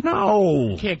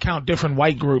 No. Can't count different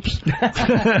white groups.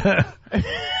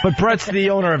 But Brett's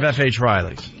the owner of F.H.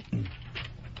 Riley's.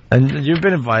 And you've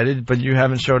been invited, but you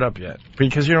haven't showed up yet.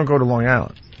 Because you don't go to Long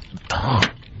Island.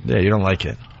 Yeah, you don't like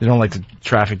it. You don't like the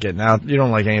traffic getting out. You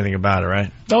don't like anything about it,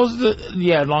 right?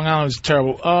 Long Island is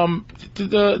terrible.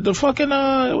 The fucking,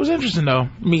 it was interesting, though,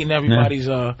 meeting everybody's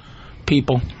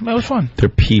people. That was fun. They're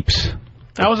peeps.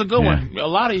 That was a good one.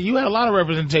 You had a lot of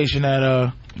representation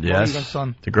at, yes.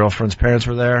 Son. The girlfriend's parents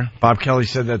were there. Bob Kelly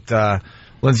said that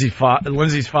Lindsay's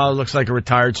father looks like a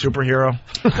retired superhero.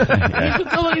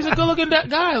 He's a good-looking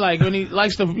guy. Like when he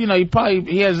likes to,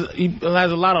 he has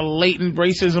a lot of latent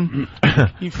racism.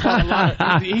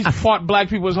 He's fought black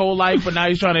people his whole life, but now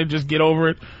he's trying to just get over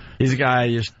it. He's a guy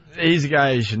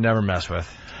you should never mess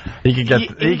with. He could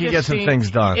get some things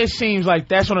done. It seems like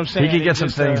that's what I'm saying. He could get some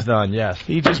things done, yes.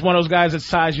 He's just one of those guys that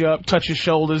size you up, touch your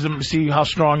shoulders, and see how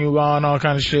strong you are and all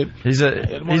kind of shit. He's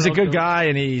a good guy,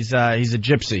 and he's a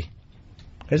gypsy.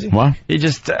 Is he? What? He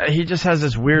just has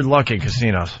this weird luck in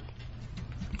casinos.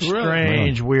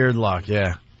 Strange, weird luck,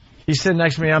 yeah. He's sitting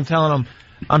next to me, I'm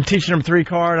teaching him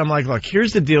 3-card. I'm like, look,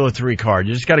 here's the deal with 3-card.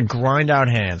 You just got to grind out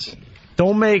hands.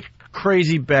 Don't make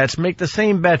crazy bets. Make the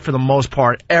same bet for the most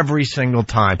part every single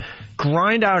time.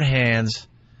 Grind out hands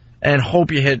and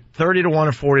hope you hit 30 to 1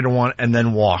 or 40 to 1 and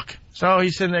then walk. So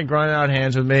he's sitting there grinding out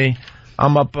hands with me.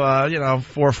 I'm up,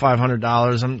 $400 or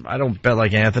 $500. I don't bet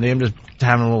like Anthony. I'm just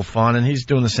having a little fun, and he's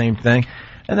doing the same thing.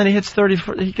 And then he hits 30.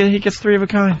 He gets 3 of a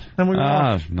kind. And we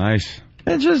walk. Nice.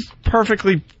 It's just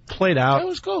perfectly played out. It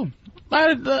was cool.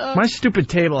 My stupid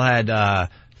table had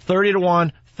 30 to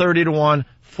 1, 30 to 1,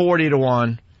 40 to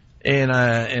 1 in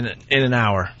an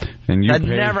hour. And you that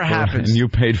never happens. And you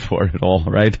paid for it all,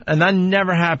 right? And that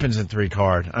never happens in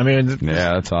 3-card. I mean,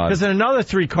 yeah, that's odd. Because in another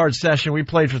 3-card session, we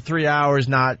played for 3 hours,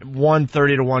 not 1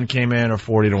 30-1 came in or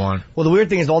 40-1. Well, the weird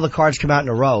thing is all the cards come out in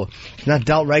a row. It's not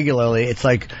dealt regularly. It's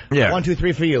like 1, 2,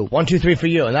 3 for you, 1, 2, 3 for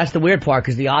you, and that's the weird part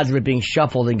because the odds of it being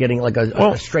shuffled and getting like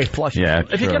a straight flush. Yeah,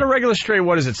 if you get a regular straight,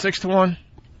 what is it, 6-1?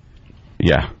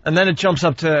 Yeah. And then it jumps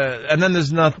up to, and then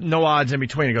there's no odds in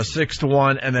between. It goes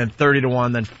 6-1, and then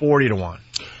 30-1, then 40-1.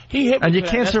 He hit me and you for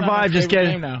can't that. That's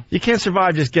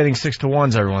survive just getting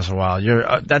 6-1s every once in a while.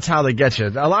 That's how they get you.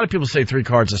 A lot of people say 3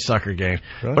 cards is a sucker game,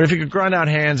 but if you could grind out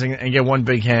hands and get one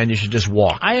big hand, you should just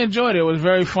walk. I enjoyed it. It was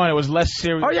very fun. It was less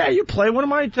serious. Oh yeah, you play one of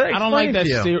my things. I don't like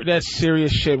that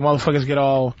serious shit. Motherfuckers get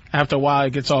all, after a while,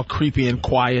 it gets all creepy and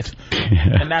quiet,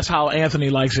 and that's how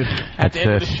Anthony likes it. At the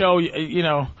end of the show, at the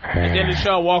end of the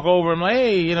show, I walk over. I'm like,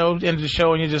 hey, end of the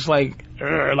show, and you're just like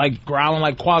growling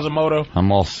like Quasimodo.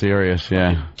 I'm all serious,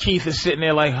 yeah. Keith is sitting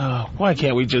there like, oh, why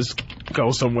can't we just go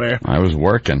somewhere? I was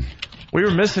working. We were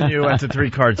missing you at the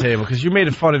 3-card table because you made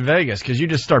it fun in Vegas because you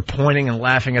just start pointing and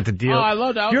laughing at the deal. Oh, I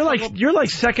love that. You're like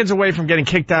seconds away from getting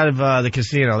kicked out of the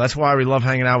casino. That's why we love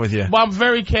hanging out with you. Well, I'm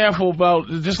very careful about,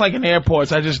 just like in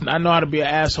airports, I know how to be an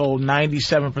asshole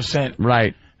 97%.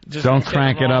 Right. Just don't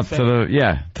crank it up to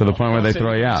the point where they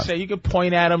throw you out. You can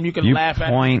point at them, you can laugh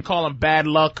at them, you can call them bad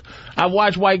luck. I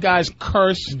watch white guys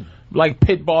curse like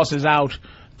pit bosses out,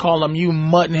 call them, you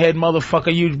muttonhead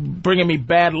motherfucker, you bringing me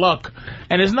bad luck.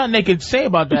 And there's nothing they can say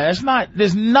about that.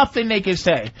 There's nothing they can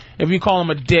say if you call them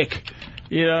a dick.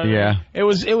 You know? Yeah. It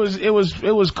was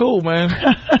cool, man.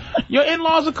 Your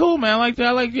in-laws are cool, man. I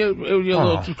like your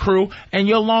little crew. And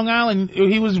your Long Island,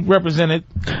 he was represented.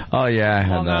 Oh yeah, I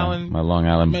had my Long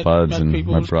Island buds and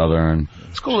my brother and.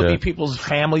 It's cool to meet people's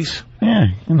families. Yeah,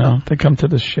 they come to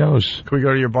the shows. Can we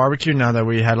go to your barbecue now that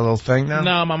we had a little thing now?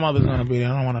 No, my mother's gonna be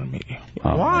there. I don't want her to meet you.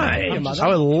 Why? I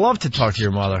would love to talk to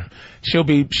your mother. She'll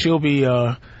be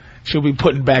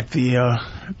putting back the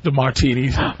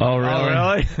martinis. Oh,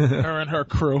 really? Her and her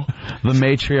crew. The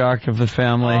matriarch of the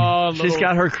family. She's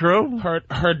got her crew?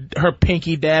 Her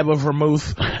pinky dab of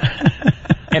vermouth.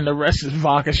 And the rest is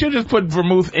vodka. She'll just put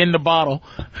vermouth in the bottle.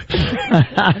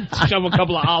 Shove a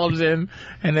couple of olives in.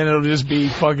 And then it'll just be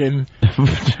fucking...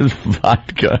 just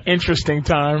vodka. Interesting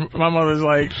time. My mother's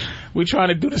like, we trying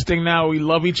to do this thing now. We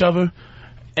love each other.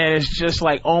 And it's just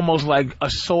like almost like a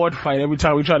sword fight every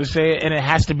time we try to say it, and it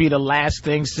has to be the last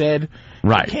thing said.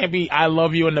 Right. It can't be I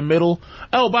love you in the middle.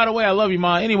 Oh, by the way, I love you,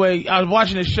 Ma. Anyway, I was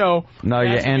watching this show. No,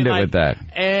 you end it with that.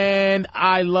 And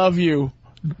I love you.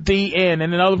 The end.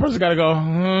 And then the other person got to go,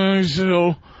 I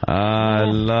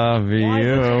love you. Why is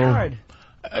it so hard?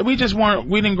 We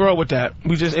didn't grow up with that.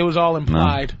 It was all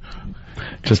implied. No.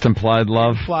 Just implied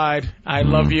love? Implied. I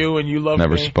love you and you love me.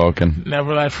 Never spoken.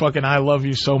 Never that fucking I love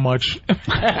you so much.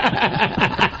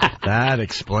 That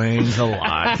explains a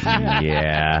lot.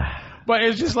 Yeah. But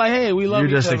it's just like, hey, we love each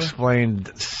other. You just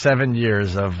explained 7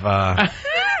 years of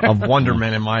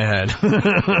wonderment in my head.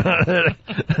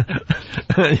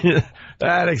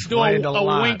 That explained a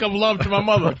lot. A wink of love to my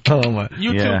mother. Oh my!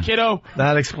 You too, kiddo.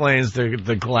 That explains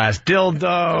the glass dildos.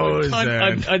 No,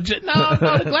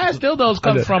 the glass dildos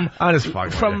come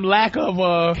from lack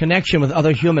of connection with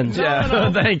other humans.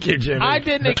 No. Thank you, Jimmy. I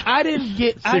didn't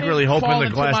get secretly hoping the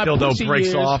glass dildo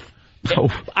breaks off.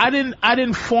 I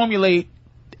didn't formulate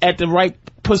at the right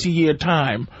pussy year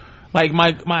time. Like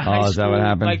my high school, is that what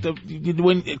happened? Like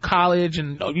when college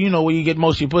and where you get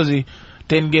most of your pussy,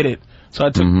 didn't get it. So I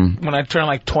took when I turned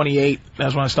like 28,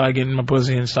 that's when I started getting my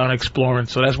pussy and started exploring.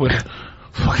 So that's when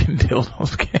fucking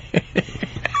dildos came.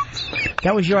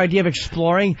 That was your idea of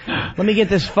exploring? Let me get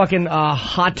this fucking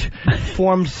hot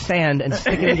formed sand and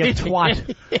stick it in your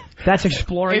twat. That's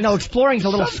exploring. No, exploring's a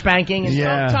little spanking.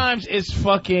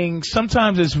 And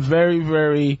sometimes it's very,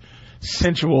 very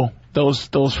sensual.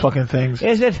 Those fucking things.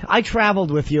 Is it? I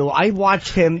traveled with you. I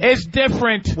watched him. It's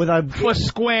different for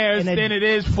squares than it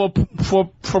is for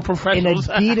professionals.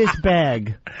 In a Adidas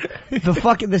bag.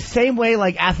 The same way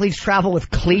like athletes travel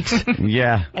with cleats.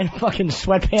 Yeah. And fucking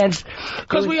sweatpants.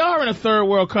 Because we are in a third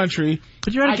world country.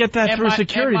 But you got to get that through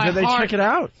security. Did they check it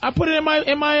out? I put it in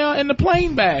the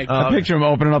plane bag. I picture him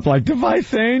opening up like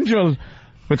Device Angel.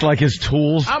 With like his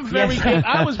tools. I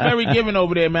was very giving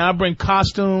over there, man. I bring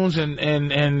costumes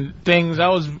and things. I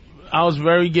was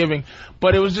very giving,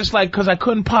 but it was just like because I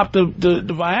couldn't pop the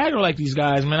Viagra like these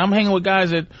guys, man. I'm hanging with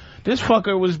guys that This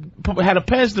fucker had a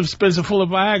pest dispenser full of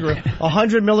Viagra.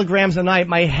 100 milligrams a night.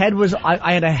 My head was,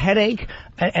 I had a headache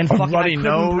and fucking I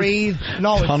couldn't breathe.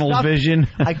 No, tunnel vision.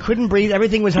 I couldn't breathe.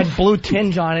 Everything had blue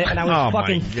tinge on it, and I was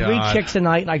fucking 3 chicks a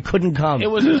night, and I couldn't come. It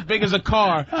was as big as a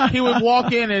car. He would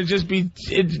walk in and just be,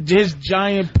 his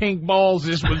giant pink balls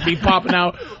just would be popping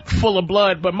out full of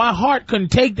blood. But my heart couldn't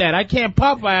take that. I can't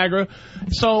pop Viagra,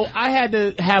 so I had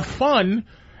to have fun.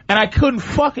 And I couldn't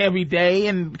fuck every day.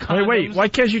 And wait, why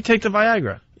can't you take the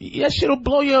Viagra? That shit'll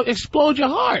explode your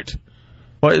heart.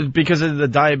 What, because of the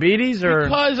diabetes, or?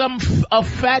 Because I'm a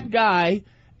fat guy,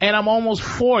 and I'm almost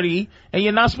 40, and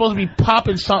you're not supposed to be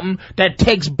popping something that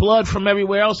takes blood from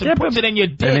everywhere else and puts it in your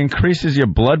dick. It increases your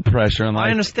blood pressure. And I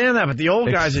understand that, but the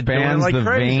old guys are doing it like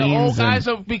crazy. The old guys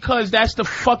are, because that's the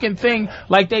fucking thing,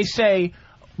 like they say.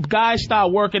 Guys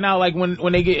start working out like when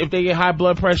if they get high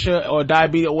blood pressure or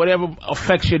diabetes or whatever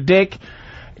affects your dick.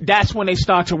 That's when they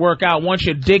start to work out. Once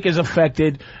your dick is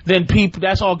affected, then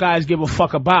that's all guys give a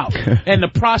fuck about. And the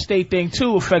prostate thing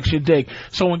too affects your dick.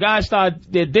 So when guys start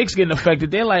their dicks getting affected,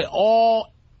 they're like,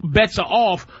 all bets are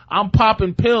off. I'm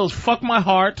popping pills. Fuck my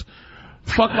heart.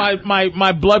 Fuck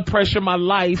my blood pressure, my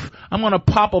life. I'm going to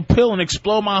pop a pill and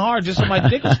explode my heart just so my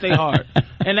dick will stay hard.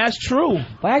 And that's true.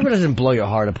 Viagra doesn't blow your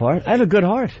heart apart. I have a good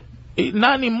heart.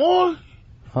 Not anymore.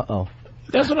 Uh-oh.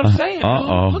 That's what I'm saying.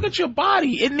 Look at your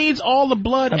body. It needs all the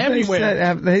blood everywhere.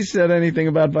 Have they said anything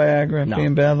about Viagra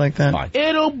being bad like that?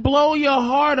 It'll blow your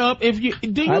heart up if you.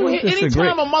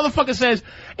 Anytime a motherfucker says,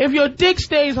 if your dick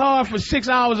stays hard for 6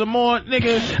 hours or more,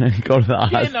 nigga, go to the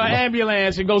hospital. Get in an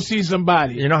ambulance and go see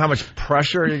somebody. You know how much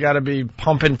pressure you got to be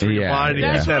pumping through your body to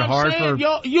get that hard for a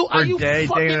day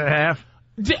and a half?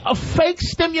 A fake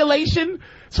stimulation?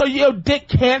 So your dick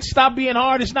can't stop being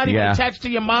hard? It's not even attached to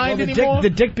your mind anymore? The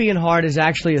dick being hard is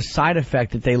actually a side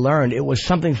effect that they learned. It was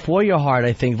something for your heart,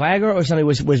 I think. Viagra or something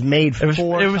was made for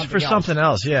It was for something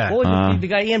else, yeah. What was the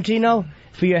guy EMT know?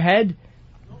 For your head?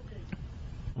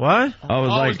 What?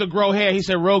 It's to grow hair. He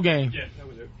said Rogaine. Yeah, that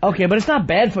was it. Okay, but it's not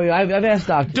bad for you. I've asked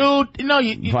doctors. Dude, no,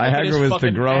 Viagra was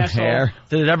to grow hair.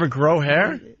 Did it ever grow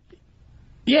hair?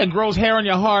 Yeah, it grows hair on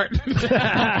your heart.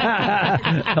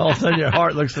 All of a sudden your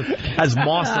heart has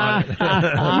moss on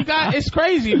it. It's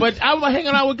crazy, but I was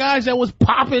hanging out with guys that was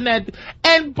popping that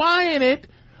and buying it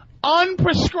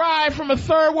unprescribed from a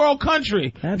third world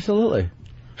country. Absolutely.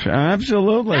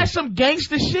 That's some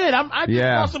gangster shit. I just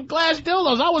bought some glass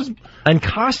dildos. And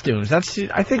costumes.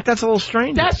 I think that's a little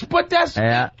strange. I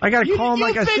gotta call them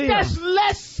like I see them. You think that's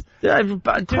less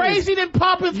crazy than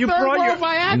popping third world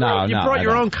Viagra? No, you brought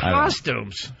your own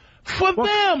costumes. For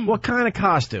them. What kind of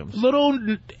costumes?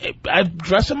 I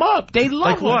dress them up. They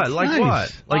love them. Like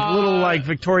what? Like little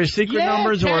Victoria's Secret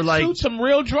numbers, or like suits, some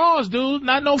real draws, dude.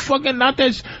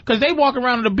 Because they walk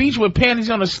around on the beach with panties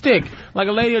on a stick. Like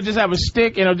a lady will just have a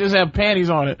stick and it'll just have panties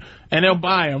on it, and they'll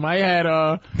buy them. I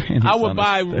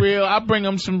bring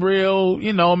them some real,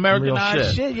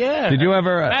 Americanized shit. Yeah. Did you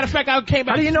ever? Matter of fact, I came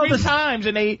back 3 times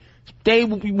and they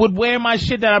would wear my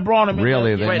shit that I brought them.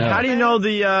 Really? Wait, how do you know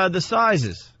the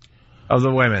sizes of the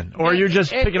women, or you're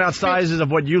just picking out sizes of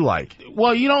what you like?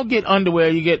 Well, you don't get underwear.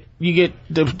 You get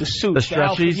the suit, the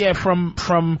stretchies. Yeah,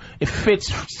 from it fits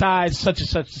size such and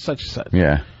such and such and such.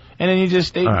 Yeah. And then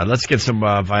you all right, let's get some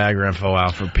Viagra info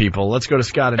out for people. Let's go to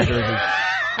Scott in Jersey.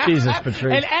 Jesus,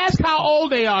 Patrice. And ask how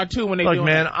old they are, too, when they do it. Look,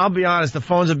 man, I'll be honest. The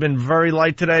phones have been very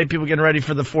light today. People getting ready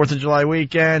for the 4th of July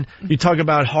weekend. You talk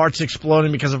about hearts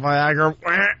exploding because of Viagra.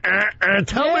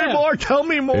 Tell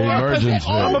me more. Emergency.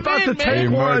 I'm about to take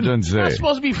one. You're not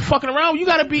supposed to be fucking around. You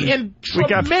got to be in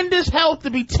tremendous health to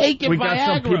be taking Viagra. We got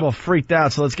some people freaked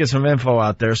out, so let's get some info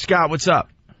out there. Scott, what's up?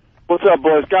 What's up,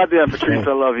 boys? Goddamn, Patrice,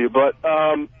 I love you. But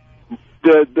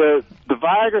the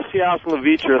Viagra, Cialis, and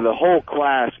Levitra, the whole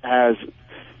class has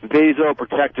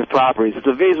vasoprotective properties. It's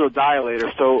a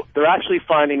vasodilator, so they're actually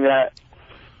finding that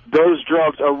those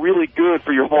drugs are really good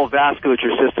for your whole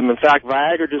vasculature system. In fact,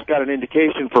 Viagra just got an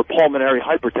indication for pulmonary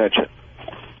hypertension.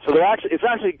 So it's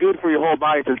actually good for your whole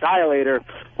body. It's a dilator,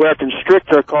 where a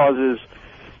constrictor causes,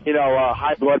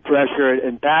 high blood pressure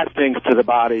and bad things to the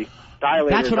body.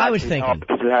 That's what I was thinking.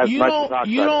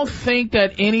 You don't think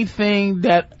that anything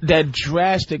that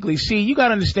drastically... See, you got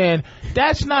to understand,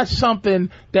 that's not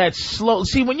something that's slow.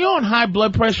 See, when you're on high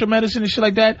blood pressure medicine and shit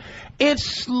like that, it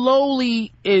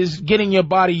slowly is getting your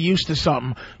body used to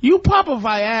something. You pop a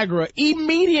Viagra,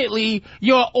 immediately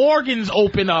your organs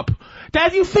open up.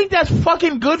 You think that's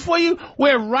fucking good for you?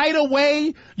 Where right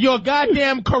away your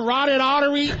goddamn carotid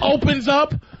artery opens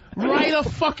up? Right a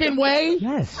fucking way?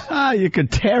 Yes. You could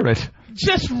tear it.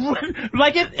 just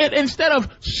like it instead of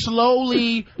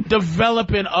slowly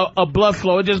developing a blood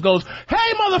flow, it just goes,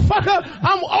 hey motherfucker,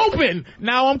 I'm open.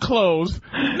 Now I'm closed.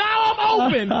 Now I'm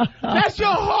open. That's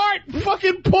your heart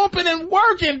fucking pumping and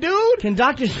working, dude. Can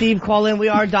Dr. Steve call in? We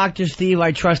are Dr. Steve.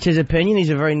 I trust his opinion. He's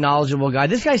a very knowledgeable guy.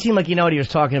 This guy seemed like you know what he was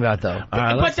talking about, though.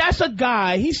 But that's a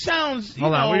guy. He sounds,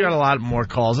 Hold on, we got a lot more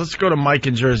calls. Let's go to Mike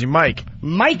in Jersey. Mike.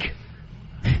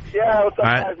 Yeah, what's up,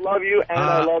 guys? Love you, and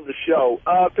I love the show.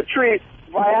 Patrice,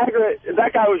 Viagra,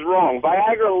 that guy was wrong.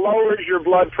 Viagra lowers your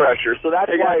blood pressure, so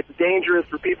that's why it's dangerous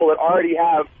for people that already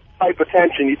have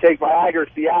hypertension. You take Viagra or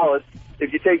Cialis,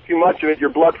 if you take too much of it,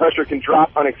 your blood pressure can drop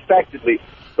unexpectedly.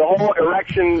 The whole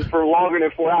erection for longer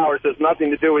than 4 hours has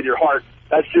nothing to do with your heart.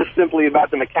 That's just simply about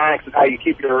the mechanics of how you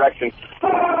keep your erection.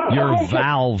 Your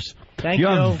valves. You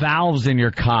have valves in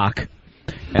your cock.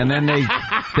 And then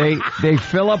they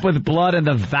fill up with blood and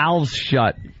the valves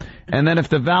shut. And then if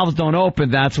the valves don't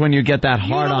open, that's when you get that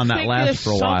hard-on that lasts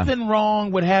for a while. There's something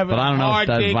wrong with having but I don't know if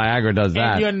that Viagra does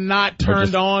that. And you're not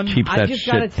turned on. Keeps that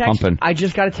shit pumping. I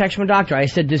just got a text from a doctor. I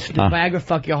said, this Viagra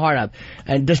fuck your heart up.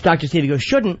 And this Dr. Steve goes,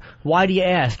 shouldn't. Why do you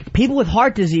ask? People with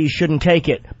heart disease shouldn't take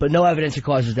it, but no evidence it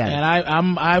causes that. And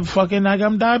I'm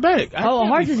diabetic.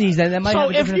 Heart disease then. That might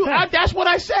have a different effect. That's what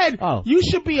I said. You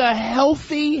should be a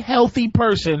healthy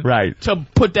person to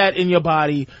put that in your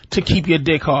body to keep your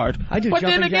dick hard. I do but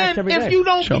then again, if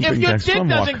your dick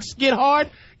doesn't get hard,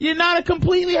 you're not a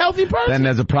completely healthy person. Then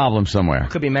there's a problem somewhere.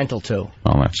 Could be mental, too.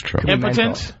 Oh, that's true.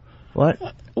 Impotence? What?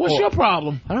 What's your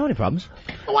problem? I don't have any problems.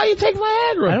 Why you take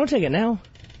Viagra? I don't take it now.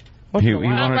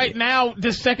 Right now,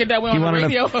 the second that we're on the radio.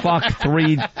 He wanted to fuck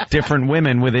 3 different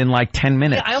women within like 10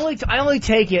 minutes. Yeah, I only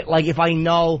take it like if I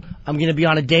know I'm going to be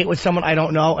on a date with someone I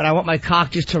don't know and I want my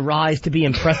cock just to rise to be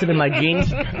impressive in my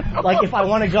jeans. Like if I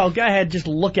want to go ahead, just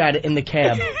look at it in the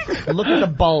cab. Look at the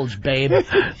bulge, babe.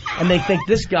 And they think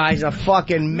this guy's a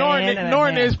fucking man.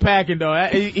 Norton is packing, though.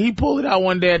 He pulled it out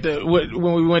one day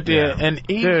when we went there, and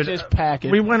he's just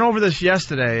packing. We went over this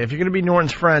yesterday. If you're going to be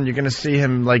Norton's friend, you're going to see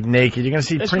him like naked. You're going to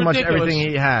see pretty much everything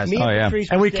he has.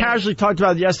 And we casually talked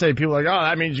about it yesterday. People were like, oh,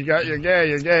 that means you're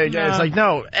gay. It's like,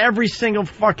 no, every single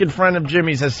fucking friend of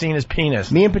Jimmy's has seen his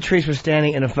penis. Me and Patrice were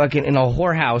standing in a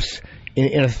whorehouse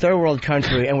in a third world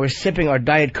country, and we're sipping our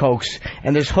Diet Cokes,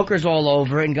 and there's hookers all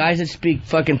over, and guys that speak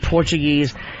fucking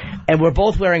Portuguese, and we're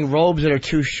both wearing robes that are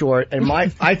too short, and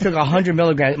I took 100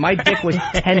 milligrams. My dick was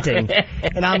tenting,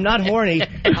 and I'm not horny.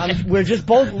 We're just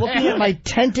both looking at my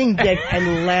tenting dick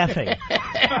and laughing.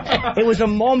 It was a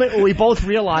moment where we both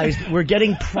realized we're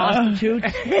getting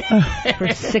prostitutes for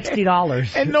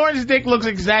 $60. And Norton's dick looks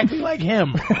exactly like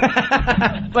him.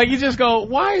 Like you just go,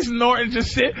 why is Norton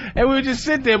just sit? And we would just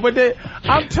sit there. But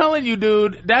I'm telling you,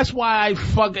 dude, that's why I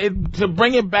fuck it, to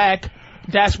bring it back.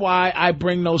 That's why I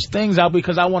bring those things out,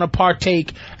 because I want to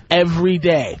partake every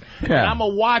day. Yeah. And I'm a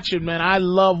watcher, man. I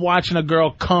love watching a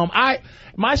girl come.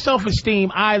 My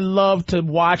self-esteem, I love to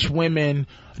watch women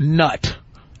nut.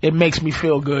 It makes me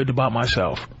feel good about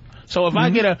myself. So if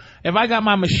I got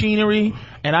my machinery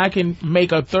and I can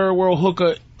make a third world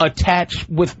hooker attach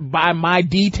by my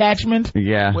detachment,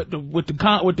 with the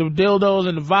dildos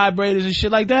and the vibrators and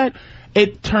shit like that,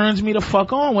 it turns me the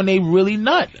fuck on when they really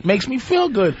nut. It makes me feel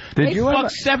good. They fuck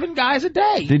 7 guys a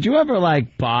day. Did you ever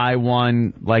like buy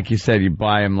one, like you said, you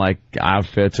buy them like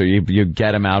outfits, or you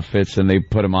get them outfits and they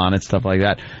put them on and stuff like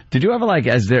that? Did you ever like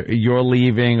as you're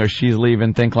leaving or she's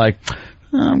leaving think like,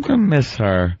 I'm gonna miss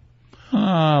her.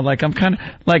 Like I'm kind of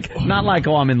like not like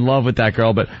I'm in love with that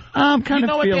girl, but I'm kind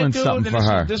of feeling something for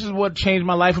her. This is what changed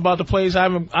my life about the place. I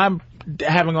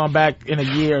haven't gone back in a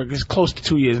year. It's close to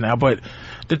 2 years now, but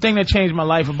the thing that changed my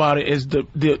life about it is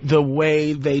the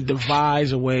way they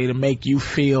devise a way to make you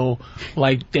feel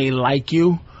like they like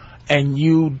you, and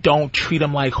you don't treat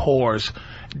them like whores.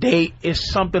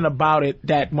 It's something about it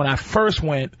that when I first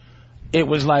went, it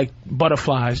was like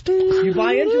butterflies. You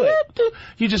buy into it.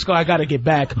 You just go, I got to get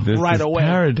back right away.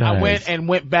 Paradise. I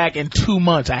went back in 2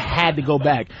 months. I had to go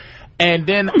back. And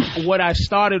then what I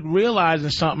started realizing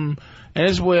something, and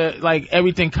this is where like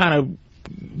everything kind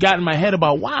of got in my head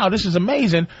about, wow, this is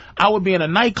amazing. I would be in a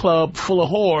nightclub full of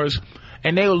whores,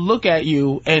 and they would look at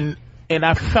you, and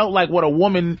I felt like what a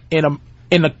woman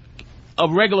a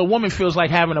regular woman feels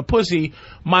like having a pussy.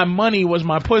 My money was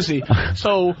my pussy.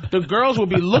 So the girls will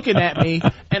be looking at me,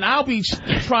 and I'll be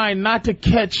trying not to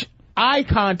catch eye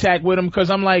contact with them because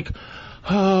I'm like,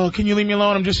 oh, can you leave me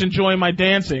alone? I'm just enjoying my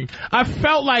dancing. I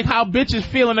felt like how bitches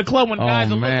feel in the club when guys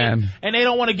are looking and they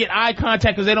don't want to get eye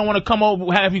contact because they don't want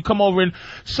to have you come over. And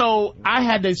so I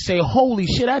had to say, holy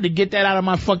shit, I had to get that out of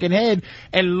my fucking head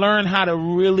and learn how to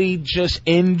really just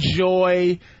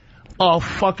enjoy a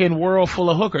fucking world full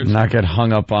of hookers. Not get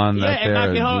hung up on that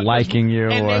they're liking you.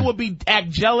 And or... they would act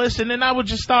jealous, and then I would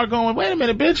just start going, wait a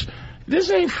minute, bitch.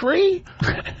 This ain't free.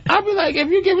 I'd be like, if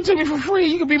you give it to me for free,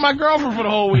 you can be my girlfriend for the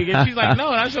whole week. And she's like, no.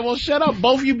 And I said, well, shut up.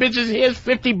 Both you bitches, here's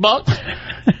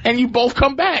 $50, and you both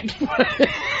come back.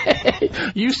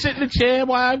 You sit in the chair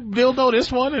while I dildo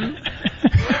this one. And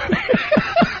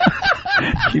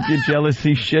keep your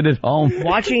jealousy shit at home.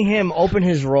 Watching him open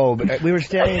his robe, we were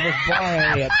standing at this bar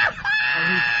area.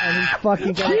 And he's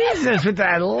fucking got Jesus with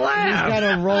that laugh. He's got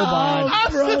a robe on.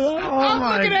 Oh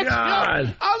my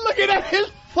God. I'm looking at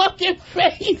his fucking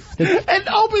face. And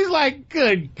Opie's like,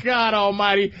 good God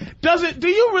almighty. Do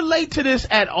you relate to this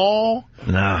at all?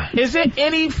 No. Is it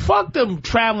any, fuck them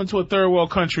traveling to a third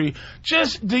world country.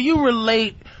 Just, do you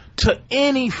relate to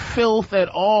any filth at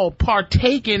all,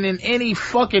 partaking in any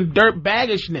fucking dirt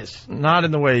baggishness? Not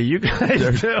in the way you guys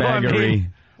do. Baggery.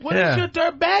 What is your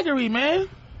dirt baggery, man?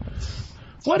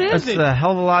 What is it? That's a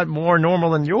hell of a lot more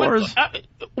normal than yours.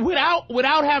 Without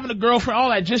having a girlfriend, all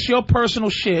that, just your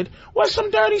personal shit. What's some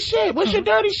dirty shit? What's your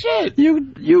dirty shit?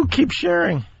 You keep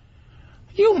sharing.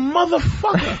 You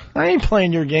motherfucker. I ain't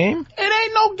playing your game. It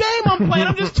ain't no game I'm playing.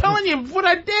 I'm just telling you what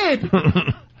I did.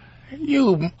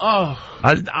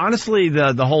 Honestly,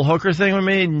 the whole hooker thing with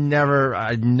me,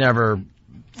 I never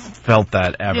felt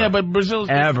that ever. Yeah, but Brazil's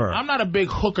ever. Different. I'm not a big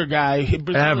hooker guy.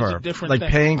 Brazil is a different like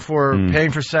thing. paying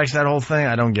for sex, that whole thing,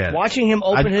 I don't get it. Watching him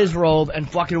open his robe and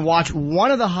fucking watch one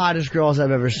of the hottest girls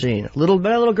I've ever seen. Little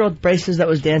girl with braces that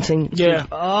was dancing.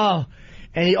 Yeah.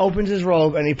 And he opens his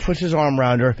robe and he puts his arm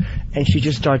around her and she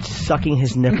just starts sucking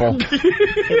his nipple.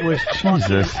 It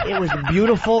was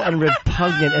beautiful and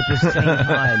repugnant at the same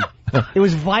time. It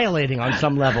was violating on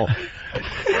some level.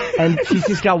 And she's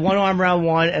just got one arm around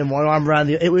one and one arm around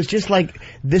the other. It was just like,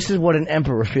 this is what an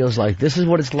emperor feels like. This is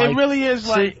what it's like. It really is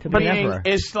like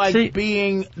being,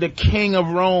 being the king of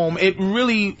Rome. It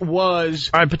really was.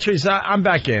 All right, Patrice, I'm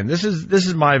back in. This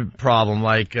is my problem.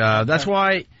 Like, that's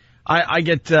why I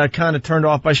get kind of turned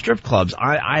off by strip clubs.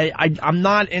 I'm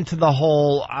not into the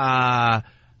whole, I'm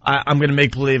going to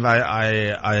make believe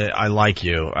I like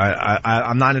you.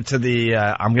 I'm not into the,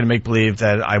 I'm going to make believe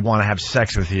that I want to have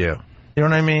sex with you. You know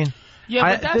what I mean?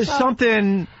 Yeah, but there's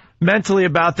something mentally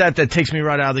about that takes me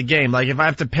right out of the game. Like, if I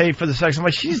have to pay for the sex, I'm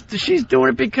like, she's doing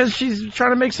it because she's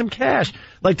trying to make some cash.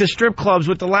 Like the strip clubs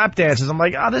with the lap dances. I'm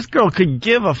like, this girl could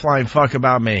give a flying fuck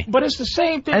about me. But it's the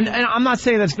same thing. And I'm not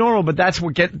saying that's normal, but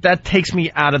that takes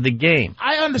me out of the game.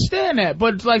 I understand that,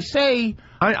 but like, say...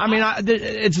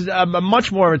 it's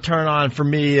much more of a turn on for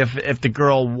me if the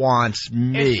girl wants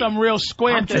me. It's some real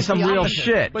square thing. It's some real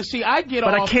shit. But see, I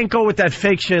can't go with that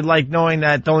fake shit, like knowing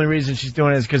that the only reason she's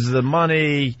doing it is because of the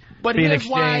money. But here's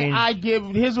why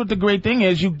here's what the great thing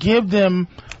is. You give them,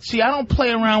 see, I don't play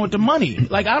around with the money.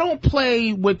 Like, I don't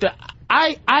play with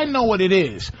I know what it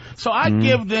is. So I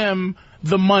give them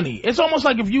the money. It's almost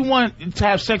like if you want to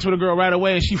have sex with a girl right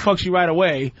away and she fucks you right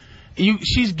away,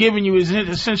 she's giving you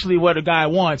essentially what a guy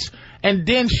wants, and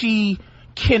then she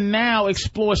can now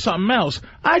explore something else.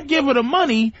 I give her the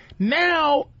money.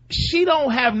 Now she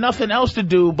don't have nothing else to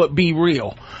do but be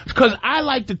real, because I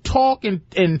like to talk and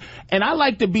I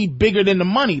like to be bigger than the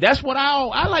money. That's what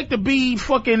I like to be.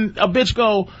 Fucking a bitch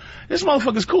go, this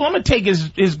motherfucker's cool. I'm gonna take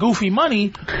his goofy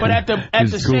money, but at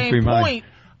the same point,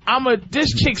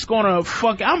 this chick's gonna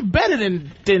fuck. I'm better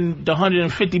than the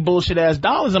 150 bullshit ass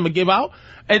dollars I'm gonna give out.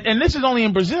 And this is only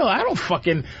in Brazil. I don't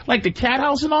fucking like the cat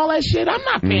house and all that shit. I'm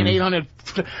not paying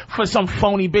 $800 for some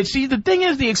phony bitch. See, the thing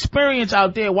is, the experience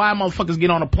out there, why motherfuckers get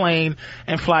on a plane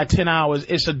and fly 10 hours,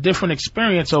 it's a different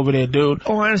experience over there, dude.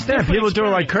 Oh, I understand. People do it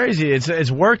like crazy.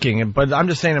 It's working. But I'm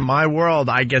just saying, in my world,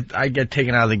 I get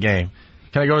taken out of the game.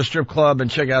 Can I go to a strip club and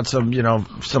check out some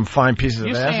fine pieces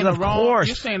of ass? Of course.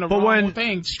 You're saying the wrong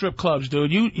thing, strip clubs,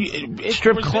 dude.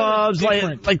 Strip clubs,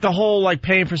 like the whole, like,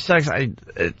 paying for sex,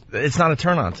 it's not a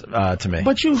turn on to me.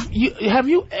 But have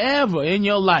you ever in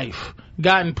your life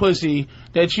gotten pussy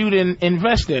that you didn't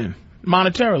invest in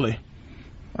monetarily?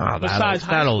 Oh, besides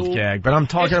that old gag. But I'm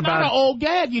talking about... It's not an old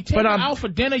gag. You take her out for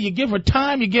dinner, you give her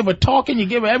time, you give her talking, you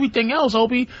give her everything else,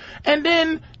 Opie, and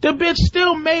then the bitch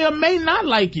still may or may not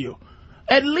like you.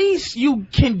 At least you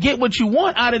can get what you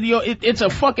want out of it's a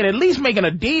fucking, at least making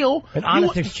a deal. An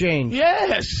honest exchange.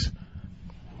 Yes.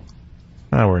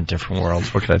 We're in different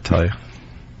worlds. What can I tell you?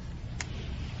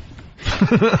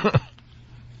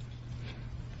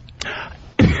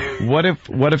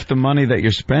 What if the money that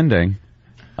you're spending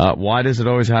Why does it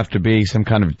always have to be some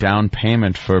kind of down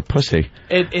payment for pussy?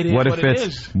 It is what it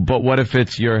is. But what if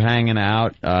it's you're hanging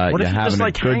out? What you're if you just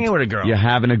like hanging with a girl? You're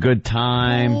having a good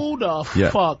time. Who the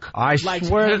fuck likes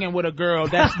hanging with a girl?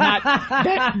 That's not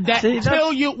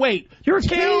till you wait. You're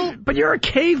a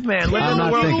caveman.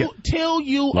 Till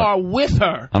you are with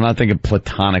her. I'm not thinking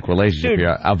platonic relationship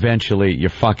here. Eventually,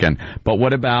 you're fucking. But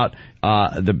what about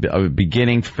the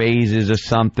beginning phases of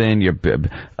something? Your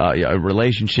a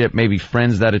relationship, maybe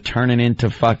friends that are turning into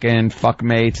fucking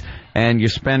fuckmates, and you're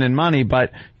spending money,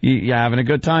 but you're having a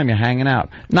good time. You're hanging out,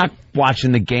 not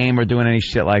watching the game or doing any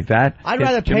shit like that. I'd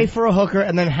rather pay for a hooker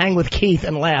and then hang with Keith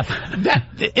and laugh. I'm not.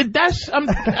 That's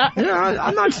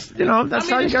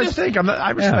how you guys think.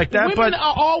 I respect that. But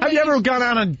have you ever gone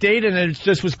on a date and it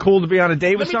just was cool to be on a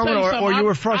date with someone, or you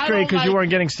were frustrated because you weren't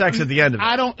getting sex at the end of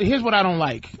it? Here's what I don't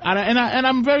like, and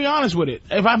I'm very honest with it.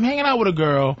 If I'm hanging out with a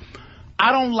girl,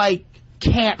 I don't like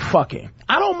can't fucking.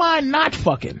 I don't mind not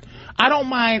fucking. I don't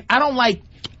like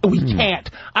we can't.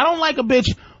 I don't like a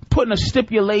bitch putting a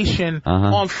stipulation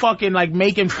on fucking, like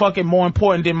making fucking more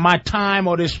important than my time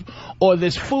or this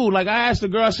food. Like I asked the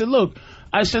girl, I said, look,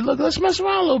 let's mess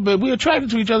around a little bit. We're attracted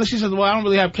to each other. She said, well, I don't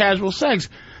really have casual sex.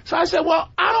 So I said,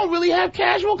 well, I don't really have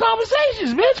casual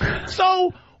conversations, bitch.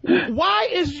 So why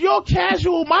is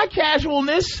my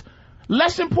casualness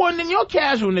less important than your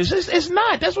casualness? It's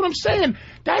not. That's what I'm saying.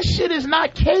 That shit is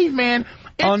not caveman.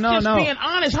 It's just being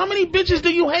honest. How many bitches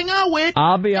do you hang out with?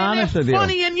 I'll be honest with you.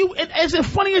 Is it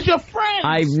funny as your friends?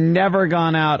 I've never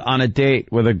gone out on a date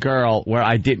with a girl where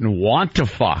I didn't want to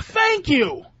fuck. Thank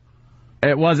you.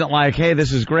 It wasn't like, hey,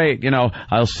 this is great.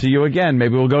 I'll see you again.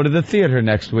 Maybe we'll go to the theater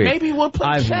next week. Maybe we'll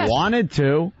play chess. I've wanted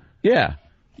to. Yeah.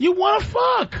 You want to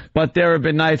fuck. But there have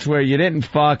been nights where you didn't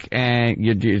fuck and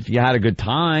you had a good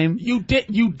time. You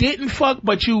didn't fuck,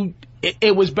 but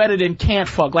it was better than can't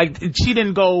fuck. Like she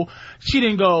didn't go,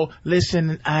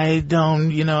 listen, I don't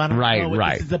know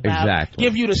what this is about. Exactly.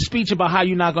 Give you the speech about how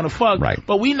you're not going to fuck. Right.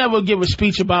 But we never give a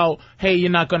speech about, hey, you're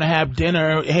not going to have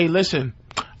dinner. Hey, listen,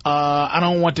 I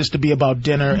don't want this to be about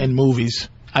dinner and movies.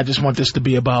 I just want this to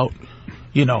be about,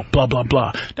 blah, blah,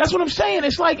 blah. That's what I'm saying.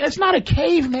 It's like, it's not a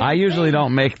caveman. I usually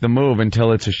don't make the move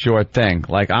until it's a short thing.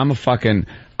 Like, I'm a fucking...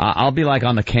 I'll be like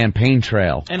on the campaign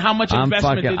trail. And how much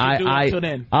investment did you do until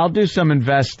then? I'll do some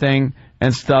investing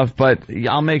and stuff, but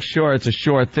I'll make sure it's a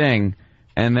short thing,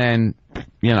 and then,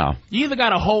 You either got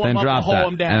to hold them up or hold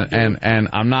them down. And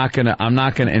I'm not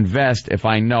gonna invest if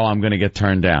I know I'm gonna get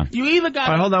turned down. You either got.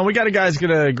 All right, hold on. We got a guy's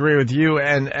gonna agree with you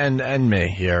and me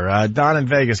here. Don in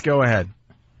Vegas, go ahead.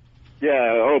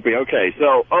 Yeah, Opie. Okay,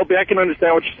 so Opie, I can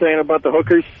understand what you're saying about the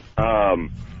hookers.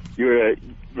 You're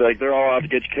like they're all out to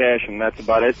get your cash, and that's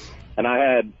about it. And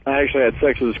I actually had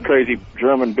sex with this crazy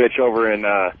German bitch over in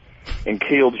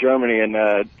Kiel, Germany,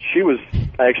 and she was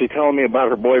actually telling me about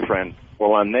her boyfriend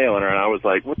while I'm nailing her, and I was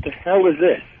like, what the hell is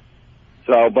this?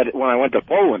 So, but when I went to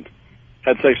Poland,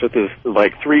 had sex with this,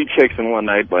 like 3 chicks in one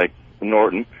night, like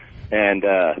Norton, and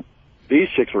these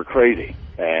chicks were crazy,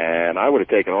 and I would have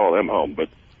taken all of them home, but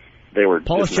they were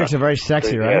Polish chicks are very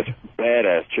sexy, right?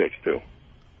 Badass chicks too.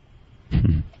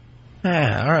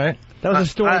 Yeah, all right. That was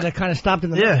a story that kind of stopped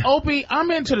in the middle. Opie, I'm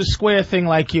into the square thing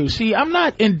like you. See, I'm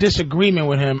not in disagreement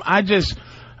with him.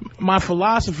 My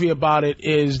philosophy about it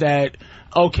is that,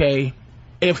 okay,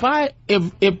 if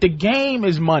the game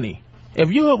is money,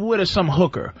 if you're with some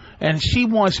hooker and she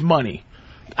wants money,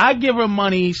 I give her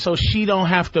money so she don't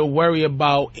have to worry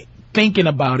about thinking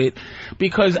about it,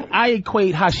 because I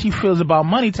equate how she feels about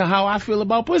money to how I feel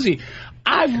about pussy.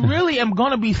 I really am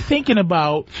going to be thinking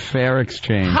about fair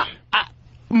exchange.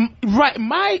 Right,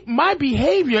 my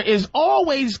behavior is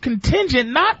always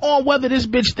contingent not on whether this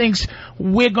bitch thinks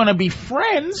we're gonna be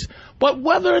friends, but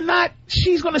whether or not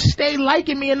she's gonna stay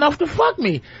liking me enough to fuck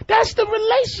me. That's the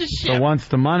relationship. So once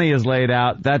the money is laid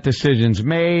out, that decision's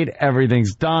made,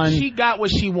 everything's done. She got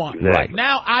what she wanted. Right.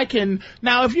 Now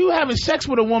if you're having sex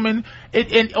with a woman,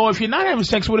 or if you're not having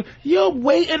sex with her, you're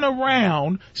waiting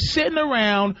around, sitting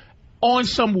around on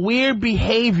some weird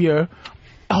behavior,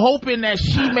 hoping that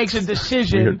she makes a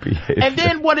decision. And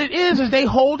then what it is they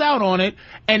hold out on it,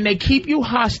 and they keep you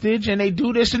hostage, and they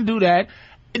do this and do that,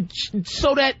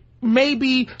 so that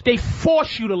maybe they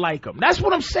force you to like them. That's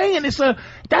what I'm saying.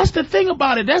 That's the thing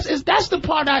about it. That's the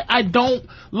part I don't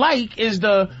like, is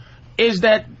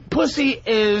that pussy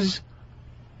is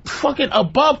fucking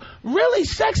above. Really,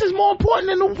 sex is more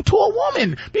important to a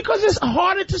woman, because it's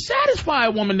harder to satisfy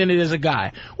a woman than it is a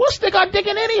guy. We'll stick our dick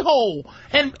in any hole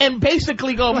and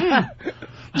basically go,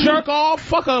 jerk off,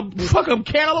 fuck a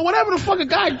cantaloupe, whatever the fuck a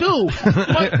guy do.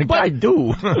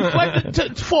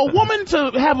 But for a woman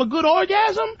to have a good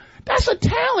orgasm, that's a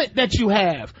talent that you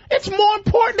have. It's more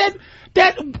important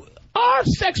that our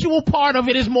sexual part of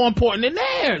it is more important than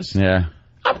theirs. Yeah.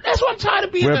 That's what I'm tired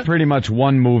of being. We're pretty much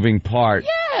one moving part.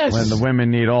 Yes. When the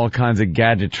women need all kinds of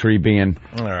gadgetry being,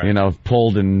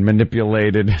 pulled and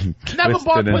manipulated. And never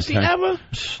bought pussy ever?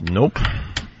 Nope.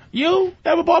 You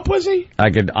ever bought pussy? I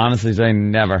could honestly say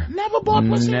never. Never bought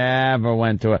pussy? Never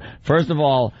went to it. First of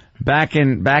all, back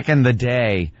in the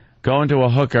day, going to a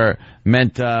hooker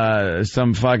meant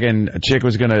some fucking chick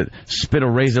was gonna spit a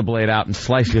razor blade out and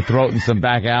slice your throat in some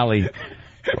back alley.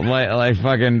 Like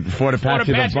fucking Fort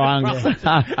Apache the Bronx.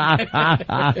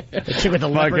 The chick with the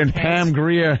fucking Pam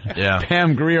Grier. Yeah.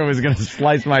 Pam Grier was gonna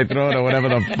slice my throat or whatever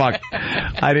the fuck.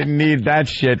 I didn't need that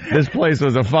shit. This place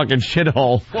was a fucking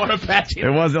shithole. Fort Apache.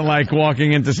 It wasn't like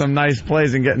walking into some nice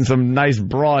place and getting some nice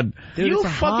broad. Dude, you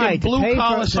fucking blue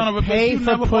collar son of a bitch. You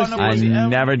never bought no pussy I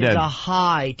never did. It's a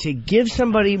high to give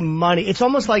somebody money. It's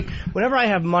almost like whenever I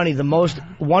have money, the most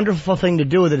wonderful thing to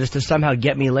do with it is to somehow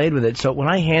get me laid with it. So when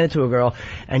I hand it to a girl,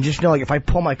 and just know, like, if I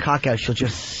pull my cock out, she'll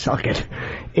just suck it.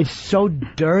 It's so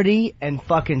dirty and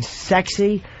fucking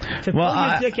sexy. To pull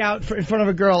your dick out in front of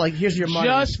a girl, like, here's your money.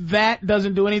 Just that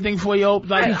doesn't do anything for you.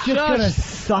 Like, I'm just gonna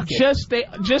suck it.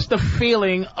 Just the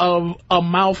feeling of a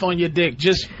mouth on your dick,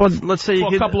 just let's say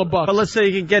for a couple of bucks. But let's say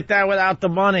you can get that without the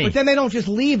money. But then they don't just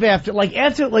leave after.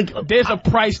 There's a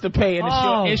price to pay,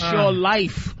 and it's your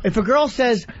life. If a girl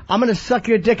says, I'm gonna suck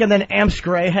your dick and then amps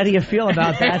gray, how do you feel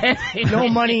about that? No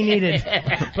money needed.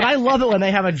 But I love it when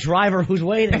they have a driver who's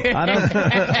waiting. I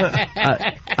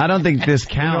don't think this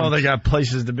counts. They got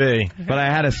places to be. But I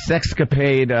had a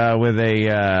sexcapade with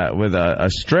a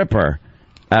stripper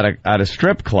at a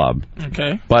strip club.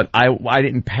 Okay. But I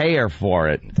didn't pay her for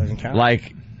it. Doesn't count.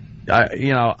 Like,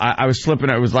 I was slipping.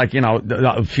 It was like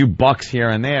a few bucks here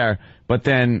and there. But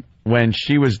then when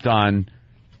she was done,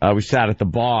 we sat at the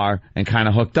bar and kind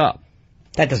of hooked up.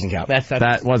 That doesn't count.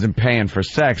 That wasn't paying for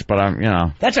sex, but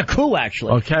That's a coup,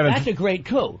 actually. Oh, Kevin. That's a great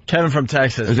coup. Kevin from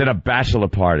Texas. Is it a bachelor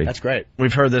party? That's great.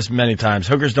 We've heard this many times.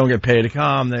 Hookers don't get paid to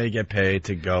come; they get paid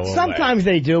to go. Sometimes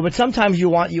they do, but sometimes you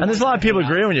want. And there's a lot of people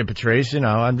agreeing with you, Patrice.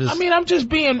 I'm just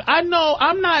being. I know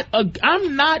I'm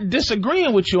not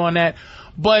disagreeing with you on that.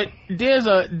 But there's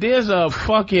a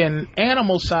fucking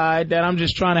animal side that I'm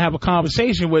just trying to have a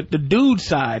conversation with, the dude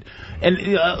side,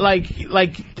 and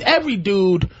like every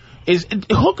dude. Is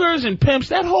hookers and pimps,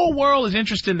 that whole world is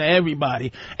interesting to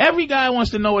everybody. Every guy wants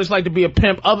to know what it's like to be a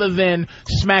pimp other than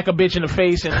smack a bitch in the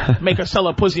face and make her sell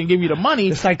her pussy and give you the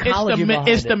money. The psychology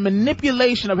it's the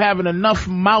manipulation of having enough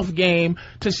mouth game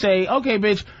to say, okay,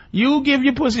 bitch, you give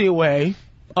your pussy away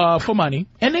for money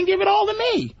and then give it all to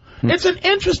me. It's an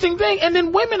interesting thing. And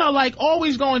then women are like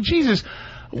always going, Jesus,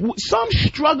 some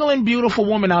struggling beautiful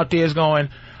woman out there is going,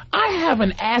 I have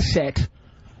an asset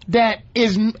that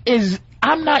is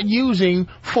I'm not using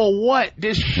for what?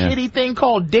 This shitty thing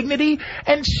called dignity?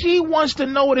 And she wants to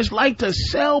know what it's like to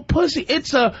sell pussy.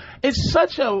 It's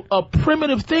such a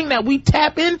primitive thing that we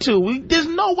tap into. There's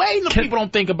no way people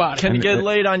don't think about it. Can you get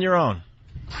laid on your own?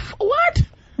 What?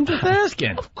 I'm just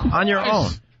asking. On your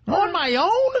own. On my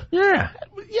own? Yeah.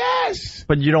 Yes.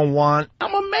 But you don't want...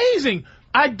 I'm amazing.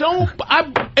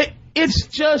 It's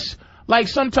just like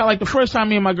sometimes, like the first time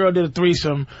me and my girl did a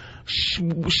threesome,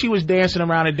 she was dancing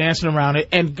around it,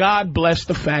 and God bless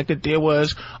the fact that there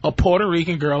was a Puerto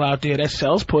Rican girl out there that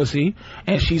sells pussy,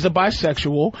 and she's a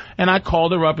bisexual, and I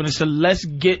called her up and I said, let's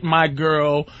get my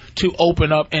girl to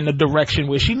open up in the direction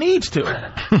where she needs to.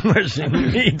 Where she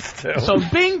needs to. So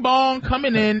bing bong,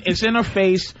 coming in, it's in her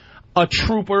face, a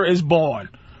trooper is born.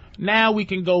 Now we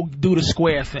can go do the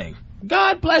square thing.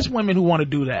 God bless women who want to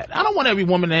do that. I don't want every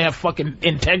woman to have fucking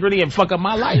integrity and fuck up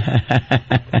my life.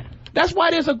 That's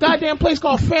why there's a goddamn place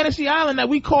called Fantasy Island that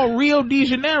we call Rio de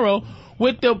Janeiro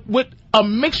with a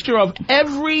mixture of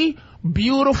every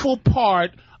beautiful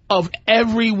part of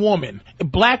every woman.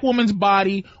 Black woman's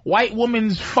body, white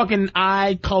woman's fucking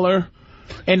eye color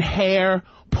and hair,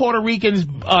 Puerto Rican's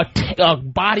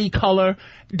body color.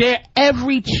 They're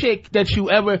every chick that you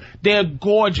ever, they're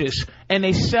gorgeous. And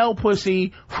they sell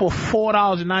pussy for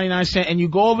 $4.99. And you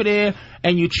go over there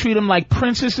and you treat them like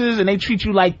princesses and they treat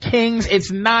you like kings.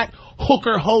 It's not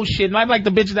hooker hoe shit. Not like the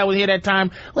bitches that was here that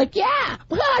time. Like, yeah,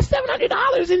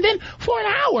 $700 and then for an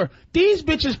hour. These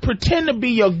bitches pretend to be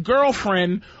your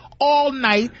girlfriend all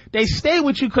night. They stay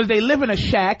with you because they live in a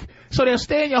shack. So they'll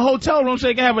stay in your hotel room so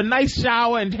they can have a nice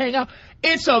shower and hang out.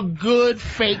 It's a good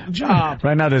fake job.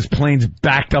 Right now, there's planes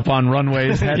backed up on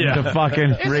runways heading to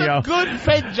fucking Rio. It's a good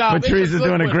fake job. Patrice is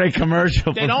doing a great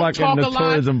commercial they for don't fucking talk the a lot.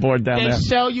 tourism board down there. They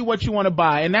sell you what you want to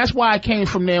buy. And that's why I came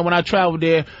from there. When I traveled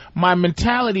there, my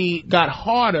mentality got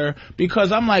harder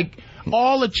because I'm like,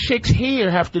 all the chicks here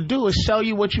have to do is sell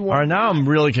you what you want. All right, now I'm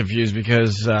really confused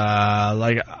because,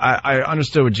 I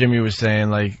understood what Jimmy was saying.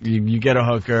 Like, you get a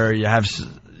hooker, you have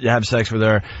sex with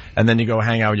her, and then you go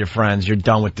hang out with your friends. You're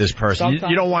done with this person.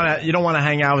 You don't want to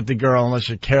hang out with the girl unless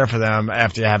you care for them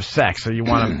after you have sex. So you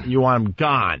want them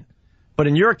gone. But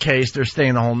in your case, they're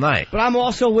staying the whole night. But I'm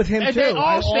also with him, too. They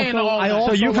all staying the whole night.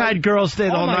 So you've had girls stay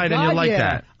the whole night and you like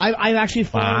that? I actually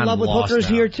fall in love with hookers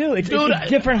here, too. It's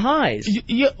different highs.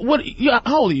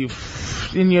 How old are you?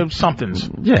 In your somethings?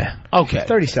 Yeah. Okay.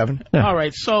 37. Yeah. All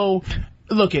right, so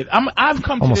look I've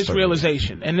come to Almost this 30.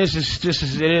 realization, and it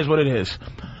is what it is.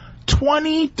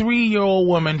 23-year-old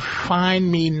women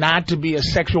find me not to be a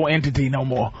sexual entity no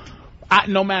more.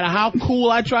 No matter how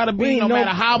cool I try to be, no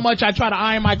matter how much I try to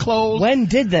iron my clothes. When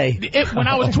did they? When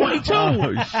I was 22.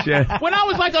 Oh, shit. When I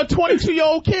was like a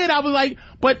 22-year-old kid, I was like,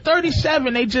 but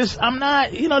 37, I'm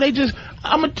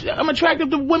attractive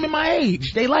to women my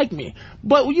age. They like me.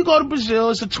 But when you go to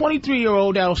Brazil, it's a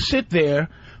 23-year-old that'll sit there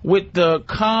with the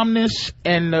calmness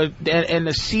and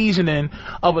the seasoning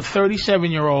of a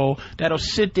 37-year-old that'll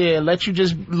sit there and let you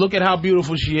just look at how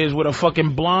beautiful she is with a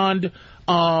fucking blonde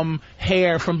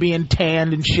hair from being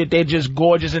tanned and shit. They're just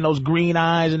gorgeous in those green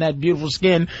eyes and that beautiful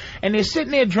skin. And they're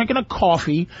sitting there drinking a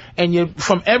coffee, and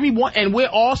and we're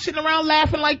all sitting around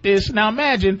laughing like this. Now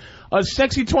imagine a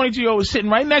sexy 22-year-old sitting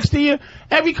right next to you.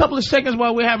 Every couple of seconds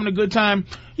while we're having a good time,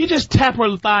 you just tap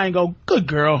her thigh and go, "Good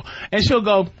girl," and she'll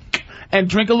go and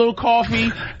drink a little coffee,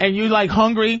 and you're like,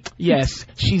 hungry? Yes.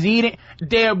 She's eating.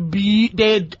 They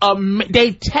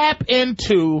tap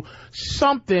into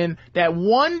something that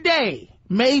one day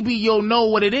maybe you'll know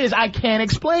what it is. I can't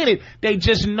explain it. They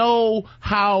just know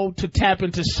how to tap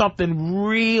into something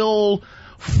real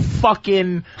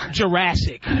fucking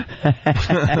Jurassic.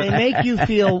 They make you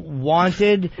feel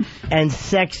wanted and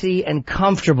sexy and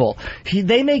comfortable.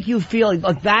 They make you feel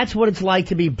like that's what it's like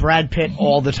to be Brad Pitt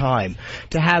all the time.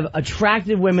 To have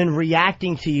attractive women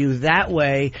reacting to you that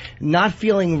way, not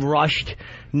feeling rushed,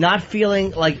 not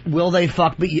feeling like, will they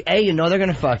fuck? But A, you know they're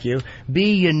going to fuck you.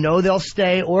 B, you know they'll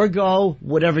stay or go,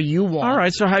 whatever you want. All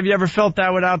right, so have you ever felt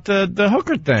that without the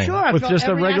hooker thing? Sure. With just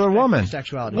a regular woman?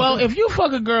 Sexuality. Well, if you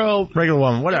fuck a girl... Regular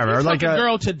woman, whatever. If you like fuck a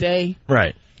girl today...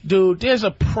 Right. Dude, there's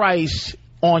a price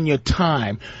on your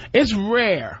time. It's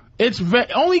rare.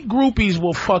 Only groupies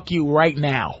will fuck you right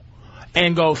now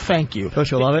and go, thank you. Don't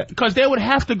you love it? Because they would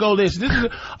have to go this. This is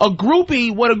a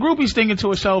groupie. What a groupie's thinking to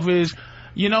herself is,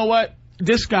 you know what?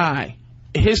 This guy,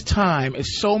 his time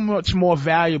is so much more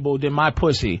valuable than my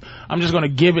pussy. I'm just going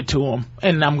to give it to him,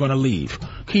 and I'm going to leave.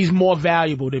 He's more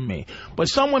valuable than me. But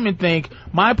some women think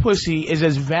my pussy is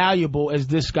as valuable as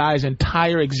this guy's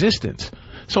entire existence.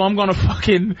 So if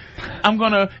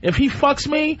he fucks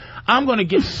me, I'm going to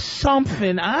get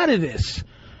something out of this.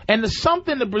 And the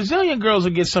something the Brazilian girls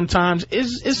will get sometimes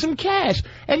is some cash.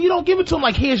 And you don't give it to them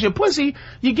like, here's your pussy.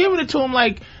 You're giving it to them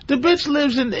like the bitch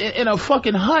lives in a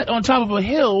fucking hut on top of a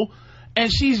hill, and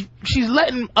she's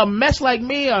letting a mess like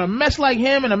me or a mess like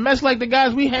him and a mess like the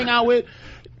guys we hang out with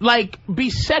like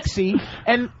be sexy,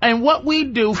 and what we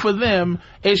do for them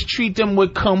is treat them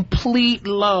with complete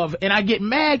love. And I get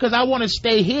mad because I want to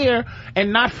stay here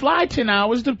and not fly 10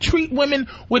 hours to treat women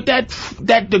with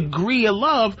that degree of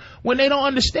love when they don't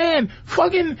understand.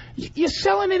 Fucking, you're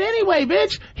selling it anyway,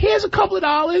 bitch. Here's a couple of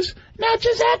dollars. Now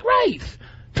just act right.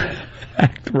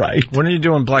 Act right. When are you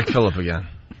doing Black Phillip again?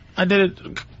 I did it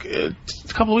a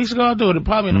couple of weeks ago. I'll do it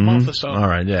probably in a month or so. All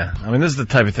right, yeah. I mean, this is the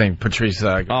type of thing Patrice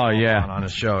on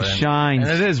his show. Shines.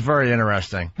 And it is very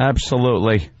interesting.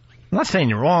 Absolutely. I'm not saying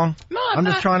you're wrong. No, I'm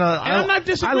just trying to... I'm not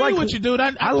disagreeing with you, dude.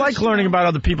 I like learning about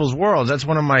other people's worlds. That's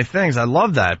one of my things. I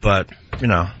love that, but,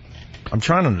 I'm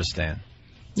trying to understand.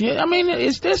 Yeah, I mean,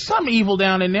 there's some evil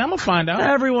down in there. I'm going to find out.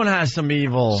 Everyone has some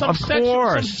evil. Of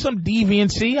course. Some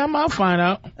deviancy. I'll find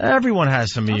out. Everyone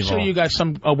has some evil. I'm sure you got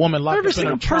a woman locked Every up in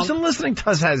single a trunk. person listening to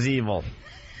us has evil.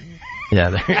 Yeah,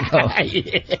 there you go.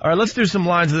 Yeah. All right, let's do some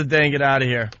lines of the day and get out of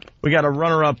here. We got a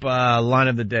runner-up line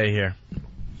of the day here.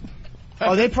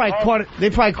 Oh, they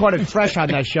probably caught it fresh on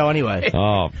that show anyway.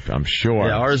 Oh, I'm sure.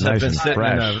 Yeah, ours have been sitting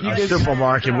in a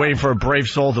supermarket waiting for a brave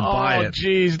soul to buy it. Oh,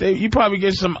 jeez. You probably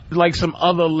get some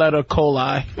other letter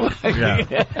coli.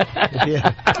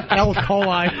 Yeah. L.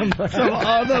 coli. Some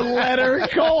other letter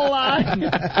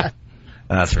coli.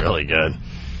 That's really good.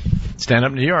 Stand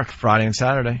Up New York, Friday and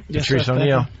Saturday. Yes, Patrice sir,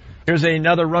 O'Neill. Here's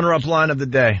another runner-up line of the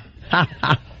day.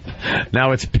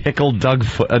 Now it's pickled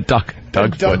Dougfoot.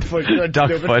 Duckfoot.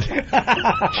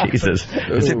 Jesus.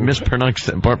 Is it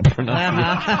mispronounced?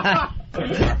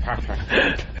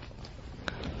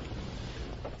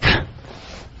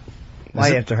 Why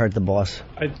you have to hurt the boss?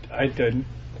 I didn't.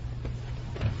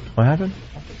 What happened?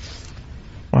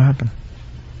 What happened?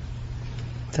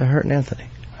 To hurt Anthony.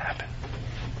 What happened?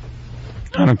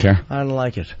 I don't care. I don't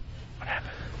like it. What happened?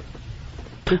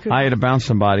 I had to bounce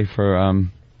somebody for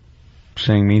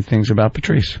saying mean things about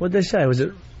Patrice. What'd they say? Was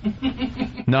it?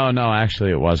 No, actually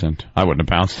it wasn't. I wouldn't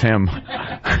have bounced him.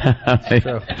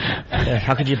 True. Yeah,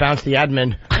 how could you bounce the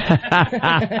admin?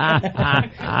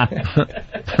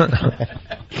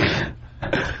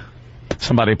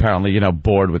 Somebody apparently,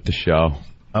 bored with the show.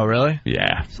 Oh, really?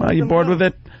 Yeah. Well, you bored with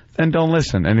it? Then don't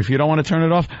listen. And if you don't want to turn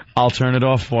it off, I'll turn it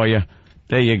off for you.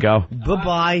 There you go.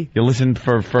 Bye-bye. You listen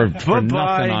for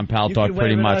nothing on Pal Talk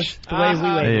pretty much. The way we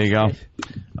wait. There you go.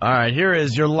 All right, here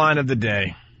is your line of the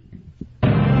day.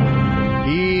 Here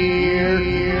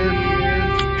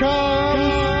comes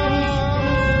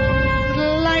the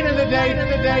line of the day,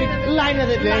 line of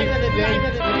the day.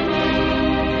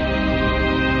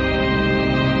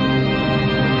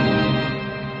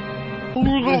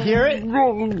 You hear it?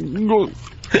 What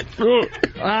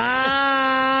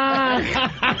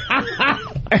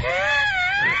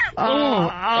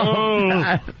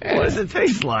does it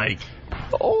taste like?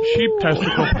 Sheep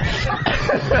testicle.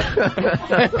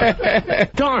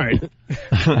 Darn.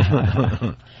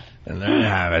 And there you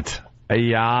have it.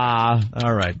 Yeah.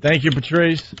 All right. Thank you,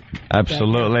 Patrice.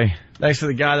 Absolutely. Thanks to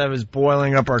the guy that was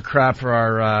boiling up our crap for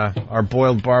our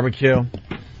boiled barbecue.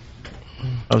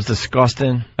 That was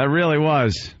disgusting. That really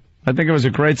was. I think it was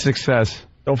a great success.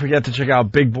 Don't forget to check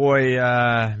out Big Boy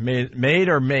Made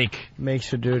or Make.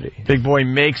 Makes a duty. Big Boy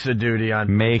Makes a Duty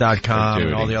on Make.com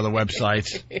and all the other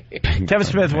websites. Kevin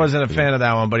Smith wasn't a fan of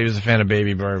that one, but he was a fan of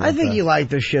Baby Bird. I think you like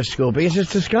the shift scooping. It's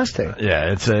just disgusting.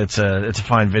 Yeah, it's a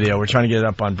fine video. We're trying to get it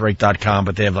up on Break.com,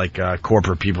 but they have like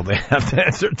corporate people they have to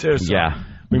answer to. So yeah,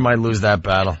 we might lose that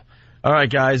battle. All right,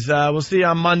 guys. We'll see you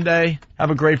on Monday.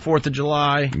 Have a great 4th of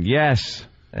July. Yes.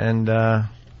 And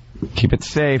keep it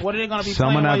safe. What are they going to be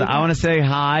Someone playing? I want to say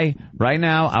hi right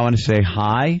now. I want to say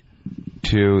hi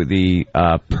to the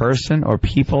person or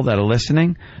people that are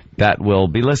listening that will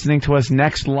be listening to us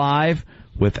next live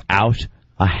without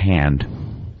a hand.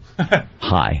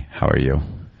 Hi, how are you?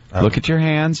 Look at your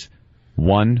hands.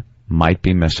 One might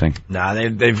be missing. Nah,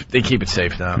 they keep it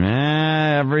safe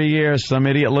now. Every year some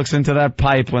idiot looks into that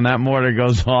pipe when that mortar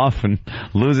goes off and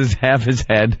loses half his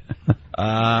head.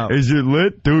 Is it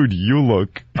lit? Dude, you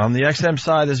look. On the XM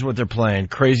side, this is what they're playing.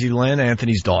 Crazy Lynn,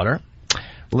 Anthony's daughter.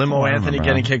 Limo Anthony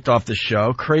getting kicked off the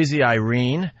show. Crazy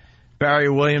Irene. Barry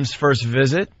Williams' first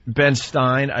visit. Ben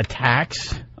Stein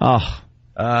attacks. Oh.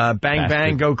 Bang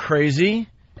Bang Go Crazy.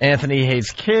 Anthony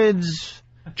Hates Kids.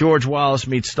 George Wallace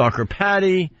meets Stalker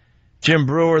Patty. Jim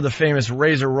Brewer, the famous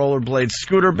Razor Rollerblade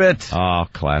scooter bit. Oh,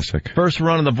 classic. First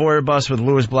run of the Voyeur bus with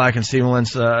Louis Black and Stephen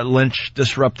Lynch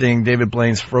disrupting David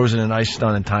Blaine's Frozen in Ice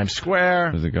stunt in Times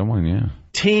Square. There's a good one, yeah.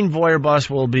 Teen Voyeur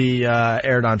bus will be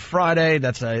aired on Friday.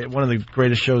 That's one of the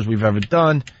greatest shows we've ever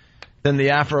done. Then the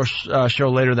Afro show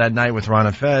later that night with Ron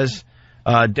and Fez.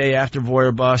 Day after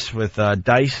Voyeur bus with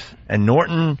Dice and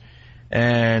Norton.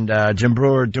 And Jim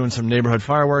Brewer doing some neighborhood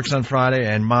fireworks on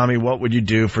Friday. And Mommy, What Would You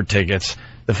Do for Tickets?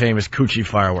 The famous Coochie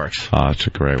fireworks. Oh, it's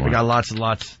a great one. We got lots of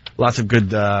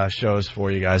good shows for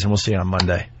you guys, and we'll see you on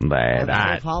Monday.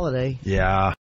 Holiday. Yeah.